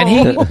 okay. Oh, no.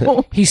 And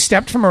then he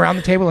stepped from around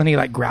the table and he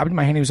like grabbed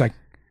my hand. He was like,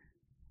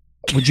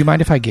 would you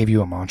mind if I gave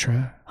you a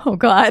mantra? Oh,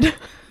 God.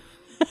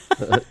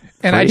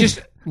 And I just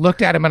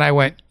looked at him and I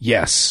went,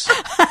 yes.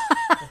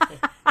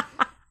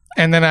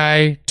 And then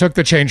I took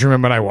the change from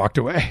him and I walked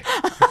away.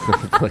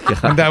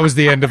 And that was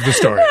the end of the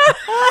story.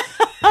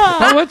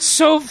 But what's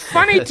so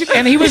funny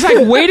and he was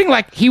like waiting,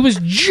 like he was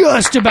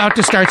just about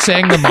to start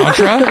saying the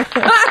mantra.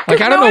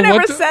 Like I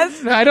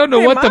don't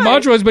know what the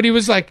mantra was, but he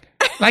was like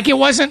it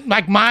wasn't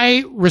like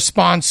my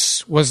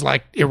response was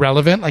like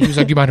irrelevant. Like he was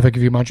like, do you mind if I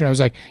give you a mantra? And I was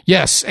like,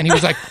 yes. And he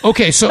was like,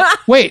 okay, so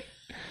wait.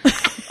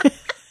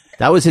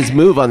 That was his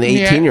move on the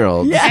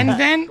 18-year-old. Yeah. And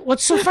then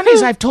what's so funny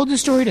is I've told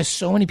this story to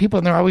so many people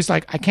and they're always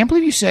like, I can't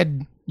believe you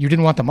said you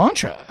didn't want the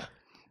mantra.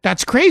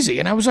 That's crazy.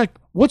 And I was like,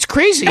 what's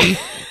crazy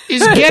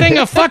is getting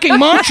a fucking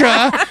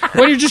mantra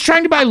when you're just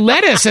trying to buy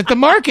lettuce at the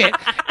market.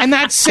 And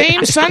that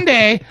same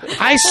Sunday,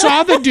 I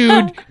saw the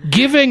dude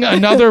giving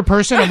another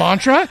person a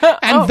mantra,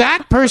 and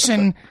that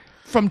person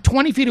from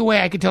 20 feet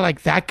away, I could tell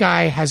like that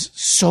guy has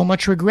so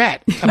much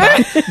regret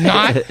about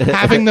not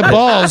having the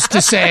balls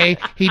to say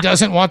he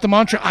doesn't want the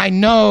mantra. I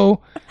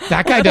know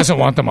that guy doesn't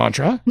want the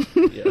mantra.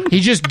 Yeah. He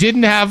just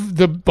didn't have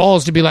the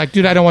balls to be like,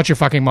 dude, I don't want your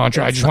fucking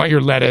mantra. I just want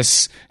your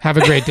lettuce. Have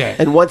a great day.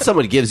 And once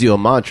someone gives you a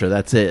mantra,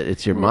 that's it.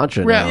 It's your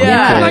mantra now.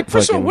 Yeah. Like,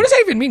 first of all, what does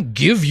that even mean?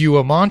 Give you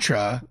a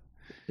mantra?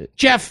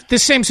 Jeff,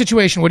 this same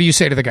situation, what do you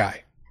say to the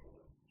guy?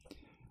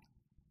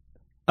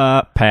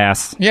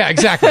 Pass. Yeah,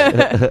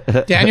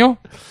 exactly. Daniel?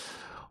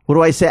 What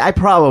do I say? I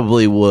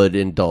probably would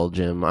indulge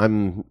him.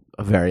 I'm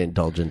very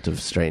indulgent of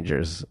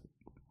strangers.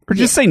 Or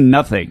just say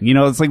nothing. You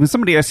know, it's like when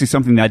somebody asks you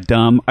something that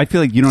dumb, I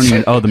feel like you don't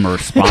even owe them a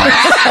response.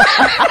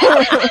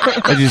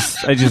 I just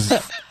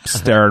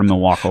stare at him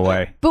and walk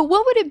away. But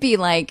what would it be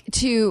like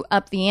to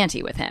up the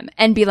ante with him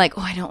and be like,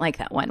 oh, I don't like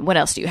that one. What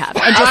else do you have?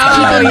 And just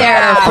keep him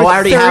there for I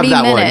already 30 have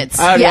that minutes.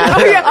 One. I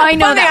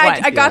know Funny, that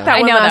one. I got that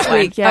one last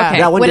week. Yeah. Okay.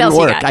 That one what didn't else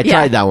work. You got? I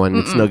tried that one.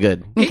 It's no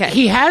good. Okay.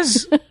 He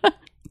has...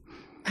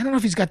 I don't know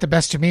if he's got the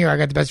best of me or I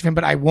got the best of him,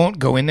 but I won't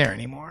go in there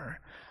anymore.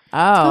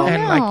 Oh.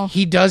 And like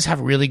he does have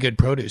really good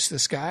produce,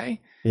 this guy.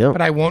 Yep.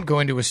 But I won't go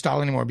into his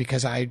stall anymore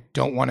because I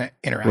don't want to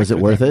interact Was it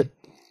with worth him.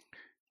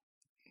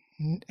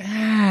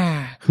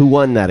 it? Who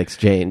won that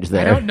exchange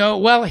there? I don't know.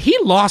 Well, he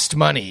lost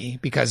money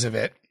because of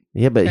it.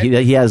 Yeah, but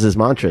he has his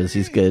mantras.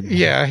 He's good.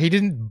 Yeah, he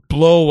didn't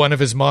blow one of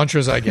his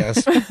mantras, I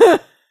guess.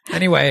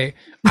 Anyway,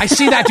 I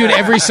see that dude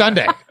every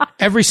Sunday.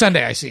 Every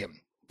Sunday I see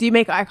him. Do you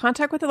make eye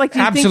contact with it? Like, do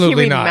you Absolutely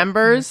think he not.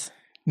 remembers?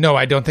 No,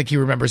 I don't think he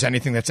remembers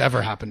anything that's ever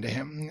happened to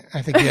him.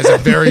 I think he has a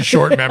very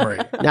short memory.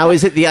 Now,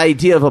 is it the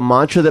idea of a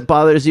mantra that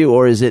bothers you,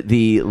 or is it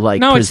the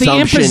No, it's the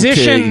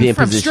imposition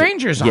from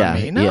strangers on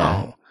me.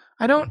 No,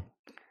 I don't.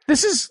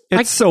 This is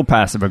It's so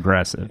passive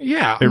aggressive.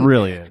 Yeah, it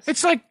really is.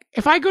 It's like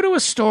if I go to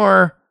a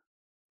store,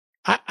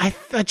 I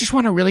just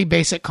want a really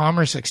basic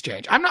commerce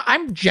exchange.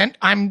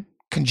 I'm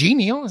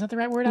congenial. Is that the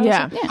right word?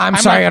 Yeah. I'm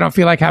sorry, I don't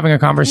feel like having a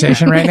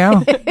conversation right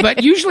now.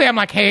 But usually I'm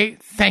like, hey,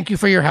 thank you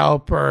for your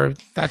help, or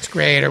that's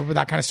great, or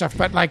that kind of stuff.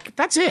 But like,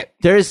 that's it.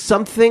 There is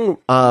something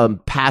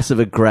passive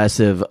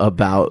aggressive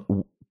about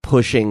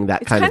pushing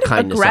that kind of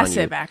kindness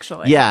aggressive, on you.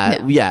 actually.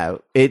 Yeah.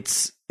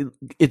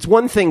 It's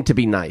one thing to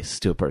be nice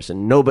to a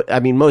person.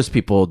 Most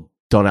people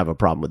don't have a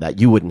problem with that.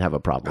 You wouldn't have a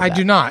problem with that. I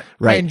do not.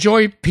 Right. I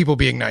enjoy people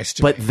being nice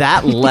to me. But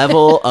that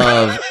level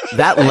of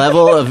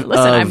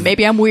Listen,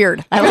 maybe I'm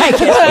weird. I like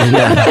it.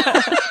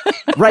 Yeah.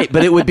 Right,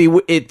 but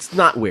it's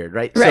not weird,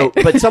 right? Right.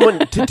 So, but someone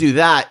to do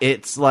that,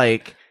 it's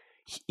like,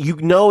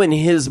 in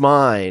his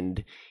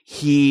mind,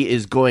 he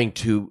is going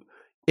to,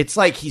 it's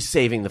like he's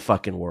saving the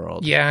fucking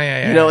world. Yeah.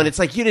 And it's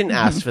like, you didn't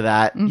ask for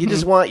that. You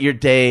just want your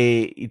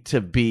day to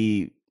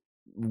be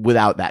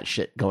without that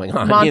shit going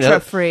on.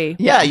 Mantra free.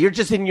 Yeah, you're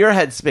just in your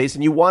headspace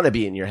and you want to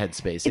be in your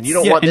headspace. And you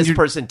don't want this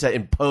person to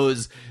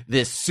impose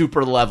this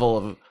super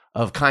level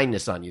of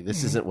kindness on you.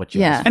 This isn't what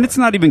you asked for. And it's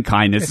not even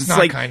kindness. It's not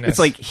like kindness. It's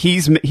like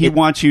he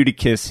wants you to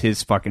kiss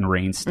his fucking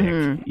rain stick.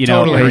 You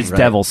know, Totally. or his Right.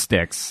 devil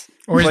sticks.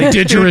 Or his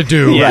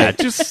didgeridoo. Yeah,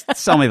 just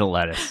sell me the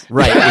lettuce.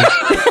 Right.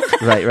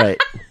 Right.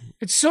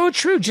 It's so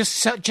true. Just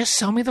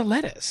sell me the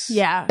lettuce.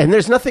 Yeah. And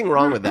there's nothing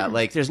wrong with that.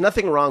 Like, there's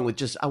nothing wrong with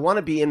just, I want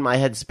to be in my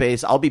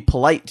headspace. I'll be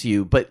polite to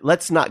you, but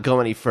let's not go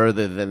any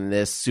further than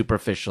this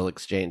superficial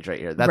exchange right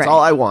here. That's Right.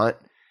 all I want.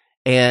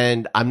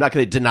 And I'm not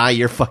going to deny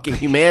your fucking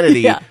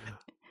humanity. Yeah.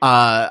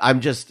 I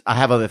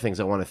have other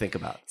things I want to think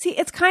about. See,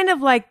 it's kind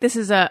of like this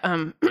is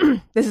a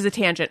this is a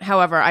tangent.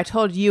 However, I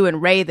told you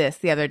and Ray this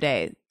the other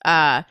day.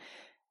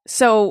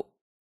 So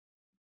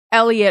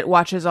Elliot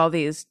watches all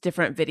these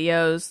different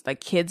videos, like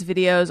kids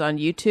videos on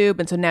YouTube,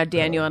 and so now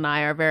Daniel and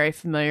I are very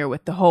familiar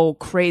with the whole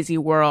crazy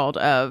world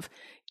of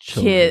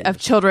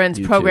children's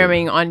YouTube.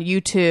 programming on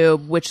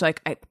YouTube, which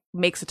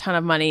makes a ton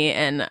of money.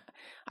 And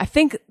I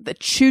think the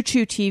Choo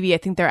Choo TV, I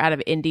think they're out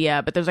of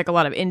India, but there's like a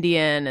lot of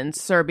Indian and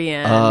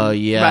Serbian,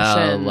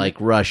 Russian. like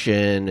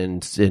Russian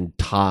and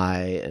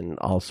Thai and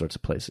all sorts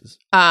of places.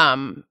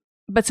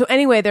 But so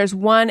anyway, there's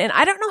one, and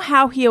I don't know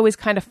how he always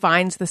kind of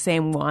finds the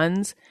same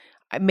ones.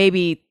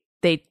 Maybe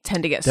they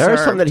tend to get There served.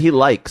 are some that he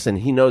likes, and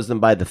he knows them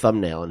by the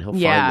thumbnail, and he'll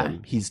Yeah. find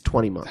them. He's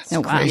 20 months.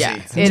 Oh, wow. Crazy. Yeah,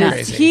 That's it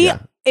is. crazy.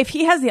 If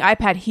he has the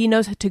iPad, he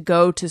knows to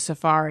go to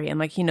Safari,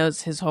 and he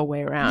knows his whole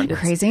way around.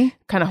 It's Crazy.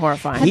 kind of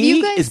horrifying. Have He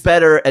you guys- is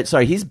better at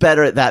he's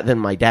better at that than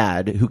my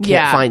dad, who can't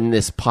Yeah. find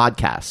this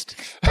podcast.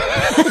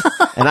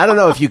 And I don't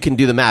know if you can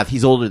do the math.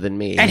 He's older than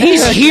me. And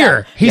he's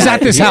here. He's Yeah,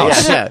 at this yeah,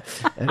 house. Yeah.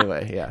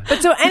 Anyway, yeah.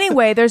 But so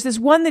anyway, there's this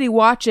one that he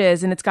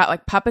watches, and it's got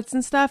like puppets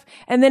and stuff,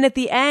 and then at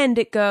the end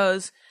it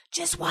goes,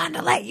 "Just wanted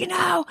to let you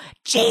know,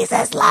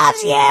 Jesus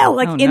loves you."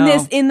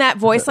 In that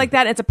voice like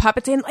that, it's a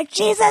puppet saying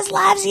 "Jesus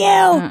loves you,"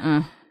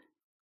 and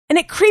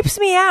it creeps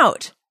me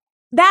out.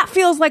 That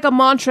feels like a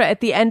mantra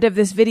at the end of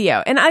this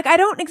video, and I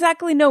don't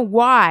exactly know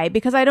why,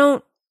 because I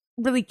don't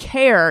really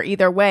care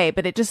either way.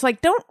 But it just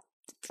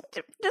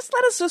just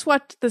let us just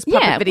watch this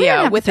puppet Yeah, we don't video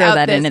have to without throw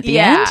that this. in at the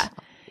end.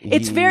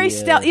 It's very Yeah.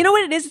 stealth. You know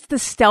what it is? It's the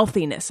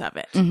stealthiness of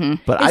it.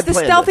 But It's the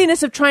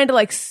stealthiness of trying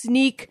to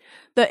sneak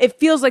it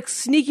feels like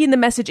sneaking the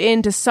message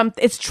into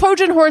something. It's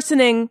Trojan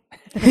horsening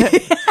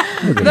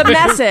the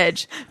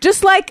message.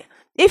 Just like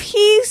if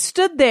he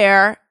stood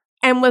there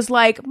and was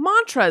like,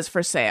 mantras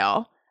for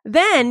sale,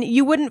 then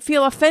you wouldn't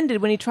feel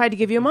offended when he tried to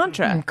give you a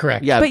mantra.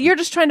 Correct. Yeah. But you're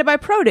just trying to buy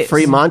produce.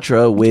 free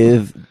mantra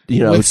with,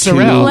 With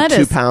Sorrel. 2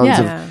 Lettuce, pounds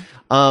yeah.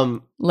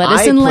 of Lettuce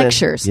I and plan-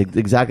 lectures. Yeah,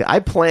 exactly. I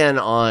plan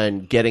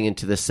on getting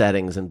into the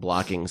settings and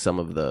blocking some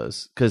of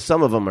those because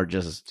some of them are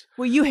just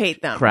Well, you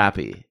hate them.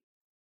 crappy.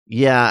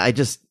 Yeah,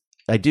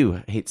 I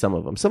do hate some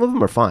of them. Some of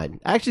them are fine.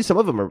 Actually, some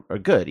of them are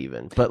good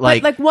even. But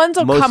But ones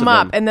will most come of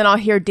up, them- and then I'll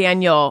hear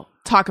Daniel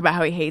talk about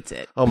how he hates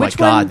it. Oh my Which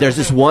god! one? There's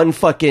this one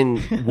fucking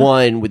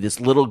one with this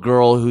little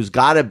girl who's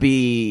got to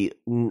be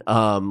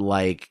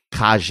like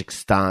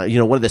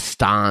Kazakhstan. One of the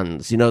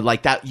stans.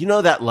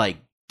 That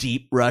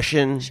deep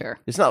Russian. Sure.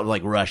 It's not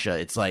like Russia.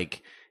 It's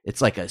like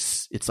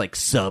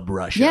sub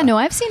Russia. Yeah, no,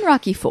 I've seen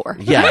Rocky 4.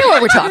 Yeah. I know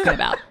what we're talking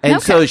about. And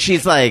Okay. so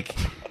she's like,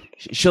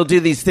 she'll do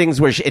these things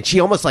where she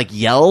almost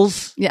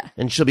yells. Yeah.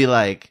 And she'll be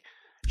like,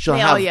 They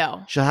all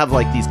yell. She'll have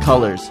these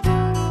colors.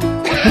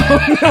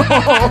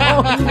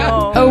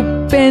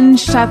 Open,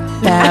 shut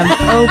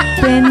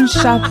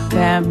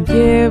them,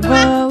 give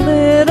a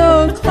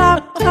little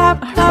clap,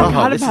 clap, clap.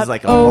 Oh, this is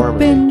like a horror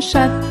movie. Open,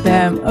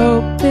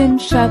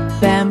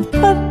 shut them,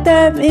 put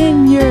them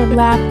in your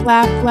lap,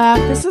 lap, lap.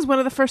 This is one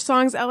of the first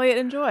songs Elliot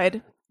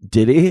enjoyed.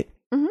 Did he?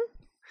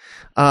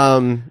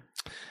 Mm-hmm.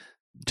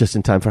 Just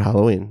in time for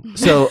Halloween.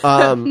 So,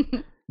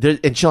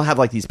 and she'll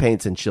have these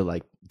paints, and she'll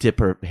dip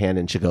her hand,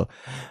 and she'll go,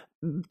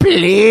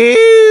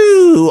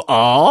 blue,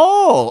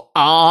 oh,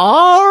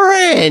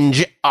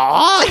 orange,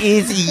 oh,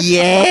 it's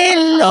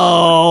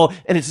yellow.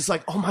 And it's just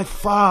oh my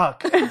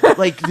fuck.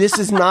 This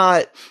is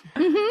not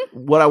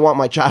what I want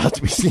my child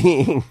to be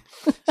seeing.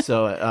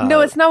 So, No,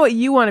 it's not what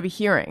you want to be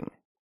hearing.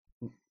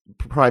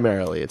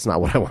 primarily, it's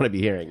not what I want to be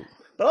hearing.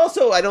 But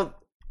also, I don't.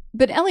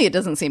 But Elliot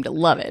doesn't seem to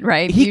love it,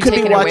 right? He You could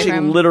take be it away from watching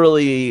him?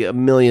 literally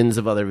millions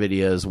of other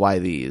videos. Why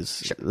these?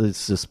 Sure.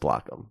 Let's just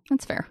block them.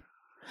 That's fair.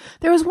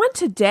 There was one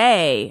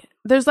today.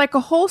 There's a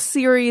whole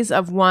series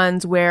of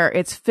ones where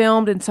it's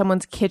filmed in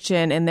someone's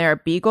kitchen and there are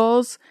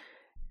beagles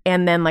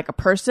and then a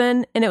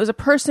person. And it was a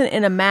person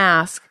in a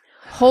mask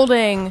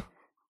holding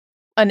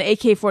an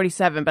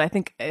AK-47, but I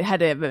think it had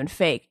to have been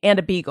fake, and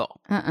a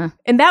beagle.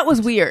 And that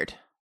was weird.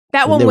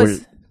 That one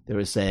was... They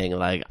were saying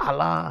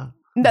Allah.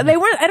 They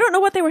weren't... I don't know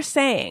what they were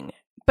saying.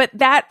 But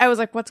that... I was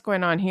like, what's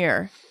going on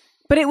here?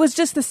 But it was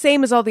just the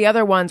same as all the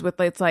other ones with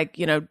dog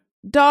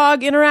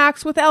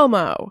interacts with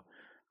Elmo.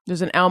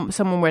 There's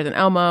someone wears an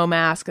Elmo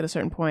mask at a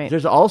certain point.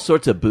 There's all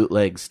sorts of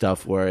bootleg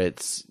stuff where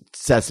it's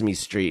Sesame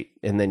Street,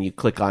 and then you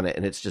click on it,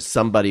 and it's just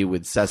somebody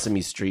with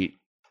Sesame Street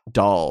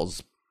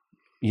dolls,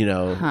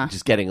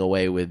 just getting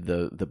away with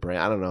the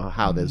brand. I don't know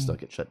how those don't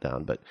get shut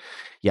down, but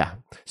yeah.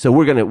 So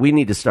we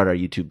need to start our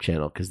YouTube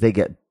channel because they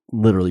get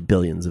literally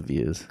billions of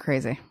views.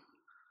 Crazy.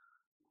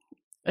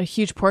 A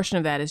huge portion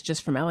of that is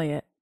just from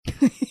Elliot.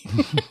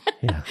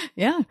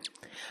 Yeah.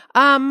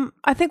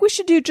 I think we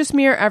should do Just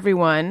Mirror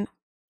Everyone.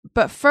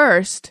 But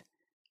first,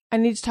 I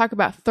need to talk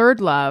about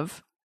Third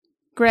Love.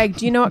 Greg,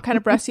 do you know what kind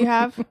of breasts you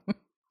have?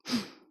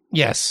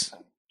 Yes.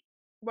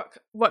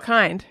 What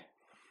kind?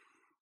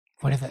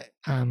 What are the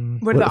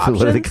What are the options?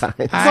 What are the kinds?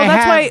 So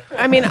that's why,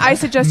 I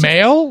suggest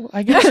male?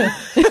 I guess.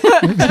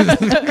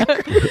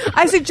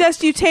 I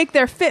suggest you take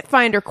their Fit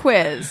Finder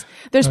quiz.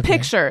 There's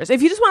pictures.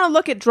 If you just want to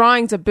look at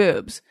drawings of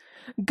boobs,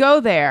 go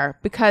there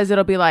because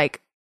it'll be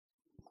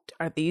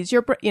are these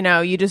your,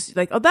 you just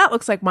oh, that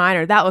looks like mine,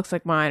 or that looks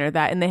like mine, or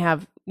that, and they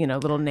have,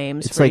 little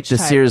names. It's for like each the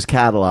type. Sears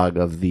catalog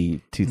of the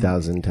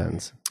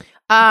 2010s.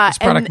 This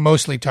product and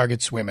mostly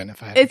targets women,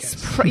 if I had to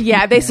it's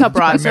guess. they sell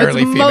bras, so it's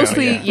Primarily female,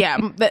 mostly yeah.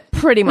 but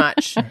pretty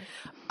much.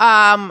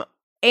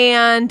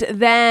 And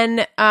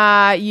then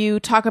you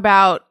talk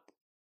about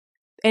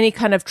any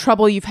kind of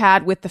trouble you've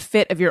had with the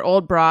fit of your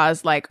old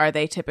bras. Like, are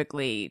they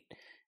typically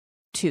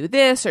to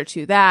this or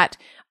to that?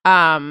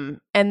 And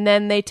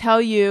then they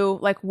tell you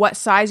like what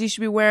size you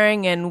should be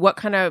wearing and what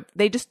kind of,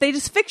 they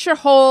just fix your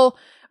whole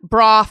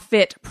bra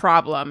fit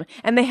problem.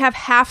 And they have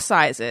half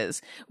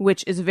sizes,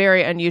 which is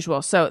very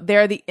unusual. So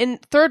they're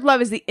Third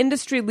Love is the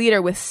industry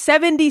leader with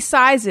 70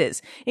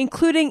 sizes,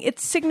 including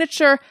its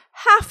signature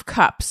half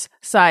cups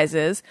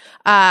sizes.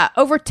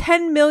 Over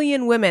 10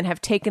 million women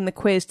have taken the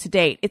quiz to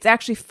date. It's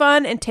actually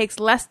fun and takes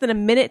less than a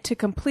minute to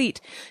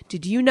complete.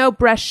 Did you know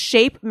breast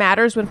shape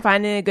matters when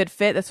finding a good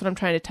fit? That's what I'm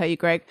trying to tell you,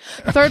 Greg.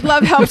 Third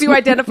Love helps you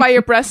identify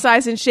your breast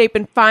size and shape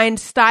and find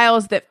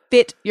styles that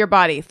fit your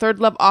body. Third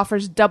Love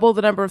offers double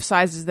the number of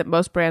sizes that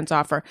most brands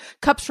offer.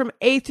 Cups from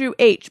A through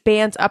H,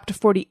 bands up to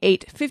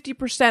 48.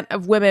 50%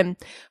 of women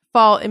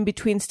fall in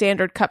between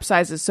standard cup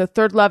sizes. So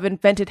Third Love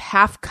invented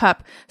half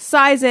cup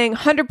sizing,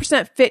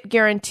 100% fit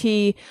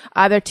guarantee.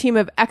 Their team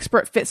of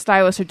expert fit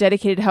stylists are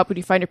dedicated to helping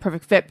you find your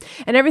perfect fit.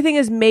 And everything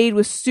is made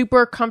with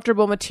super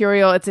comfortable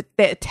material. It's a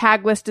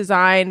tagless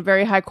design,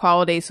 very high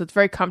quality, so it's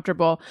very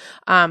comfortable.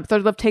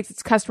 Third Love takes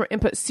its customer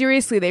input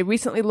seriously. They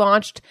recently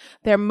launched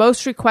their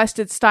most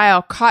requested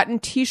style, cotton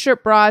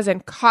t-shirt bras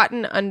and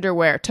cotton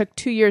underwear. It took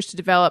 2 years to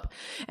develop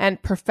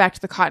and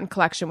perfect the cotton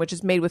collection, which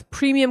is made with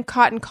premium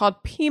cotton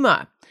called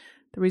Pima.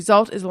 The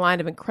result is a line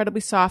of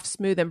incredibly soft,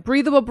 smooth, and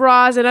breathable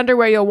bras and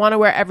underwear you'll want to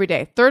wear every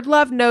day. Third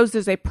Love knows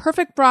there's a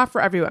perfect bra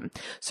for everyone.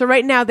 So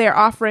right now they're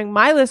offering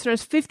my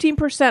listeners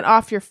 15%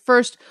 off your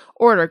first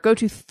order. Go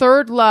to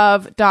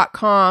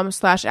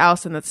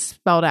thirdlove.com/Allison. That's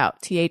spelled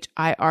out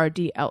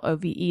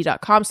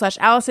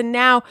THIRDLOVE.com/Allison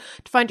now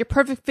to find your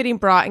perfect fitting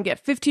bra and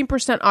get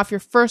 15% off your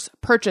first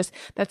purchase.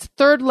 That's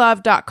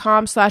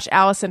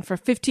thirdlove.com/Allison for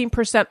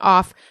 15%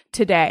 off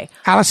today.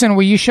 Allison,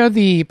 will you show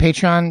the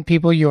Patreon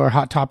people your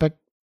Hot Topic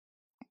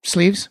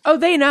sleeves? Oh,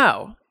 they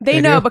know. They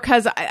know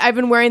because I've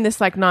been wearing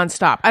this like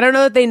nonstop. I don't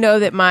know that they know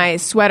that my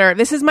sweater,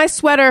 this is my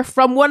sweater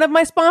from one of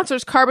my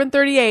sponsors, Carbon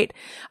 38.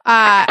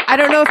 I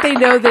don't know if they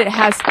know that it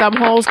has thumb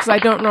holes because I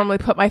don't normally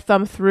put my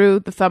thumb through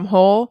the thumb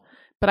hole,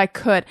 but I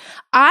could.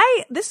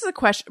 This is a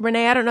question,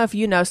 Renee, I don't know if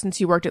you know since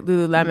you worked at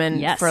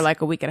Lululemon for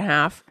like a week and a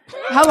half.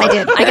 I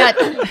did.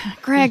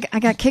 Greg, I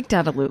got kicked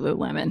out of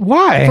Lululemon.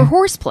 Why? For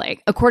horseplay.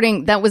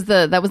 That was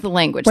the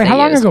language. Wait, they how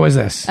long used. ago was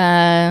this?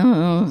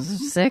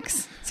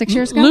 6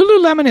 years ago.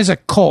 Lululemon is a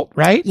cult,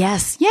 right?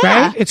 Yes.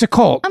 Yeah. Right? It's a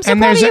cult. I'm so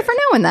proud of you for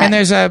knowing that. And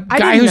there's a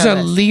guy who's a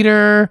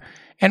leader,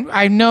 and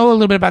I know a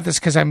little bit about this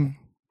because I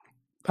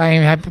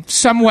am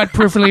somewhat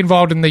peripherally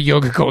involved in the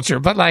yoga culture,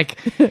 but like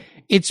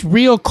it's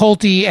real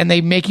culty, and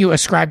they make you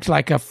ascribe to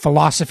like a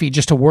philosophy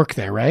just to work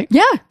there, right?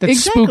 Yeah, that's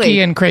exactly.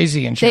 spooky and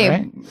crazy and shit,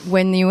 right?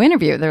 When you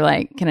interview, they're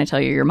like, "Can I tell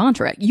you your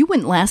mantra?" You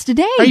wouldn't last a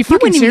day. Are you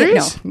fucking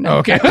serious? No. Oh,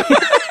 okay.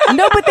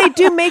 No, but they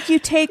do make you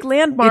take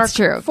Landmark. It's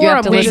true. Forum. You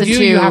have to listen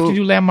to you have to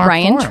do Landmark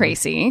Brian Forum.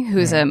 Tracy,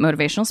 who's a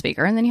motivational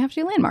speaker, and then you have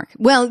to do Landmark.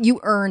 Well, you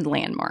earned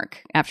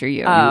Landmark after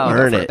you earn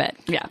for it. a bit.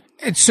 Yeah.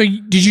 And so,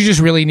 did you just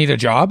really need a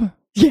job?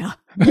 Yeah.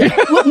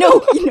 Well, no,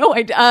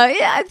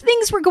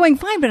 things were going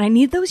fine, but I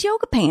need those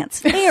yoga pants.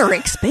 They are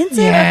expensive.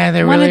 Yeah,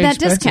 they're Wanted really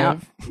that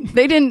expensive. discount.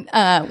 They didn't.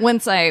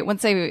 Once I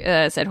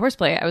said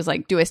horseplay, I was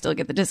like, "Do I still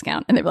get the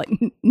discount?" And they were like,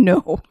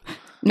 "No."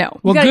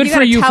 Well, good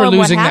for you for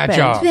losing that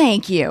job.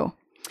 Thank you.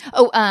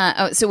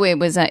 So it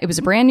was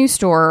a brand new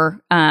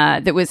store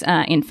that was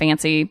in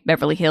fancy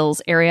Beverly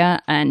Hills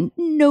area, and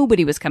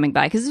nobody was coming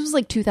by because it was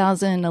like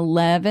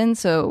 2011.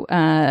 So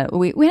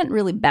we hadn't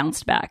really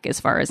bounced back as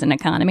far as an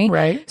economy,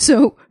 right?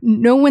 So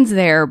no one's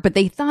there, but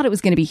they thought it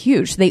was going to be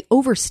huge. They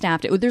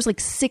overstaffed it. There's like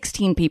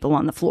 16 people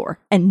on the floor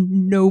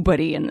and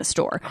nobody in the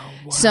store. Oh,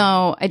 wow.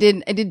 So I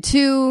did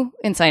two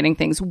inciting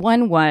things.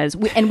 One was,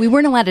 we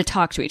weren't allowed to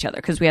talk to each other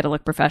because we had to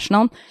look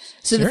professional.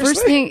 So Seriously? The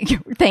first thing,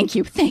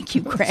 thank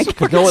you, Greg.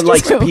 No one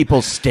likes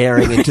people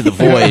staring into the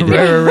void,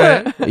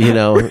 right. You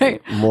know,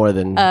 more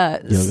than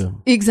yoga.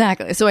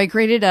 Exactly. So I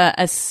created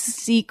a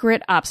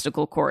secret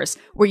obstacle course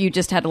where you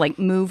just had to like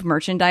move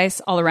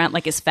merchandise all around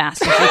like as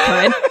fast as you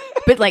could.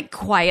 But like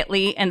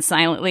quietly and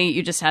silently,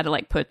 you just had to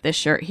like put this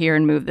shirt here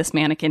and move this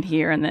mannequin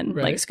here and then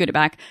like scoot it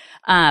back.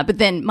 But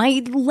then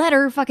my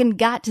letter fucking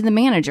got to the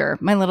manager.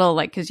 My little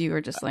like, because you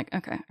were just like,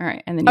 okay, all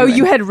right. And then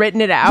you had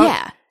written it out?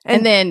 Yeah.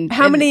 And then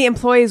how many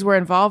employees were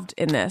involved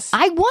in this?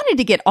 I wanted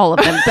to get all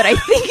of them, but I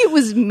think it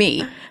was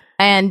me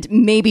and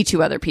maybe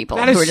two other people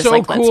That who were is just so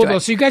like, let's cool, do though.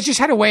 it. So you guys just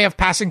had a way of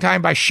passing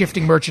time by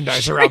shifting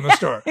merchandise around the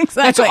store.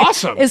 Exactly. That's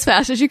awesome. As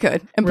fast as you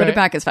could and put it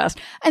back as fast.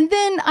 And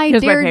then I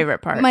Here's my dared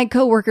favorite part. my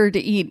coworker to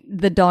eat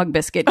the dog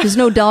biscuit because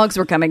no dogs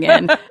were coming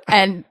in.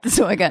 And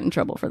so I got in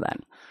trouble for that.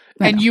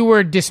 And you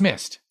were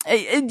dismissed.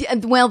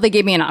 Well, they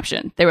gave me an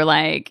option. They were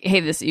like,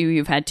 "Hey,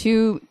 you've had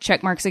 2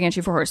 check marks against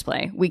you for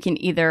horseplay. We can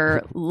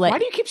either let." Why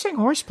do you keep saying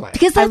horseplay?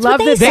 Because that's I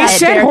love what they that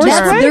said. they said horseplay?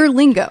 That's their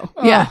lingo.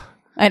 Yeah.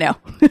 I know.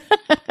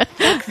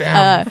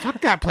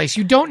 Fuck that place.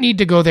 You don't need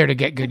to go there to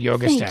get good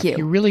yoga Thank stuff. you.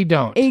 You really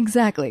don't.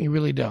 Exactly. You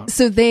really don't.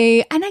 So and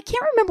I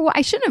can't remember what,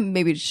 I shouldn't have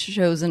maybe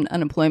chosen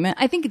unemployment.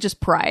 I think it's just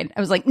pride. I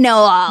was like,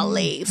 no, I'll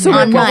leave. So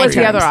on what my was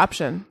the terms. other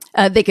option?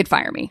 They could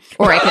fire me,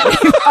 or I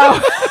could leave.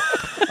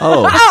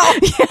 Oh.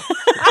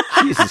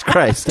 Jesus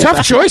Christ.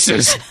 Tough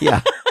choices.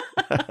 Yeah.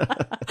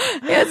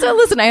 Yeah, so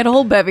listen, I had a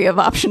whole bevy of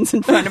options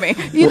in front of me.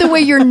 Either way,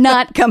 you're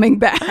not coming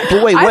back.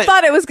 But wait, I what?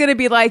 thought it was going to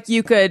be like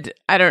you could,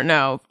 I don't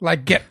know.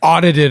 Like get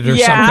audited or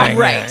Yeah, something.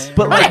 right.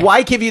 But like,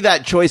 why give you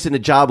that choice in a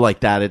job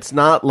like that? It's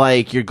not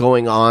like you're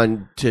going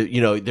on to,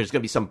 there's going to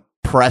be some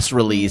press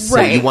release, so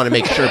Right. you want to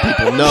make sure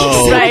people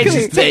know Right, that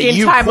just taking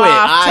you time quit.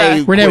 off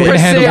to- We're never going to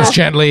handle Pursue. this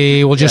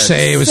gently. We'll just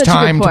say it was Such a good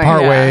time to point,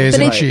 part yeah. ways,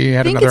 But and I she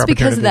had think another it's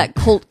because of opportunity.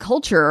 that cult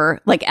culture.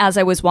 Like as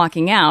I was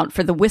walking out,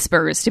 for the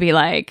whispers to be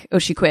like, "Oh,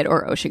 she quit,"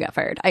 or "Oh, she got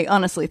fired." I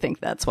honestly think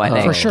that's why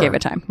they For sure. gave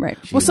it time. Right.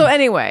 Well, so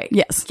anyway,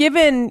 Yes.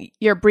 given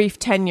your brief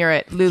tenure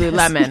at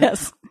Lululemon,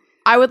 Yes.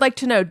 I would like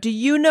to know, do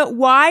you know,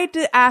 why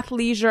do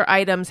athleisure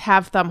items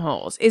have thumb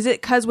holes? Is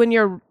it because when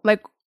you're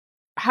like,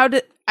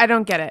 I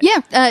don't get it.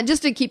 Yeah,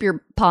 just to keep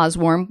your paws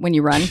warm when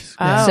you run,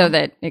 so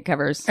that it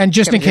covers. And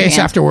just in covers your case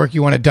hands. after work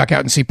you want to duck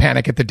out and see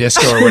Panic at the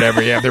Disco or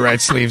whatever, you have the right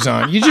sleeves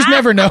on. You just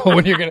never know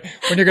when you're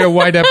gonna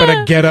wind up at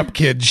a Get Up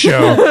Kids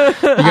show.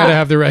 You got to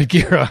have the right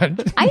gear on.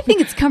 I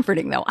think it's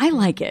comforting though. I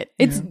like it.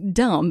 It's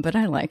dumb, but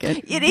I like it.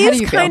 It How do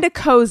is you feel? kind of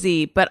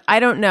cozy, but I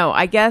don't know.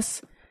 I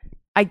guess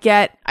I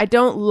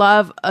don't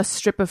love a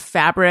strip of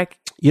fabric.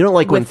 You don't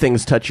like when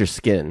things touch your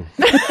skin.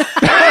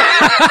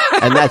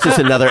 And that's just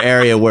another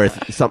area where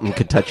something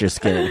could touch your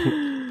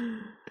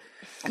skin.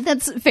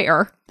 That's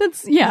fair.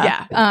 That's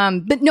yeah.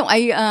 But no,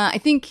 I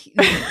think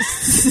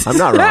I'm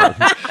not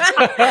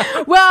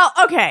wrong. Well,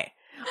 okay.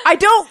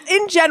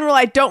 In general,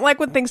 I don't like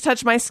when things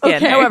touch my skin.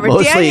 Okay. However,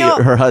 Mostly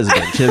Daniel her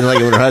husband. She doesn't like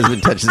it when her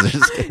husband touches her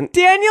skin.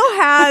 Daniel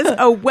has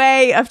a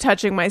way of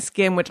touching my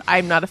skin, which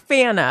I'm not a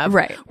fan of.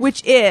 Right.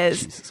 Which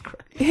is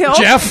he'll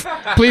Jeff,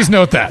 please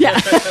note that.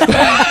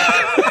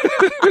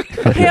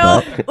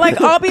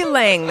 I'll be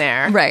laying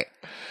there. right.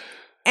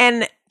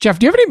 And Jeff,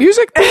 do you have any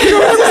music?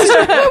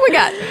 What we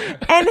got?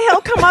 and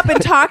he'll come up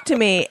and talk to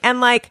me and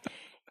like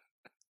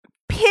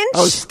pinch.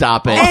 Oh,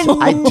 stop it.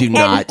 And- I do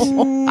not.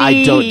 and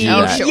I don't do knead.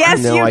 that. sure.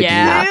 Yes, no, you I do. do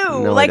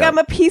not. No, like I I'm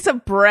don't. a piece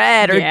of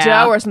bread or Yeah.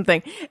 dough or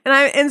something.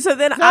 And so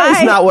then That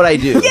is not what I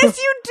do. Yes,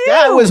 you do.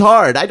 That was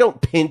hard. I don't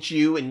pinch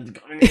you and.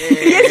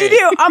 Yes, you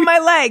do. On my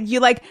leg, you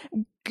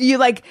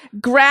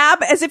grab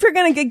as if you're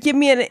going to give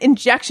me an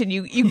injection.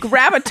 You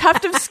grab a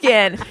tuft of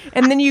skin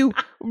and then you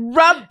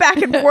rub back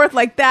and forth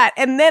like that.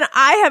 And then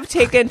I have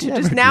taken to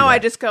just now. I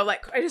just go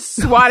like I just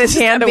swat his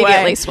hand away.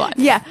 immediately swat.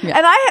 Yeah. Yeah.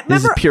 And I This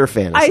is remember pure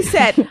fantasy. I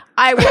said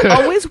I will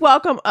always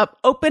welcome an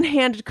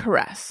open-handed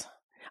caress.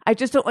 I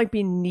just don't like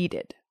being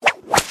kneaded.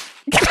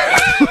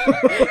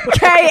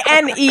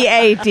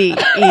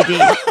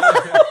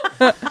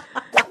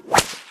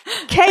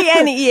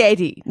 Knead.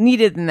 Knead.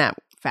 Kneaded in that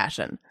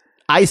fashion.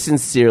 I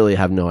sincerely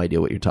have no idea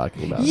what you're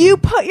talking about. You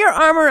put your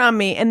arm around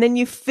me and then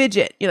you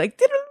fidget. You're like,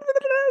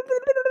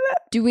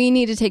 Do we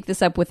need to take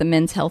this up with a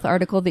Men's Health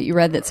article that you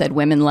read that said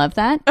women love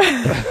that?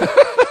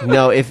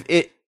 No, if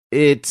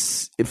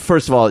it's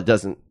first of all, it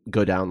doesn't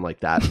go down like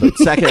that. But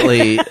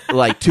secondly,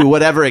 like to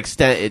whatever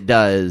extent it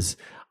does,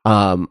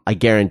 I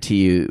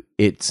guarantee you,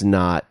 it's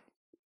not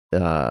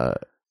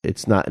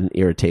an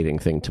irritating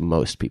thing to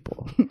most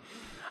people.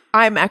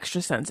 I'm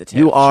extra sensitive.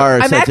 You are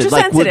I'm sensitive. extra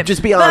Like, sensitive.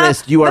 just be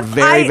honest. You are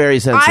very, very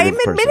sensitive. I'm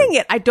person. admitting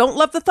it. I don't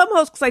love the thumb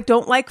holes because I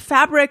don't like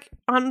fabric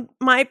on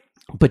my.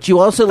 But you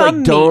also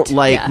Thumb don't meat.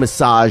 like Yeah.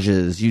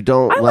 massages. You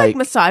don't I like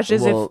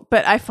massages, well,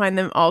 but I find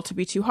them all to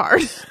be too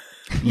hard.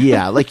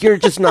 yeah, like you're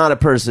just not a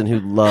person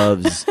who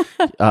loves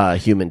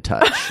human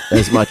touch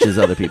as much as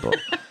other people.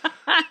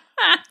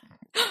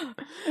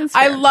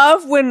 I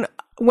love when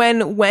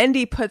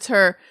Wendy puts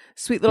her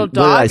sweet little What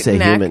dog did I say?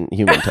 neck.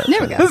 Human touch.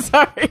 There we go.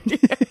 Sorry,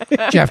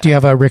 Jeff, do you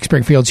have a Rick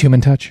Springfield's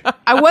Human Touch?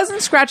 I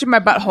wasn't scratching my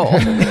butthole.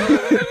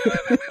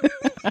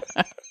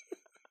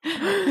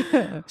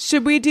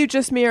 Should we do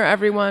Just Me or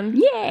Everyone?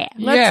 Yeah.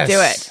 Let's do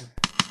Yes.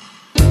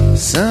 it.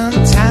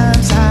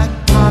 Sometimes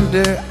I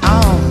ponder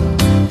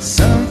on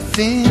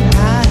something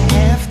I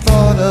have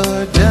thought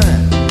or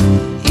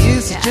done.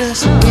 Is it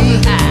just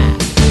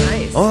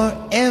me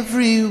or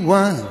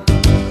everyone?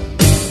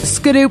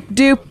 Skadoop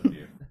doop.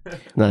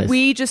 Nice.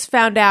 We just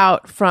found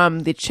out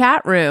from the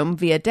chat room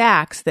via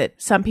Dax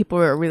that some people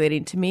are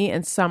relating to me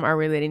and some are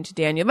relating to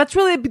Daniel. That's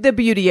really the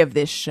beauty of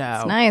this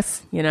show.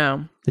 Nice. You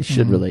know. They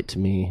should relate to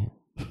me.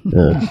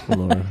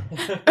 Laura.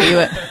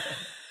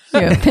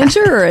 You a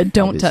pincher or a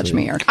don't touch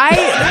me? Or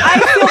I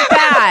feel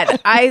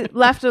bad. I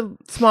left a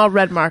small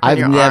red mark on I've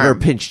your never arm.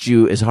 pinched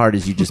you as hard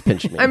as you just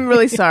pinched me. I'm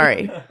really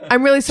sorry.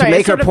 I'm really to sorry.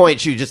 make her Sort of- point,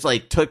 she just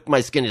like took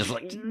my skin and just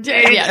like,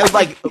 Yeah.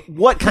 like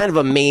what kind of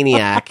a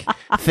maniac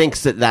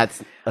thinks that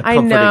that's a I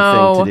comforting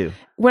know. thing to do?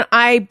 When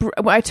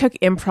I took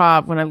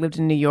improv when I lived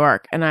in New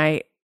York, and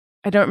I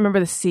don't remember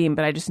the scene,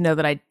 but I just know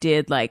that I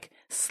did like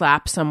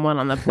slap someone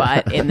on the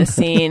butt in the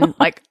scene,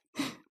 like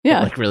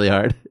Yeah. Like really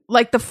hard.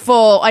 Like the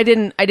full, I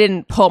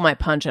didn't pull my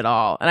punch at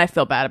all, and I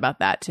feel bad about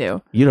that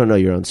too. You don't know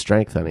your own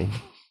strength, honey.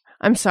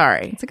 I'm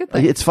sorry. It's a good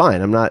thing. It's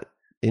fine. I'm not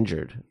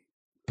injured.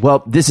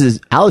 Well, this is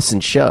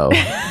Allison's show.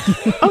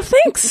 Oh,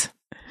 thanks.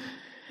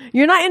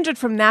 You're not injured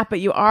from that, but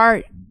you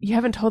are. You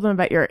haven't told them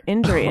about your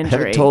injury. I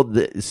haven't told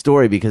the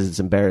story because it's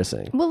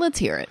embarrassing. Well, let's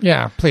hear it.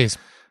 Yeah, please.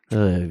 So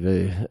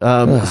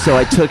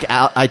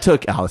I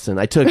took Allison.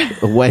 I took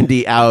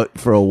Wendy out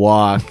for a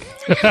walk.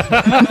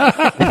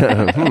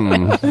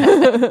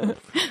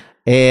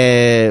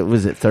 And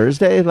was it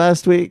Thursday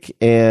last week?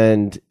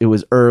 And it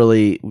was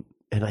early,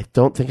 and I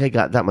don't think I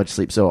got that much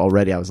sleep. So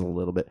already I was a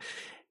little bit.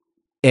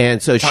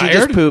 And so she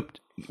just pooped.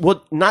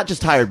 Well, not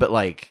just tired, but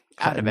like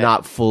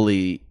not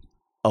fully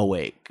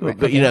awake. Right.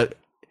 But you know,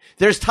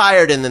 there's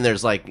tired, and then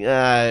there's like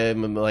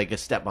I'm like a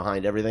step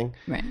behind everything.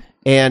 Right.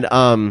 And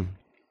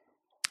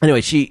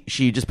anyway, she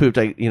just pooped.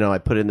 I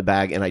put it in the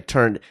bag, and I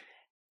turned,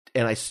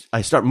 and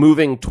I start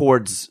moving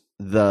towards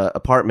the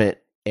apartment,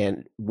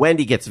 and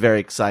Wendy gets very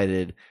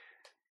excited,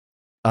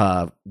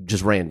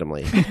 just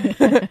randomly,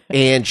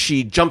 and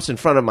she jumps in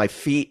front of my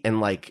feet, and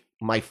like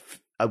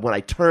when I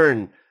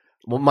turn,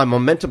 well, my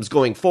momentum's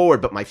going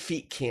forward, but my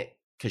feet can't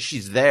because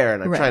she's there,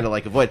 and I'm trying to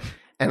like avoid,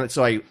 and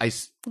so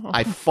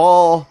I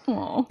fall,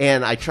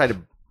 and I try to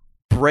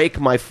break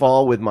my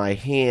fall with my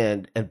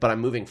hand, but I'm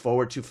moving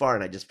forward too far,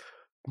 and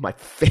my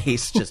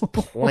face just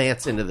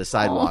plants into the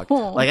sidewalk.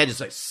 Like I just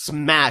like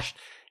smashed,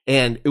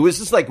 and it was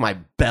just like my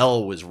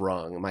bell was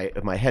rung,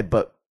 my head.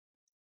 But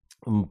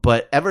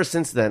ever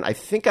since then, I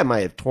think I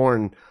might have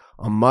torn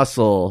a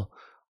muscle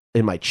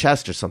in my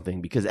chest or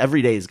something because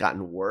every day has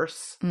gotten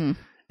worse, and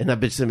I've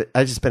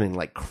just been in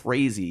like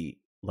crazy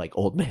like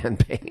old man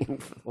pain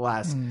for the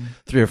last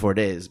 3 or 4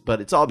 days. But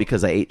it's all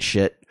because I ate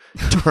shit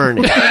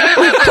turning.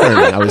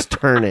 I was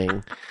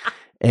turning.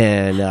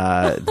 And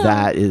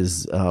that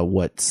is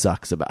what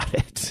sucks about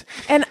it.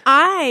 And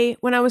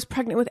when I was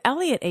pregnant with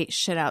Elliot, ate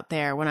shit out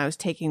there when I was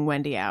taking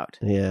Wendy out.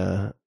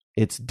 Yeah.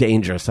 It's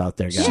dangerous out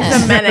there, guys.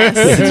 She's a menace.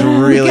 It's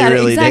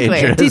really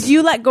dangerous. Did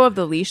you let go of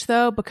the leash,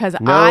 though? Because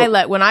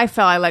No. when I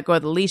fell, I let go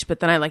of the leash, but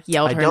then I like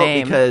yelled her don't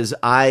name. because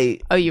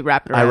you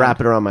wrapped it around. I wrap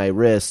it around my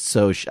wrist,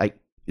 so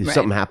if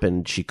something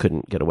happened, she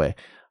couldn't get away.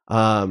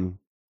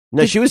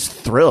 No, she was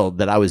thrilled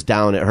that I was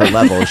down at her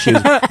level.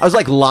 I was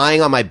like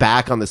lying on my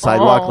back on the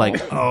sidewalk,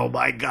 like, oh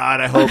my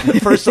God, I hope. The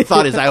first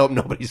thought is, I hope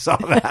nobody saw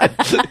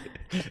that.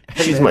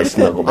 She's my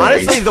snuggle buddy.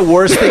 Honestly, the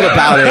worst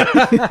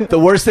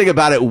thing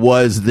about it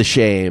was the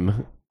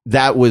shame.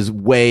 That was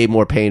way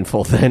more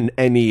painful than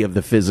any of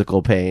the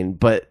physical pain.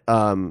 But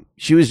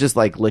she was just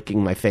like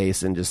licking my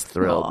face and just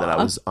thrilled that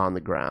I was on the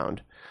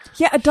ground.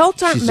 Yeah,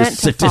 adults aren't She's meant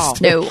just to fall.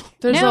 sadistic. No.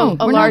 There's No,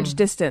 a we're large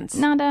distance.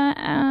 Not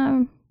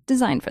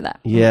designed for that.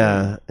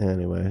 Yeah.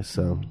 Anyway,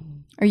 so.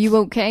 Are you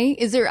okay?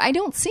 I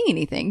don't see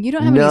anything. You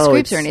don't have any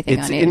scrapes or anything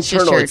on you. It's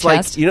internal. just your It's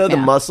chest. like, the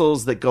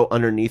muscles that go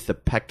underneath the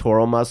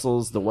pectoral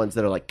muscles, the ones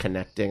that are like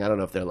connecting. I don't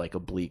know if they're like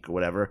oblique or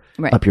whatever.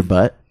 Right. Up your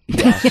butt.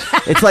 Yeah.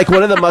 It's like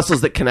one of the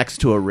muscles that connects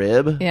to a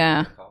rib.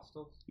 Yeah.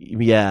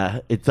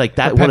 Yeah. It's like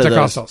that. The One of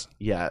those. Pentecostals.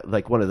 Yeah.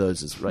 Like one of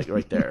those is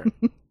right there.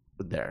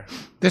 There.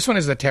 This one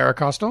is the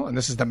pterocostal, and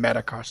this is the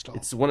metacostal.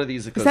 It's one of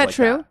these that goes Is that like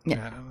true? that.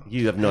 Yeah.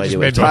 You have no I just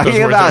idea what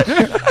made I'm both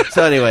talking those about.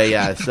 So anyway,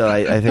 yeah. So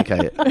I think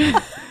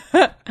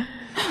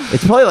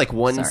it's probably like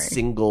one Sorry.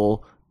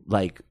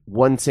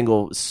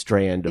 single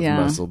strand of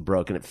muscle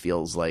broken. It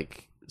feels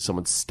like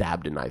someone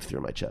stabbed a knife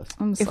through my chest.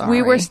 I'm If sorry.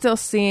 we were still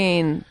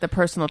seeing the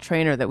personal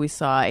trainer that we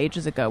saw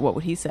ages ago, what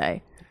would he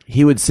say?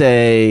 He would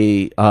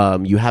say,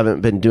 you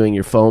haven't been doing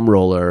your foam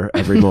roller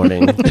every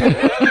morning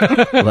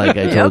like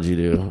I told you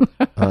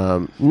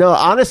to. No,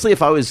 honestly,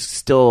 if I was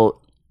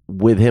still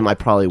with him, I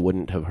probably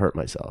wouldn't have hurt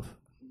myself.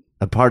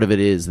 A part of it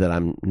is that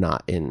I'm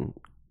not in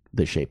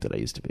the shape that I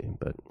used to be,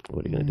 but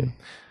what are you going to do?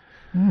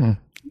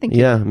 Thank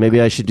you. Yeah, maybe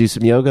I should do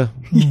some yoga.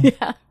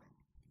 Yeah.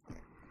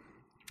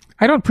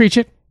 I don't preach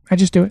it. I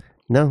just do it.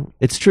 No,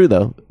 it's true,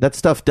 though. That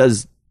stuff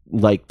does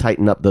like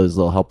tighten up those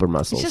little helper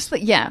muscles. It's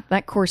just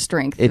that core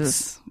strength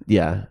is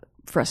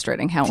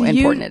frustrating how Do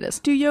important you it is.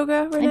 Do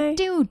yoga, Renee?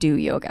 I do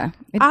yoga.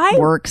 It I-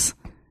 works.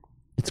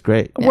 It's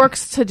great.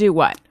 Works to do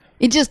what?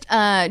 It just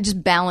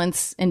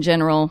balance in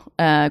general,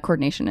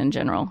 coordination in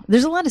general.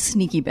 There's a lot of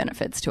sneaky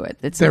benefits to it.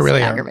 It's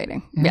really are.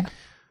 aggravating. Yeah.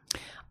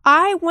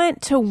 I've been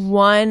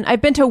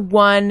to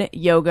one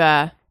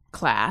yoga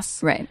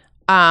class. Right.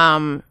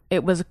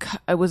 It was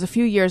a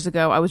few years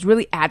ago. I was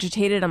really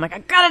agitated. I'm like, I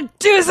gotta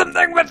do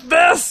something with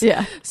this.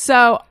 Yeah.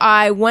 So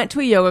I went to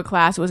a yoga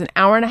class. It was an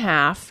hour and a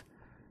half,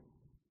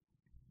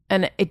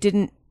 and it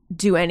didn't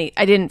do any.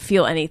 I didn't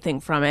feel anything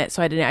from it,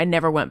 so I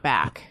never went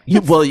back.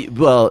 You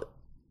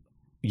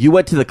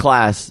went to the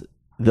class.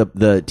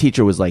 The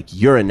teacher was like,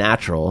 "You're a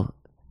natural,"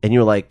 and you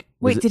were like,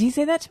 Wait, did he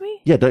say that to me?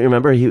 Yeah, don't you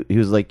remember? He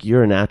was like,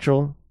 "You're a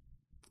natural."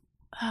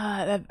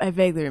 I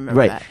vaguely remember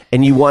Right. that.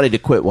 And you wanted to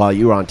quit while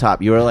you were on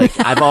top. You were like,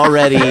 I've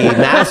already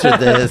mastered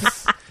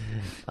this.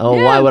 Oh,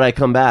 Yeah. why would I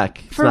come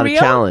back? It's For not real? a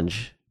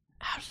challenge.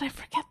 How did I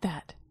forget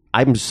that?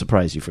 I'm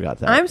surprised you forgot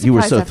that. I'm You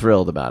were surprised so I-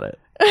 thrilled about it.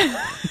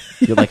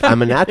 You're like,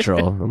 I'm a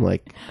natural. I'm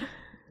like,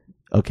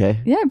 Okay.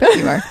 Yeah, I bet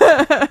you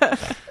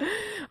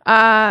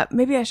are.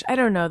 Maybe I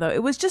don't know though.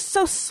 It was just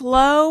so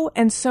slow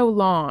and so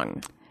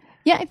long.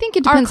 Yeah, I think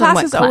it Our depends class on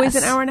what is class. always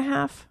an hour and a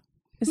half.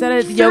 Is that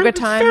a yoga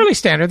time? Fairly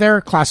standard. There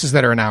are classes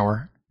that are an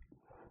hour.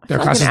 There are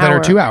like classes an that are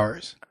hour. 2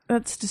 hours.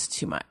 That's just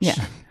too much. Yeah.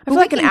 I feel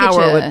like an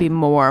hour would be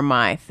more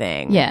my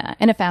thing. Yeah,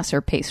 and a faster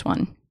paced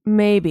one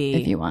Maybe.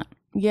 if you want.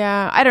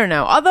 Yeah, I don't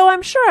know. Although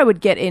I'm sure I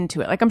would get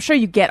into it. Like, I'm sure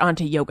you get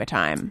onto yoga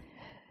time.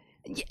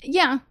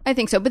 Yeah, I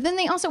think so. But then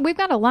we've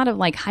got a lot of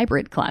like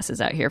hybrid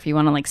classes out here. If you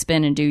want to like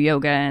spin and do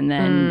yoga and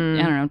then,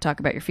 I don't know, talk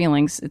about your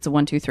feelings, it's a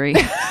 1, 2, 3.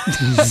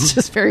 It's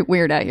just very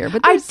weird out here.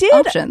 But there's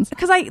options.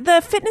 Because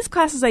the fitness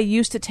classes I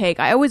used to take,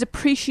 I always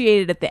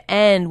appreciated at the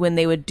end when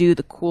they would do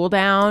the cool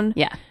down.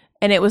 Yeah.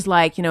 And it was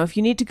like, if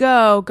you need to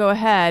go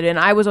ahead. And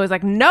I was always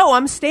like, no,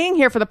 I'm staying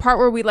here for the part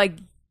where we like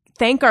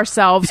thank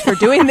ourselves for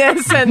doing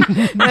this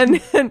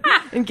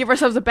and give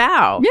ourselves a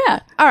bow.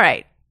 Yeah. All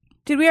right.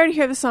 Did we already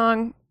hear the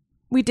song?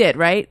 We did,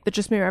 right? The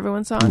Just Mirror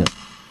Everyone song?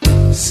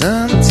 No.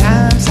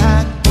 Sometimes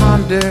I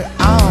ponder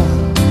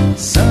on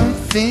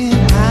something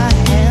I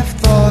have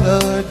thought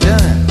or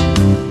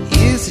done.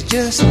 Is it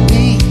just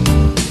me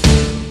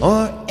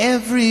or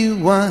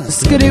everyone?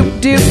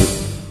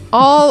 Skadoop-doop.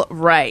 All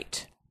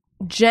right.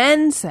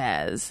 Jen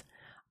says,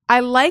 I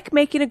like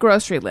making a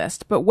grocery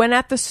list, but when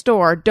at the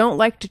store, don't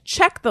like to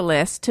check the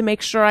list to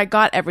make sure I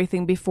got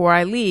everything before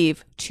I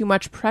leave. Too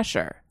much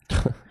pressure.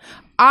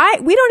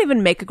 We don't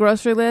even make a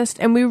grocery list,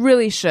 and we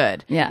really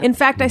should. Yeah. In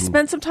fact, I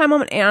spent some time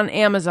on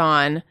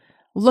Amazon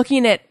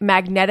looking at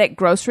magnetic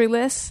grocery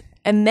lists,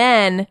 and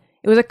then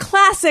it was a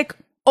classic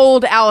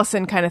old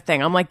Allison kind of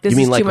thing. I'm like, this You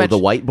mean is like too much. the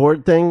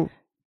whiteboard thing?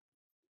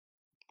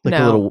 Like a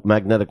No. little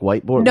magnetic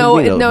whiteboard? No, What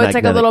do you mean, it's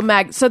like a little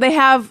so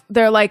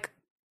they're like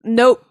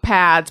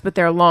notepads, but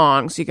they're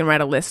long, so you can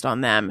write a list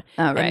on them.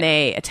 Oh, right. And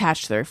they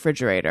attach to the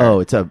refrigerator. Oh,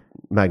 it's a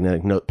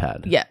magnetic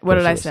notepad. Yeah. What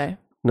did I Grocery list. say?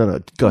 No,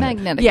 go ahead.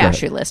 Magnetic Yeah.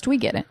 grocery list. We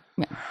get it.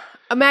 Yeah.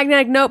 A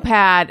magnetic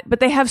notepad, but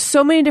they have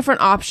so many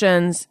different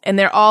options, and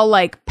they're all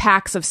like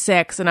packs of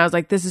 6. And I was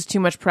like, this is too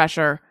much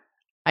pressure.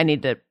 I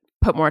need to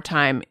put more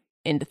time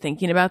into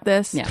thinking about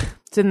this. Yeah.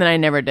 So then I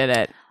never did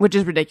it, which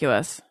is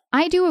ridiculous.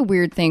 I do a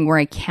weird thing where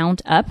I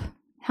count up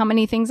how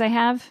many things I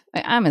have.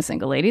 I'm a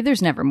single lady.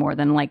 There's never more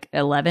than like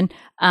 11.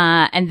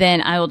 And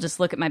then I will just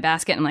look at my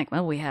basket and I'm like,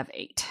 well, we have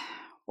 8.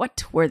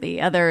 What were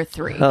the other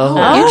 3?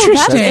 Oh,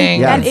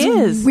 interesting. That Yeah.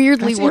 is.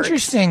 Weirdly That's works.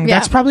 interesting. Yeah.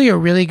 That's probably a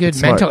really good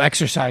Smart. mental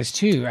exercise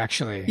too,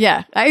 actually.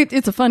 Yeah,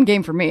 it's a fun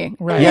game for me.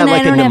 Right. Yeah, And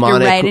like I don't a have to write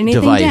mnemonic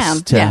anything device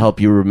down. to Yeah. help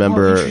you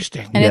remember. Oh,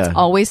 interesting. And yeah. it's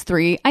always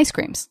 3 ice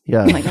creams.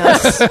 Yeah. Like,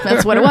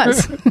 that's what it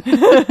was.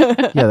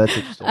 Yeah, that's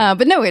interesting.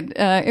 But no,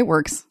 it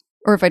works.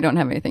 Or if I don't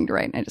have anything to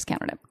write, I just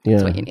count it up.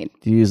 That's Yeah. what you need.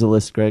 Do you use a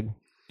list, Greg?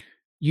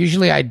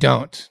 Usually I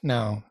don't,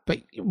 no.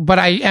 But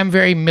I am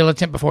very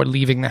militant before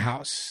leaving the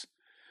house.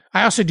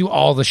 I also do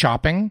all the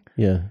shopping.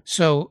 Yeah.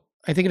 So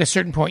I think at a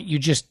certain point you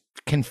just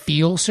can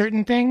feel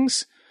certain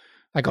things.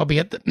 Like I'll be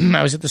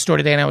I was at the store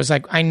today and I was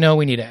like, I know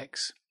we need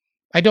eggs.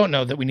 I don't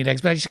know that we need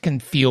eggs, but I just can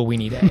feel we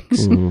need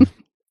eggs. Mhm.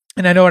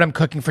 And I know what I'm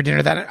cooking for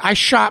dinner. That I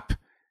shop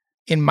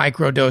in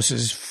micro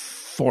doses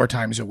 4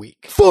 times a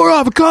week. 4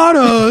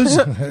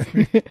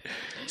 avocados.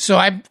 So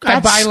I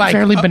That's buy like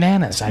fairly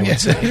bananas, I would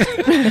Yes. say.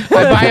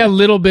 I buy a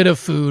little bit of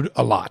food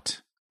a lot.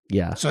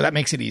 Yeah. So that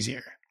makes it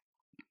easier.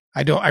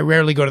 I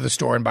rarely go to the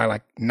store and buy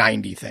like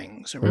 90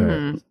 things. Or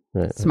whatever.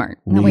 Right. Smart.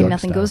 New That way York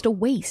nothing style. goes to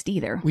waste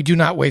either. We do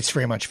not waste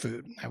very much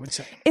food, I would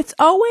say. It's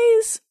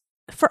always,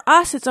 for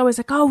us, it's always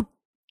like, oh,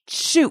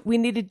 shoot, we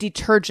need a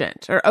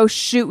detergent. Or, oh,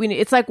 shoot,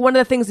 it's like one of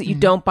the things that you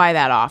don't buy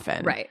that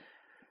often. Right.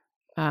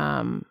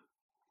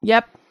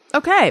 Yep.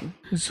 Okay.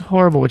 It's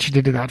horrible what you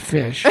did to that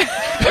fish.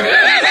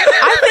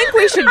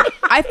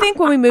 I think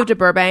when we move to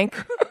Burbank,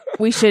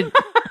 we should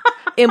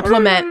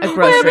implement a What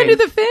grocery. happened to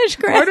the fish,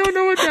 Greg? I don't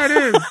know what that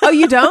is. Oh,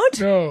 you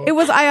don't? No. It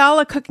was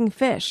Ayala cooking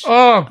fish.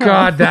 Oh,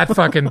 God, that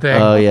fucking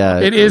thing. Oh, yeah.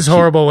 It is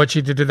horrible what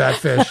she did to that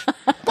fish.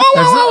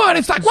 And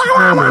it's like,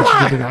 horrible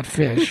what she did to that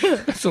fish.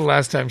 That's the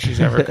last time she's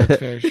ever cooked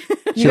fish.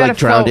 She like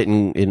drowned it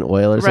in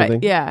oil or right,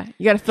 something? yeah.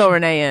 You got to fill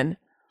Renee in.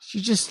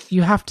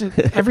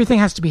 Everything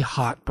has to be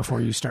hot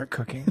before you start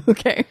cooking.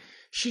 Okay.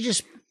 She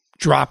just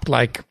dropped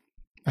like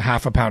a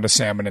half a pound of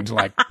salmon into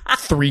like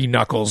 3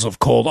 knuckles of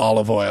cold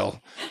olive oil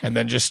and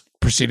then just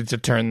proceeded to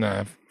turn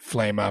the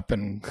flame up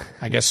and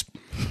I guess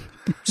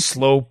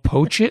slow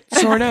poach it,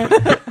 sort of.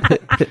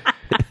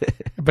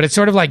 But it's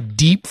sort of like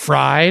deep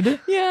fried.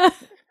 Yeah.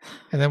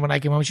 And then when I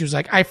came home, she was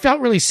like, I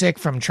felt really sick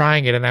from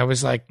trying it. And I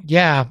was like,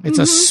 yeah, it's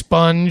a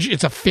sponge.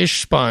 It's a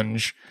fish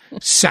sponge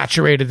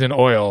saturated in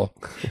oil.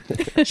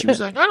 She was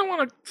like, I don't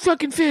want a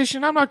fucking fish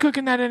and I'm not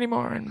cooking that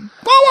anymore. And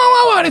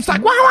and it's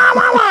like,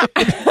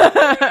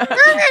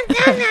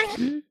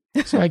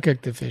 So I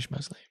cooked the fish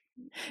mostly.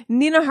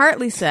 Nina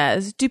Hartley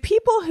says, do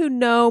people who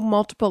know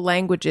multiple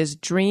languages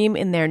dream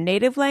in their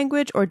native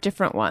language or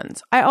different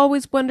ones? I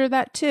always wonder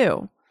that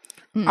too.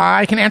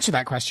 I can answer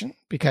that question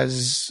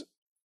because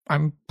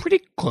I'm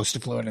pretty close to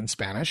fluent in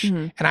Spanish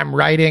and I'm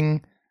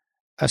writing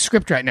a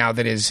script right now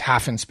that is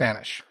half in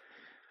Spanish.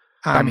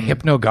 I'm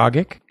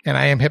hypnagogic, and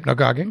I am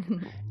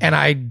hypnagogic, and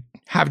I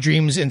have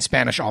dreams in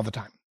Spanish all the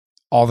time.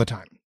 All the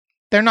time.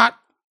 They're not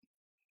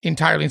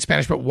entirely in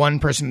Spanish, but one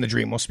person in the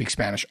dream will speak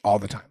Spanish all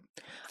the time.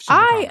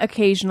 I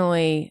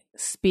occasionally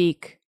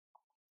speak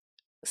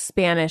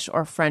Spanish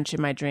or French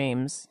in my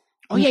dreams.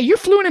 Oh, yeah, you're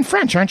fluent in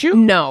French, aren't you?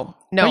 No.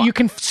 But you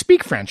can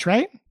speak French,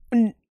 right?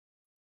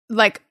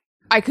 Like,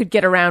 I could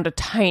get around a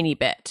tiny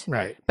bit.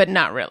 Right. But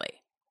not really.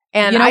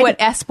 And You know what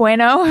es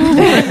bueno?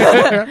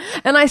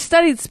 And I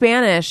studied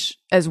Spanish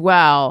as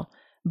well,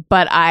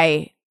 but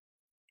I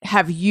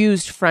have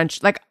used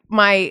French. Like,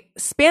 my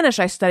Spanish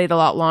I studied a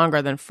lot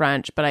longer than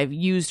French, but I've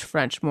used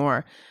French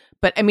more.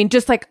 But I mean,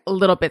 just like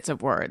little bits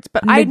of words.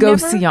 But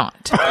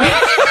Negociant.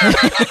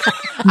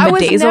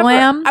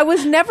 I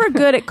was never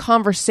good at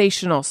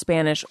conversational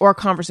Spanish or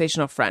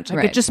conversational French. Like,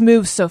 Right. it just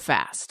moves so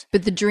fast.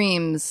 But the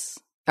dreams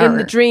In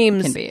the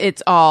dreams, can be.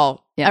 it's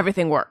all, Yeah.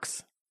 everything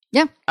works.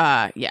 Yeah.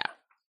 Yeah.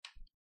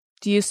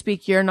 Do you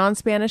speak your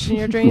non-Spanish in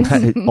your dreams?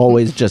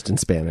 Always just in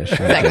Spanish.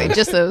 Exactly.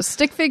 Just those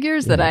stick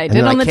figures that I And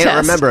did then on the I can't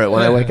test. remember it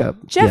when I wake up.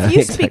 Jeff, Yeah, you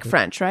exactly. speak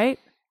French, right?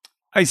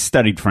 I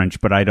studied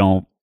French, but I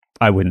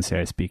wouldn't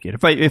say I speak it.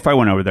 If I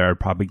went over there, I'd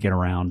probably get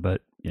around,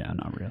 but yeah,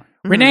 not really.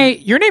 Renee,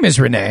 your name is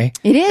Renee.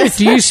 It is.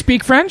 Do you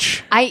speak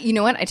French? You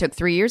know what? I took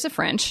 3 years of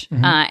French.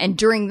 And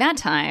during that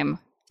time,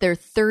 their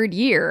third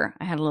year,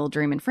 I had a little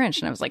dream in French.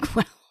 And I was like,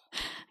 well, I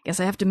guess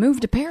I have to move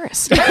to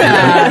Paris.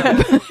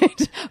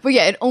 But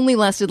yeah, it only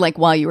lasted like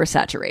while you were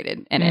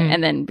saturated.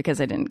 And then because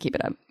I didn't keep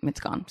it up, it's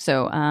gone.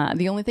 So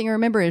the only thing I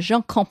remember is je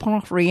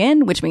comprends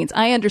rien, which means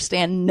I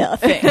understand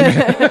nothing.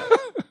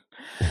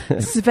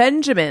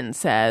 Svenjamin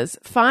says,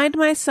 find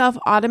myself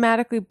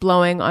automatically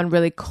blowing on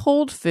really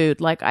cold food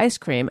like ice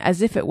cream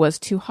as if it was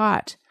too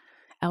hot.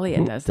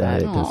 Elliot does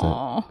that. It doesn't.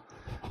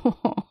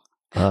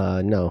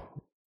 Aw. No.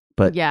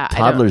 But Yeah, I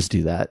toddlers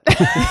do that.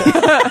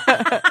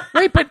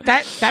 Wait, but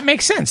that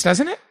makes sense,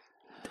 doesn't it?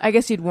 I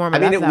guess you'd warm it I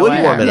mean, up it that would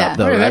way. warm it Yeah. up,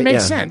 though, Right, right? that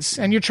makes Yeah. sense.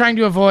 And you're trying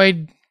to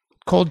avoid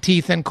cold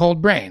teeth and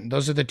cold brain.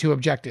 Those are the two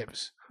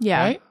objectives.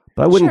 Yeah. Right?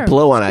 But I wouldn't Sure,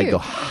 blow on it. it's I'd go,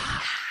 cute.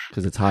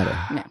 because it's hotter.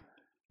 No.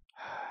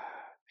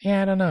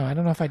 Yeah, I don't know. I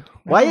don't know if I.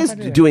 Why is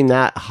doing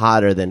that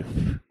hotter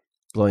than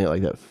blowing it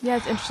like that? Yeah,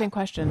 it's an interesting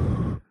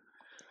question.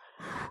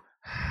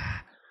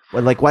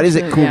 Well, like, why does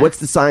it cool? Yeah. What's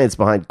the science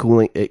behind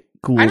cooling? It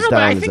cools I don't know, down.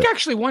 but I as think a-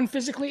 actually one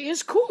physically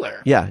is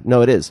cooler. yeah,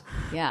 no, it is.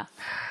 Yeah.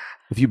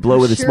 If you blow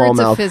with a Sure, small it's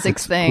mouth, a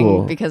physics it's thing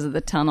cool. because of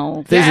the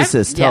tunnel.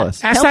 Physicists tell Yeah.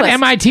 us. Ask Help that us.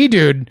 MIT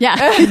dude. Yeah,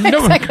 No,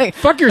 exactly.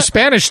 fuck your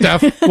Spanish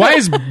stuff. Why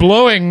is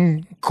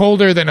blowing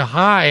colder than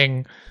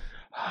highing?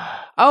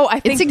 Oh,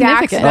 I think Dax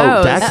significant. knows.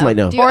 Oh, Dax might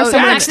know. Do you- oh,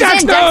 Dax Dax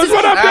is in. knows.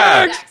 What up,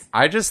 Ah, Dax?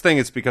 I just think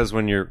it's because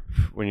when you're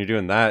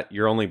doing that,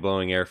 you're only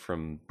blowing air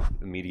from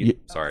immediate.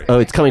 Sorry. Oh,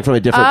 it's coming from a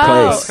different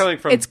Oh,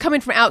 place. it's coming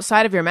from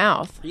outside of your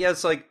mouth. Yeah,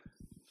 it's like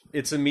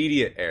it's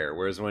immediate air,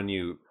 whereas when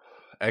you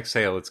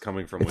exhale, it's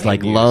coming from. It's within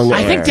like you. lung So-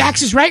 I think air.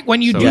 Dax is right.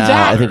 When you do Yeah,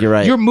 that, I think you're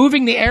right. You're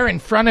moving the air in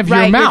front of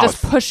Right, your mouth. you're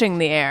just pushing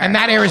the air. And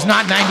that air is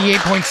not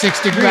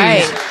 98.6 degrees.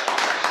 Right.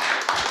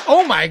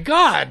 Oh my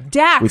God. We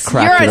Dax,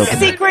 cracked you're it a open.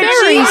 secret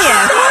Very genius.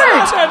 smart.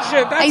 That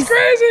shit. That's I-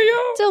 crazy, yo.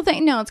 Still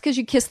think no, it's because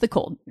you kiss the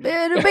cold. But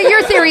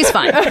your theory's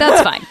fine.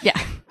 That's fine. Yeah,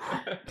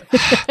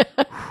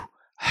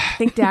 I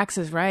think Dax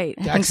is right.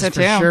 Dax so is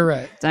for too. sure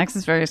right. Dax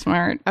is very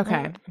smart.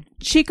 Okay.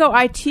 Chico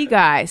IT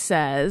Guy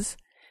says,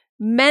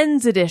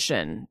 men's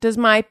edition. Does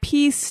my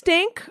pee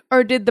stink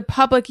or did the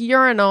public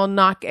urinal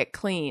not get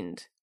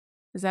cleaned?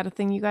 Is that a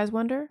thing you guys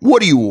wonder?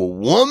 What are you, a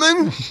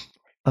woman?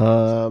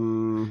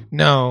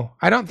 No,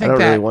 I don't I think don't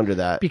that. really wonder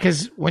that.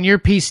 Because when your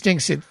pee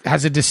stinks, it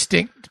has a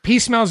distinct pee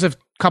smells of a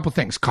couple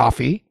things.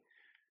 Coffee,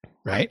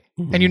 right?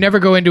 Mm-hmm. And you never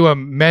go into a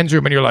men's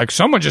room and you're like,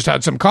 someone just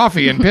had some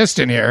coffee and pissed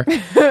in here.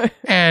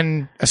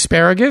 And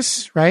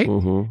asparagus, right?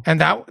 Mm-hmm.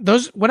 And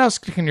those. What else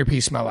can your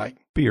pee smell like?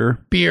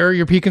 Beer. Beer.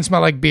 Your pee can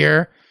smell like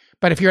beer.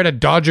 But if you're at a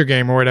Dodger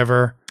game or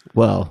whatever,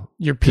 Well,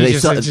 your do pee they, just,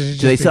 still, it's do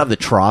just- they still have the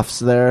troughs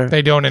there?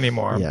 They don't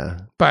anymore. Yeah.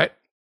 But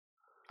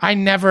I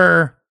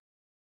never.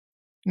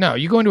 No,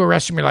 you go into a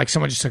restroom, you're like,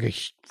 someone just took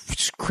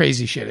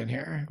crazy shit in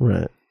here.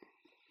 Right.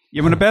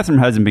 Yeah, when a bathroom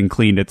hasn't been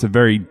cleaned, it's a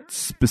very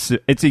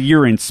specific. It's a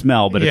urine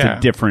smell, but it's Yeah.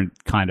 a different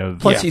kind of.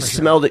 Plus, Yeah, you for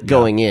sure. smelled it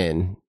going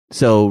in.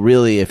 So,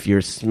 really, if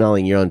you're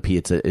smelling your own pee,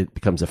 it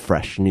becomes a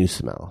fresh, new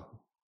smell.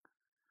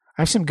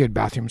 I have some good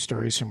bathroom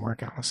stories from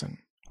work, Allison.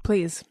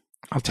 Please.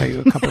 I'll tell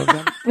you a couple of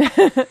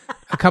them.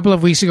 A couple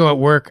of weeks ago at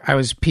work, I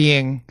was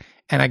peeing,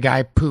 and a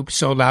guy pooped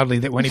so loudly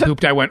that when he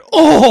pooped, I went,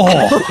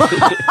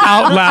 "Oh!"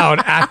 out loud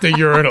at the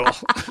urinal.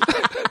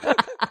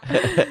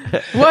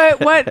 What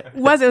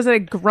was it? Was it a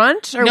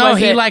grunt or No, was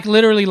he it like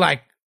literally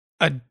like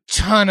a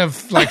ton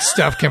of like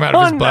stuff came out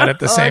of his butt at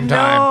the same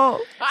time. No.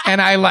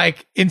 And I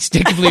like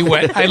instinctively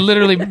went, I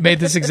literally made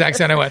this exact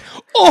sound. I went,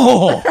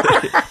 "Oh!"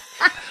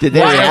 Did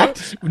they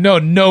react?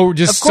 No,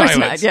 just Of course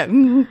silence. not.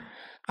 Yeah.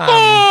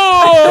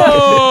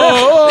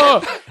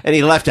 Oh! And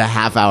he left a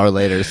half hour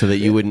later so that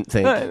you wouldn't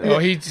think. Oh,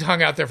 he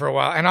hung out there for a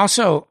while. And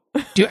also,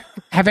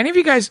 have any of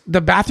you guys,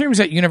 the bathrooms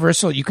at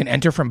Universal, you can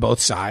enter from both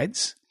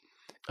sides?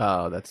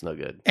 Oh, that's no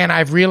good. And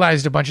I've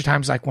realized a bunch of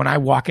times, like when I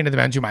walk into the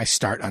men's room, I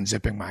start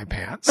unzipping my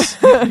pants.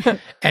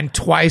 And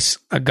twice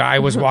a guy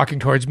was walking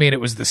towards me and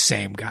it was the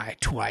same guy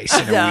twice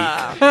in a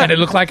week. And it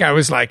looked like I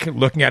was like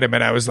looking at him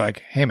and I was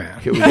like, hey man.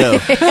 Here we go.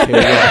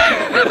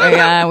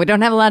 We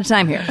don't have a lot of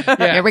time here.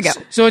 Yeah. Here we go.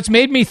 So it's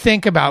made me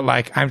think about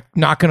like, I'm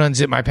not going to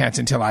unzip my pants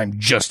until I'm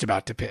just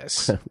about to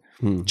piss.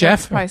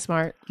 Jeff? Probably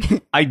smart.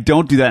 I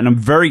don't do that, and I'm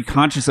very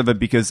conscious of it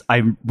because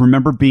I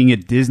remember being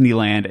at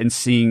Disneyland and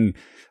seeing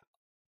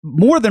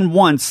more than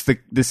once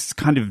this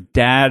kind of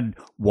dad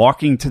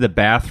walking to the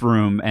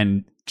bathroom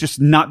and just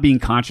not being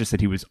conscious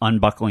that he was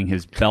unbuckling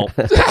his belt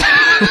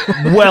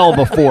well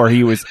before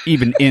he was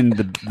even in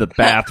the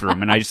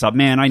bathroom. And I just thought,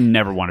 man, I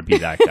never want to be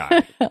that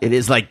guy. It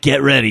is like,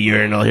 get ready,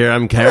 urinal. Here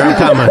I'm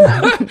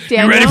coming.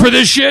 You ready for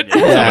this shit? I'm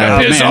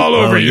gonna piss all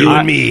over you.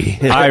 And me.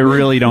 I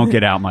really don't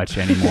get out much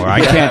anymore.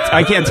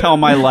 I can't tell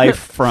my life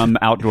from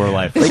outdoor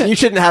life. Like, you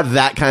shouldn't have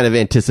that kind of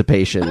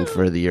anticipation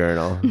for the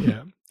urinal.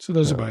 Yeah. So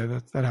those are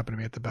that happened to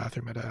me at the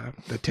bathroom at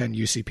the 10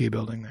 UCP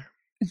building there.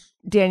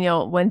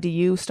 Daniel, when do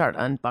you start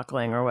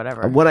unbuckling or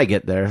whatever? When I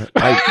get there,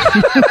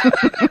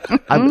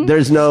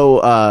 there's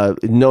no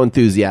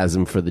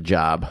enthusiasm for the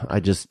job. I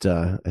just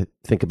I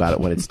think about it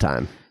when it's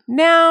time.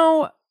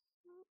 Now,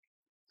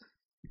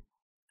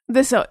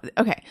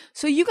 okay.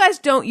 So you guys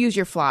don't use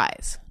your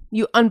flies.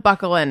 You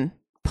unbuckle and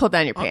pull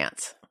down your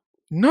pants.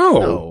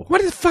 No.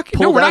 What the fuck?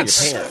 Pull No, we're down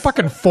not your pants.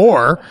 fucking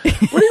 4.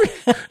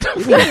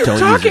 What are you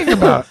talking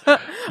about?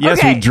 Yes,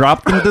 Okay. we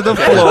dropped them to the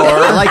floor.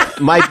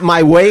 Like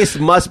my waist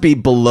must be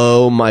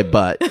below my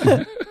butt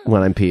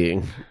when I'm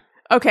peeing.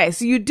 Okay,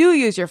 so you do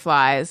use your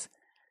flies.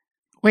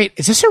 Wait,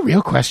 is this a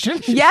real question?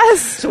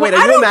 Yes. So wait,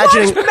 Well, are you I don't watch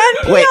imagining? men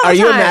pee Wait, all are the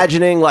you time.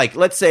 imagining like,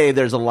 let's say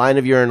there's a line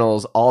of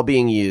urinals all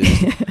being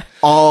used,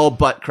 all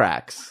butt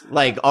cracks,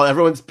 like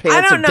everyone's I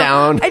pants don't are know.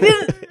 down. I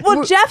didn't.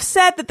 Well, Jeff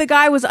said that the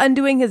guy was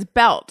undoing his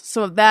belt,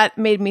 so that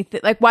made me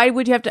think. Like, why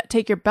would you have to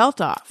take your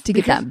belt off To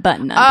get that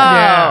button up.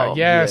 Oh.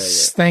 Yeah,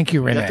 yes. Thank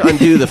you, You Renee. have to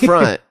undo the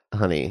front,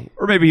 honey.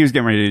 Or maybe he was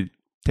getting ready to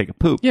take a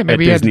poop. Yeah,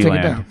 maybe at you had to take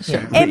it Disneyland.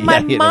 down. Yeah. In my Yeah,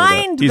 you know,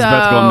 mind, He's though,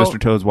 about to go on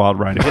Mr. Toad's Wild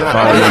Ride.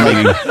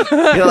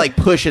 You're like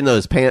pushing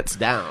those pants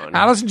down.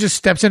 Allison just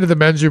steps into the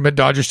men's room at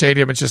Dodger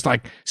Stadium. It's just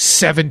like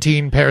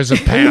 17 pairs of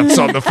pants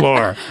on the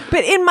floor.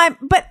 But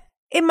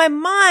in my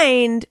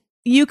mind,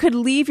 you could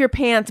leave your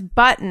pants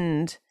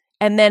buttoned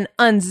and then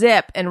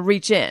unzip and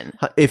reach in.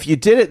 If you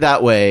did it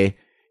that way,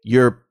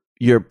 your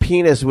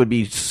penis would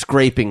be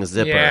scraping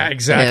zipper. Yeah,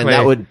 exactly. And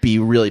that would be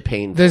really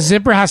painful. The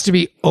zipper has to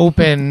be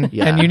open,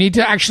 Yeah. and you need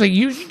to actually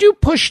you do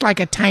push like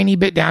a tiny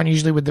bit down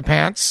usually with the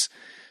pants,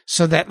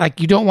 so that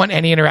like you don't want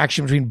any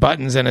interaction between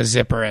buttons and a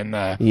zipper and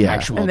the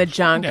actual And the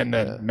junk. and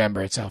the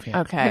member itself. Yeah.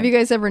 Okay. Have you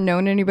guys ever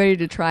known anybody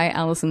to try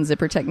Allison's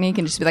zipper technique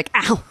and just be like,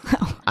 ow,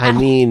 ow, I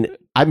mean,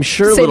 I'm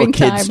sure little Saving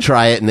kids time.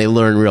 try it and they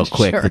learn real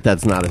quick Sure. that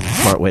that's not a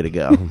smart way to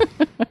go.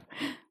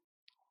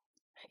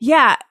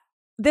 Yeah,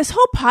 this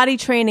whole potty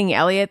training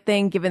Elliot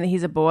thing, given that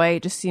he's a boy,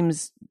 just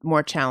seems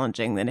more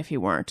challenging than if he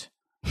weren't.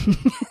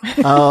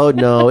 Oh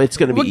no, it's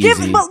going to be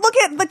easy. But look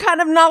at the kind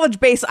of knowledge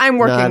base I'm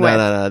working with.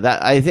 No.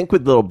 That I think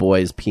with little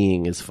boys,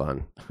 peeing is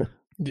fun.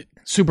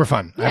 Super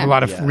fun. I have a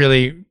lot of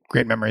really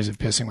great memories of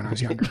pissing when I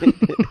was younger.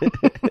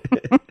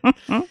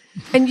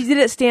 And you did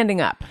it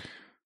standing up.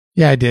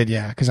 Yeah, I did.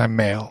 Yeah, because I'm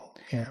male.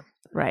 Yeah.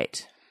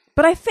 Right.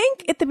 But I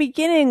think at the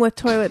beginning with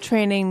toilet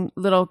training,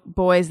 little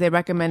boys, they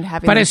recommend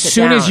having But them as sit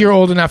soon as down. you're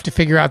old enough to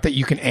figure out that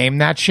you can aim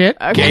that shit,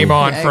 Okay. game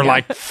on There for you go.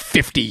 like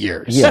 50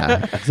 years.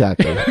 Yeah,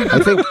 exactly. I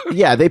think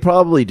they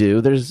probably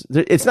do.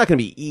 It's not going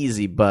to be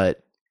easy,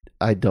 but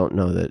I don't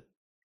know that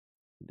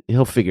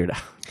he'll figure it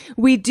out.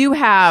 We do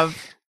have,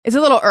 it's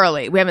a little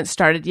early. We haven't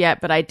started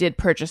yet, but I did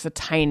purchase a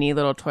tiny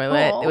little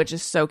toilet, which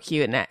is so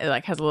cute. And it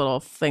like has a little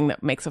thing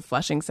that makes a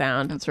flushing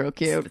sound. That's real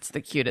cute. It's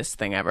the cutest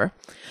thing ever.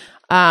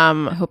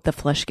 I hope the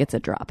flush gets a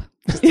drop.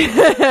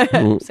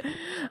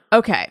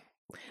 Okay.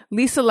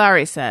 Lisa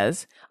Larry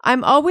says,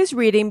 I'm always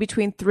reading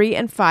between 3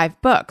 and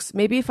 5 books.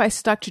 Maybe if I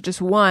stuck to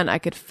just one, I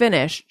could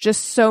finish.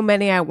 Just so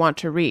many I want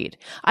to read.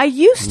 I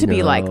used to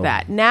be like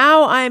that.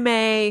 Now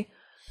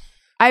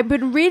I've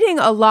been reading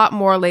a lot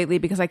more lately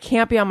because I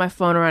can't be on my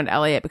phone around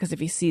Elliot because if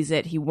he sees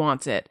it, he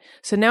wants it.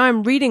 So now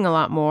I'm reading a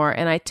lot more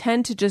and I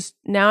tend to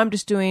now I'm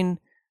just doing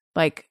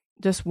like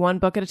just one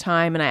book at a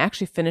time and I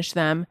actually finish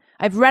them.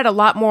 I've read a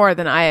lot more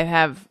than I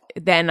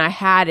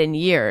had in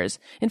years.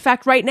 In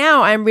fact, right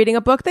now I'm reading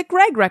a book that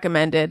Greg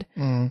recommended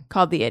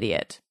called The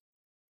Idiot.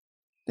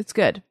 It's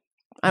good.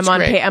 I'm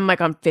great. I'm like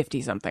on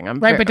 50 something. I'm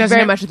Right, but doesn't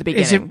very it- much at the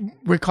beginning. Is it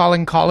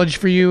recalling college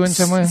for you in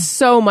some way?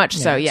 So much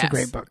so, it's yes. a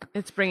great book.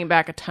 It's bringing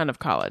back a ton of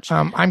college.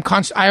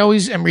 I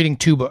always am reading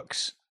 2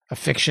 books, a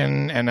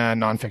fiction and a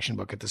nonfiction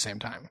book at the same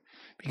time.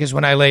 Because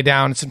when I lay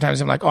down, sometimes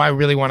I'm like, oh, I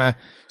really want to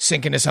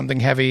sink into something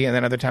heavy. And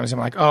then other times I'm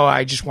like, oh,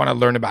 I just want to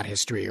learn about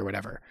history or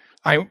whatever.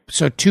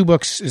 So 2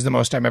 books is the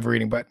most I'm ever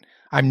reading, but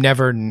I'm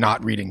never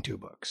not reading 2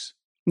 books.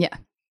 Yeah.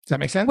 Does that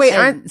make sense? Wait,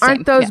 same,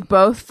 aren't those yeah.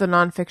 both the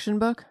nonfiction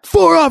book?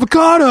 4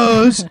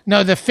 avocados.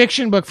 No, the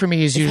fiction book for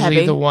me is usually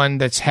heavy. the one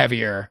that's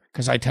heavier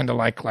because I tend to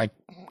like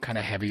kind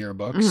of heavier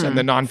books, and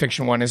the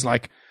nonfiction one is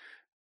like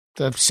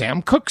the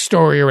Sam Cooke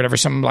story or whatever,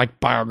 some like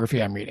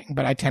biography I'm reading.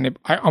 But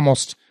I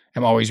almost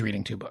am always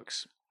reading 2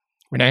 books.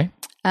 Renee?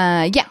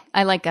 Yeah,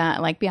 I like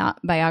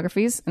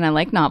biographies and I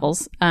like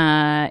novels.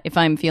 If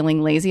I'm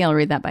feeling lazy, I'll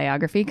read that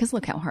biography because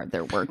look how hard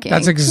they're working.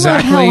 That's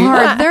exactly look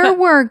how hard they're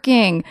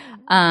working.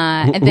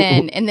 And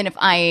then if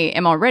I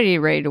am already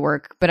ready to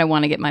work, but I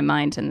want to get my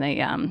mind in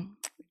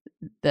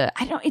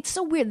it's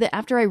so weird that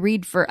after I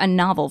read for a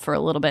novel for a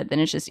little bit, then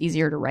it's just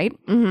easier to write.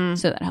 Mm-hmm.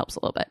 So that helps a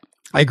little bit.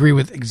 I agree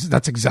with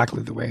that's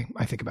exactly the way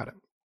I think about it.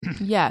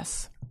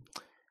 Yes.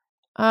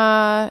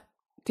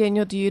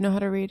 Daniel, do you know how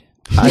to read?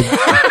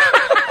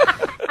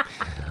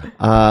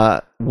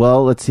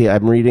 Well, let's see.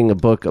 I'm reading a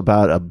book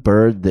about a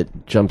bird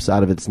that jumps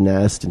out of its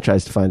nest and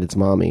tries to find its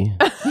mommy.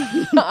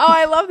 Oh,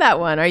 I love that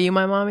one. Are you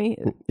my mommy?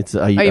 It's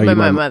Are you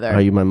my mother?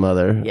 Are you my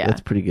mother? Yeah.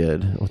 That's pretty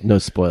good. No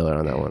spoiler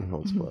on that one.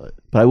 Won't spoil it.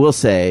 But I will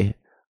say,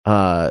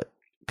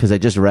 because I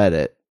just read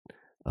it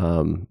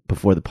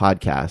before the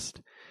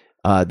podcast,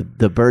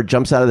 the bird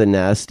jumps out of the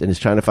nest and is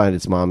trying to find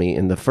its mommy.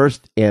 And the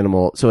first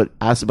animal, so it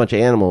asks a bunch of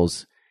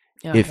animals,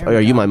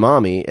 are you my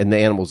mommy? And the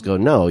animals go,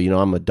 no,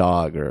 I'm a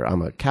dog or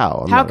I'm a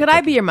cow. How could I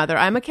be your mother?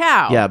 I'm a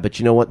cow. Yeah, but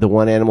you know what? The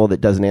one animal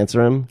that doesn't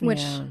answer him?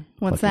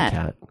 What's that?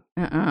 Cat.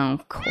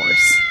 Of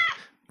course.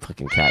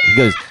 Fucking cat. He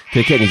goes to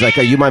the kid and he's like,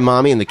 are you my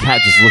mommy? And the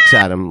cat just looks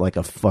at him like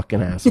a fucking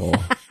asshole.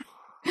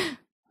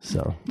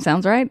 So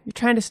sounds right. You're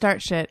trying to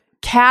start shit.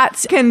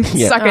 Cats can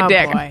suck a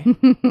dick.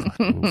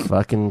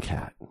 Fucking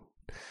cat.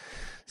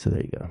 So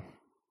there you go.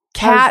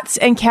 Cats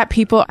and cat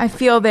people, I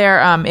feel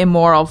they're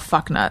immoral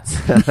fucknuts.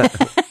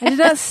 I did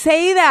not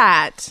say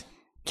that.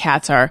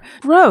 Cats are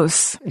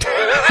gross.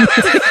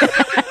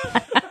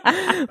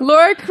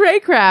 Laura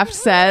Craycraft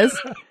says,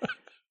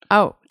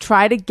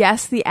 try to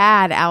guess the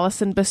ad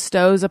Allison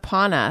bestows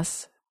upon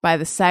us by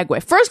the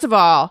segue. First of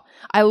all,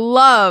 I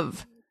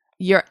love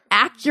your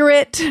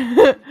accurate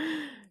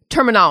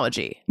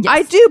terminology. Yes.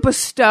 I do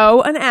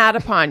bestow an ad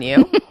upon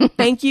you.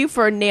 Thank you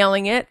for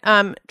nailing it.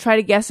 Try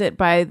to guess it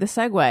by the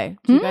segue.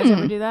 Do you guys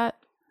ever do that?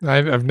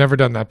 I've never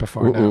done that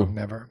before. No,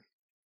 never.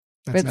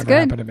 That's it's never good.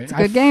 happened to me. It's a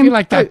good game. I feel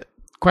like that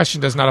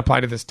question does not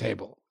apply to this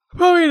table.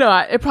 Probably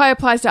not. It probably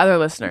applies to other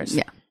listeners.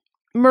 Yeah.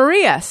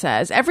 Maria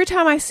says, every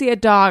time I see a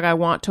dog, I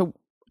want to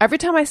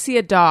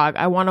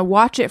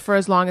watch it for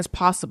as long as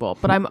possible,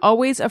 but I'm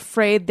always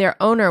afraid their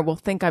owner will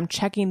think I'm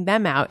checking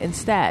them out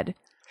instead.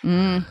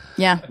 Yeah.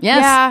 Yes.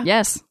 Yeah.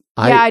 Yes.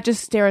 I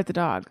just stare at the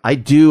dog. I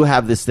do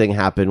have this thing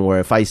happen where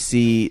if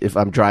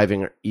I'm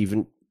driving or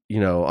even,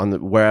 on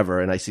wherever,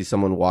 and I see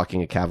someone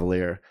walking a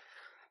Cavalier,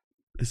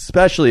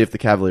 especially if the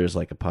Cavalier is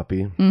like a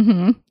puppy,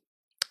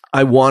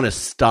 I want to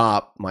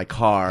stop my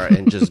car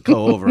and just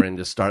go over and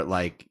just start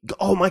like,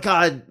 oh my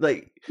God,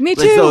 like, me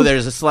too. Like, so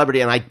there's a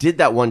celebrity, and I did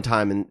that one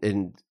time,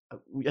 and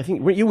I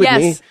think, were you with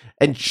me?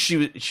 And she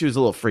was a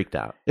little freaked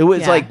out. It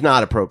was like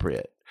not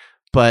appropriate,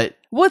 but.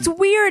 What's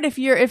weird if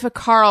a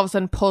car all of a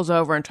sudden pulls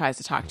over and tries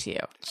to talk to you?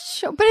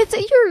 Sure, but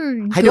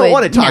you're. I don't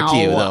want to talk to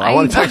you though. I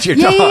want to talk to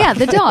your dog. Yeah,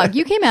 the dog.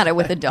 You came at it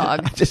with a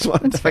dog. I just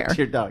want to talk to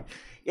your dog.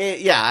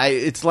 Yeah,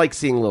 it's like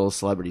seeing little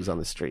celebrities on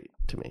the street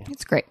to me.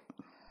 It's great.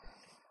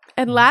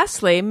 And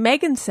lastly,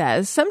 Megan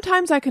says,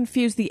 sometimes I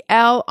confuse the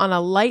L on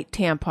a light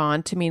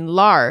tampon to mean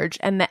large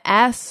and the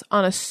S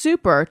on a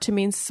super to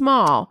mean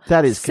small.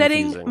 That is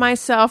setting confusing.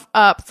 myself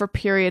up for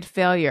period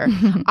failure.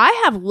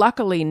 I have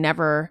luckily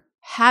never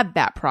had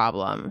that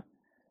problem.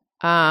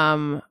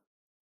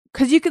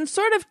 Because you can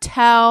sort of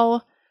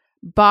tell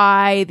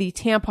by the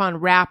tampon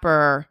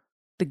wrapper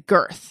the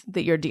girth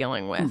that you're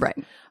dealing with.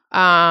 Right.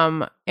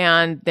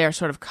 And they're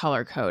sort of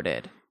color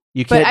coded.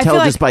 You can't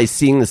tell just by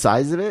seeing the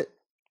size of it?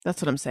 That's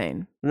what I'm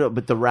saying. No,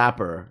 but the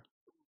wrapper.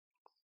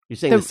 You're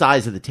saying the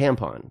size of the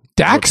tampon.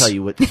 Dax? I'll tell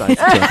you what size the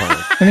tampon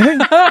is.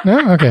 Anything?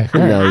 No? Okay. All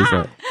right. No, he's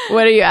not.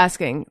 What are you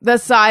asking? The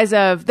size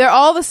of... They're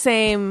all the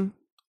same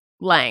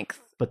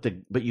length. But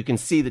you can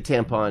see the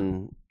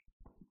tampon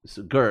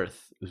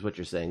girth is what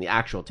you're saying. The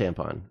actual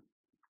tampon.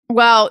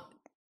 Well,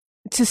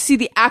 to see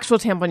the actual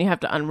tampon, you have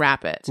to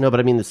unwrap it. No, but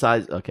I mean the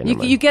size. Okay,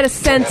 you get a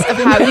sense of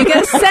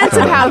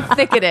how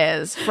thick it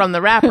is from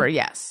the wrapper.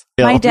 Yes.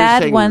 My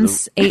dad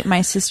once ate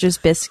my sister's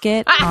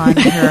biscuit on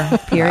her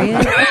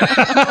period.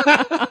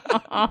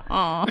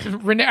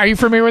 Renee, are you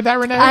familiar with that,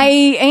 Renee? I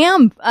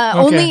am.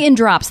 Only in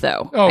drops,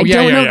 though. Oh, I yeah,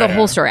 don't know yeah, the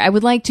whole story. I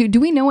would like to. Do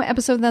we know what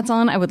episode that's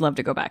on? I would love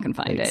to go back and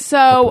find it.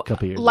 So,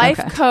 couple years life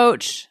ago.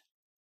 coach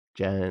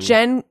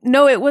Jen.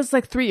 No, it was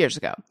like 3 years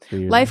ago.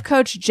 Life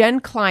coach Jen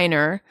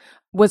Kleiner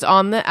was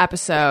on the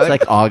episode. It's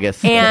like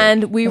August.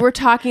 And we were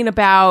talking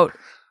about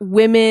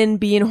women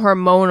being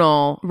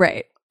hormonal.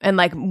 Right. And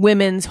like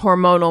women's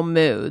hormonal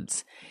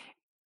moods.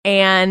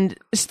 And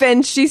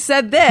then she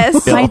said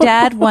this. My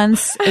dad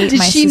once ate Did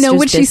my she sister's know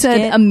what she said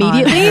biscuit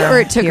immediately, on her or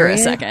it took her a period.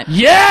 second?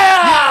 Yeah!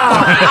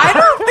 I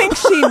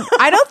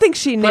don't think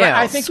she knew. But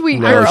I think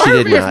No, she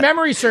did if not.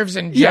 memory serves,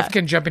 and Jeff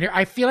can jump in here,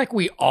 I feel like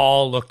we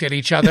all looked at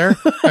each other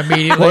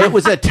immediately. Well,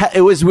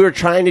 we were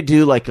trying to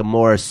do like a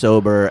more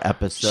sober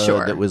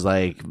episode that was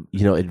like,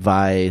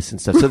 advice and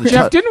stuff. So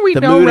Jeff, didn't we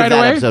the know mood of right that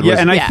away? episode Yeah, was-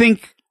 and I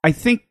think I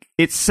think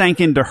it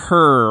sank into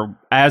her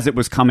as it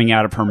was coming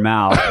out of her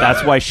mouth.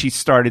 That's why she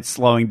started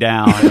slowing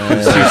down. She's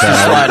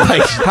just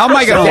like, how am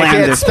I going to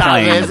land this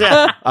plane?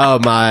 Oh,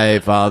 my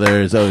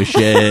fathers. Oh,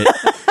 shit.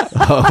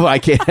 Oh, I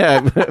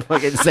can't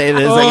fucking say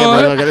this.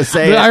 I'm not going to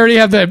say it. I already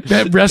have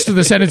the rest of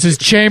the sentences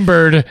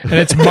chambered, and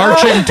it's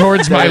marching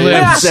towards my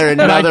lips.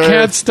 And I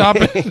can't stop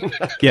it.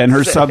 Yeah, and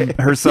her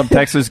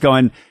subtext is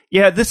going,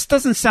 yeah, this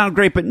doesn't sound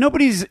great, but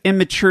nobody's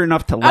immature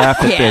enough to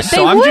laugh at this.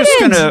 So I'm just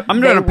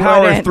gonna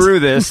power through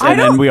this, and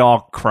then we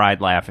all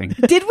cried laughing.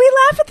 Did we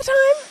laugh at the time?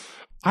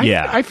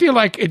 I feel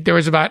like there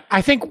was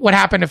I think what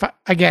happened,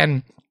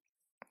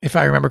 if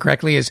I remember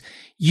correctly, is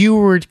you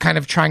were kind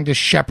of trying to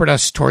shepherd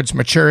us towards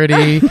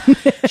maturity.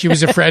 She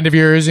was a friend of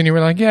yours, and you were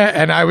like, yeah.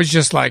 And I was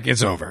just like,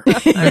 it's over.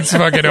 It's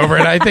fucking over.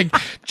 And I think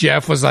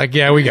Jeff was like,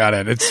 yeah, we got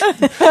it.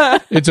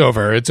 It's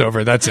over. It's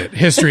over. That's it.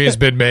 History has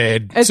been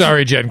made.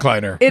 Sorry, Jen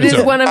Kleiner. It's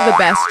one of the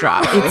best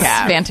drops. It's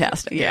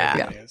fantastic.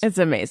 Yeah. It's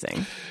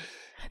amazing.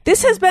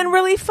 This has been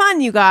really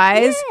fun, you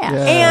guys.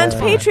 And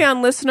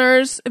Patreon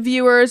listeners,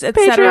 viewers,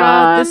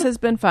 etc. This has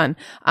been fun.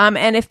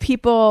 And if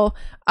people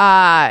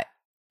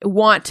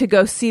want to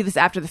go see this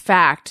after the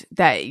fact,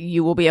 that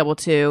you will be able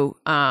to,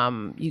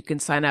 you can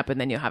sign up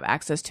and then you'll have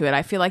access to it.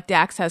 I feel like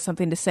Dax has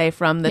something to say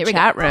from the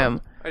chat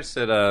room. I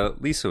said,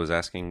 Lisa was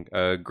asking,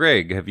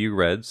 Greg, have you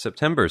read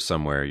September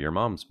Somewhere, your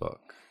mom's book?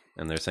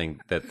 And they're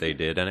saying that they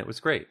did, and it was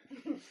great.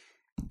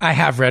 I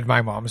have read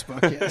my mom's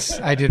book,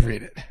 yes. I did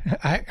read it.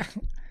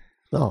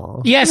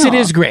 Yes, it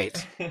is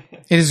great. It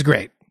is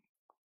great.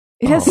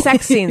 It has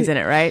sex scenes in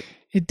it, right?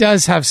 It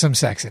does have some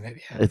sex in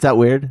it, yeah. Is that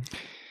weird?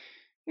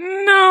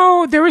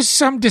 No, there was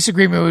some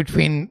disagreement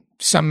between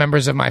some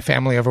members of my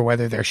family over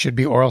whether there should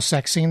be oral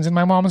sex scenes in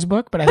my mom's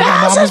book, but I think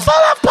my mom is full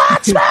of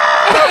pot.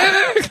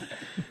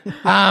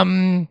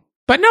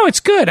 But no, it's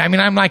good. I mean,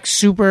 I'm like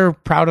super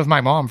proud of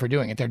my mom for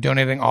doing it. They're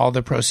donating all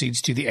the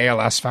proceeds to the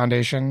ALS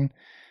Foundation,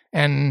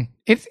 and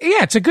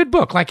it's a good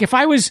book. Like if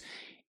I was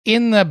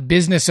in the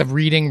business of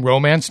reading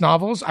romance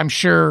novels, I'm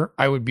sure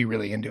I would be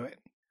really into it.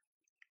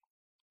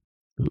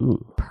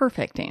 Ooh.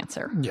 Perfect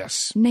answer.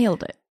 Yes,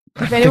 nailed it.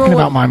 I'm thinking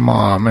about my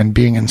mom and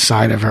being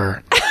inside of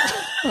her.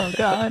 Oh,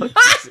 God.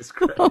 Jesus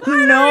Christ. Oh,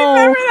 no. I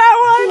remember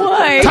that one.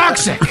 Why?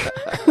 Toxic.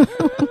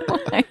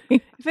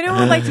 If anyone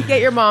would like to get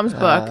your mom's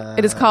book,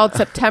 it is called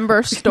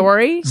September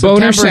Story.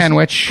 Boner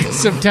Sandwich.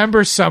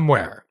 September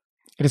Somewhere.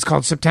 It is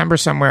called September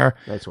Somewhere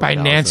by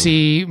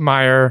Nancy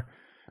Meyer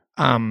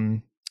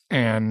and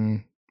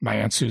my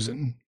Aunt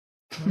Susan.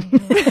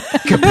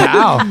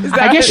 Kapow.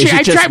 I guess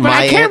I tried, but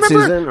I can't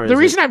remember. The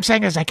reason I'm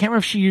saying is I can't remember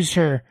if she used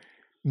her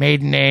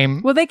maiden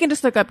name. Well, they can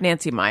just look up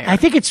Nancy Meyer. I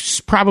think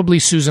it's probably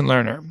Susan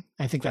Lerner.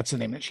 I think that's the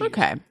name that she used.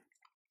 Okay.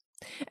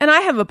 And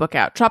I have a book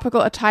out,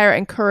 Tropical Attire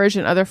and Courage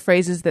and Other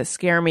Phrases That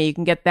Scare Me. You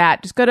can get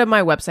that. Just go to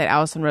my website,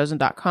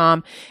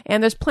 AllisonRosen.com.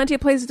 And there's plenty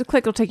of places to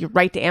click. It'll take you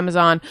right to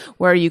Amazon,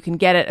 where you can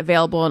get it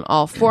available in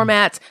all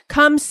formats.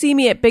 Come see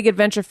me at Big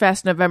Adventure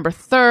Fest November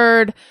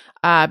 3rd,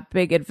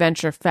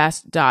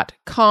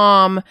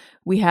 bigadventurefest.com.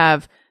 We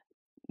have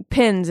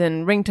pins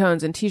and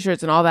ringtones and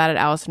t-shirts and all that at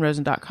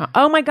AllisonRosen.com.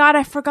 Oh my God,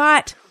 I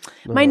forgot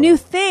my new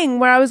thing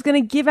where I was going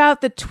to give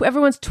out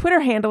everyone's Twitter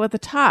handle at the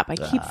top. I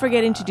keep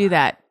forgetting to do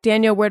that.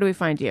 Daniel, where do we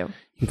find you?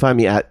 You can find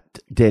me at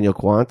Daniel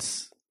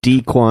Quantz.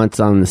 D Quantz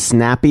on the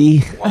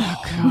Snappy.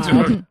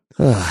 Oh,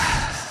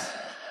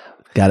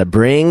 God. Gotta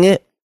bring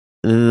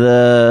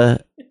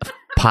the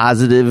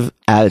positive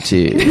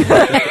attitude.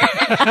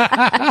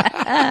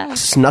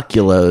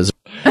 Snuckulos.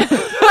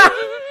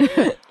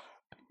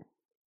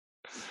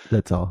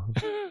 That's all.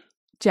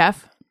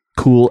 Jeff?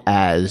 Cool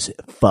as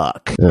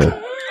fuck.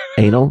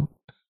 Anal?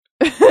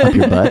 Up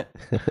your butt?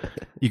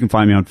 You can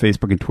find me on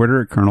Facebook and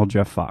Twitter at Colonel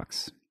Jeff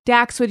Fox.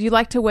 Dax, would you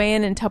like to weigh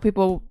in and tell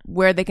people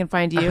where they can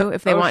find you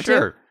if they want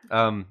to?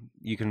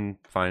 You can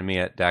find me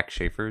at Dax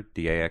Schaeffer,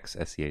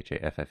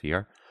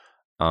 DaxSchaffer,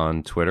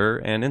 on Twitter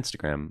and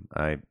Instagram.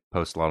 I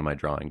post a lot of my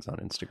drawings on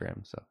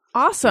Instagram. So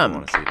awesome. I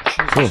want to see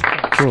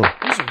that. Cool.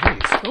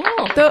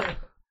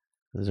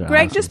 Those are really cool.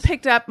 Greg just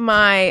picked up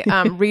my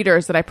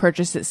readers that I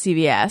purchased at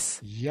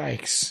CVS.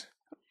 Yikes.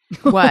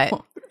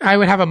 What? I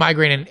would have a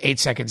migraine in 8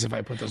 seconds if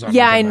I put those on.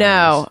 Yeah, I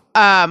know.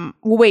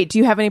 Well, wait, do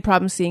you have any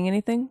problem seeing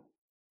anything?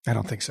 I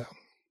don't think so.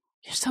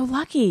 You're so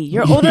lucky.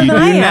 You're older than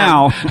I am.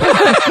 Now.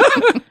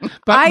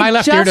 But my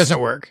left ear doesn't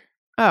work.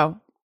 Oh.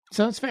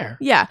 So it's fair.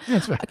 Yeah.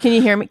 It's fair. Can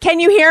you hear me? Can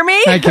you hear me?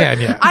 I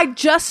can, yeah. I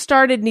just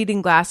started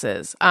needing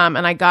glasses,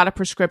 and I got a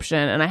prescription,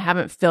 and I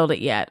haven't filled it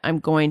yet. I'm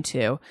going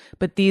to.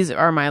 But these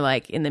are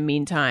my, in the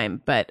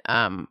meantime. But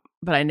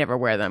I never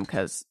wear them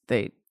because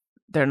they're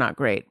not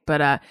great.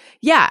 But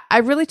yeah, I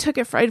really took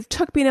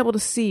being able to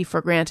see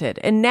for granted.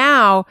 And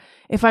now,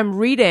 if I'm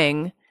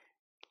reading,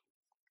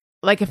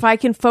 if I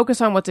can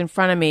focus on what's in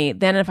front of me,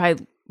 then if I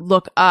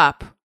look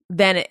up,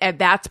 then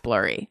that's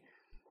blurry.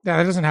 Yeah,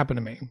 that doesn't happen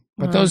to me.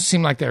 But those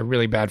seem like they're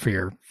really bad for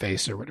your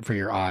face or for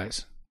your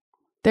eyes.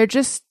 They're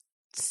just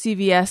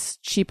CVS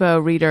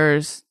cheapo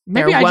readers.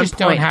 Maybe I just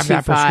don't have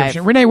that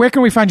prescription. Renee, where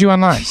can we find you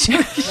online?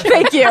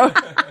 Thank you.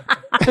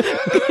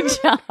 Good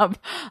job.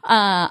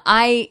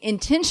 I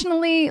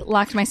intentionally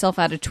locked myself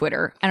out of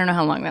Twitter. I don't know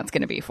how long that's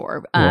going to be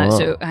for.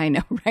 So I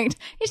know, right?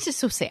 It's just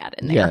so sad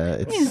in there.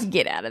 Yeah, just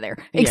get out of there.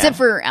 Except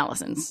for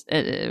Allison's,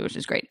 which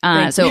is great.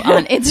 So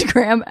on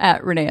Instagram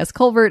at Renee S.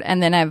 Colvert,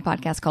 and then I have a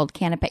podcast called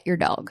Can I Pet Your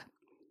Dog?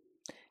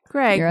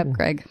 Greg. You're up,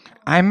 Greg.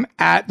 I'm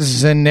at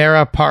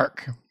Zanera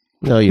Park.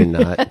 No, you're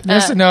not.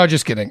 No,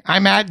 just kidding.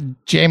 I'm at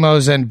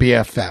JMOs and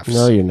BFFs.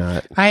 No, you're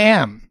not. I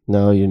am.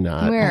 No, you're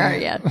not. Where are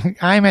you?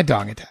 I'm at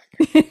Dong Attack.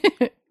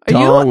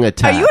 Dong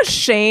Attack. Are you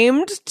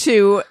ashamed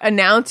to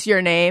announce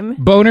your name?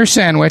 Boner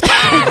Sandwich.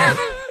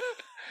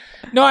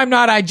 No, I'm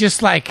not. I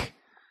just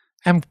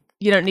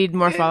You don't need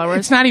more followers?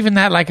 It's not even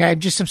that. I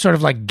just am sort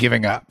of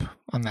giving up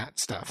on that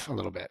stuff a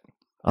little bit.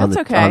 That's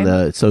okay. On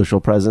the social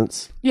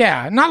presence?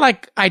 Yeah, not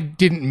like I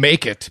didn't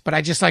make it, but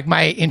I just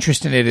my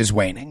interest in it is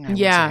waning.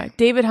 Yeah,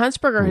 David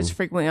Huntsberger, who's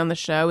frequently on the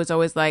show, is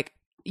always like,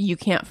 you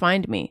can't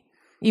find me,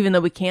 even though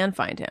we can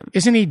find him.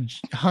 Isn't he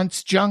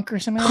Hunt's Junk or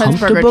something?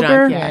 Huntsberger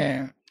Junk,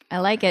 yeah. I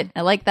like it.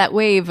 I like that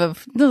wave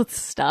of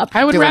stop.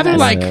 I would doing rather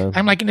this.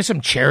 I'm into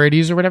some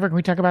charities or whatever. Can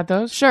we talk about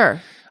those? Sure.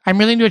 I'm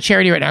really into a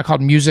charity right now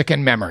called Music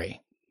and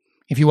Memory.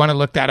 If you want to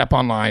look that up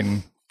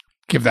online,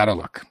 give that a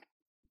look.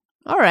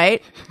 All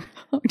right.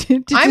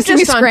 Did you see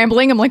me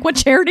scrambling? I'm like, what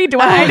charity do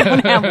I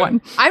don't have one.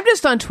 I'm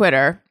just on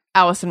Twitter,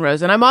 Allison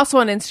Rosen. I'm also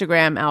on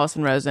Instagram,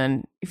 Allison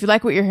Rosen. If you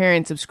like what you're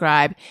hearing,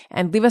 subscribe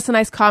and leave us a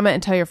nice comment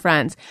and tell your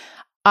friends.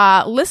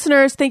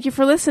 Listeners, thank you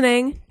for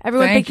listening.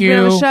 Everyone, thank you for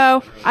being on the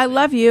show. I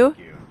love you.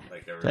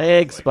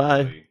 Thanks.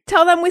 Bye.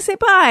 Tell them we say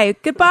bye.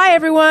 Goodbye,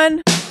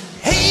 everyone.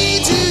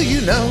 Hey, do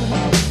you know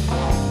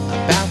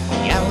about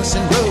the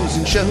Allison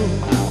Rosen Show?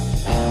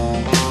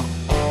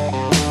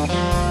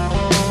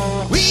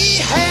 We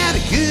had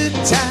a good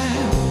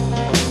time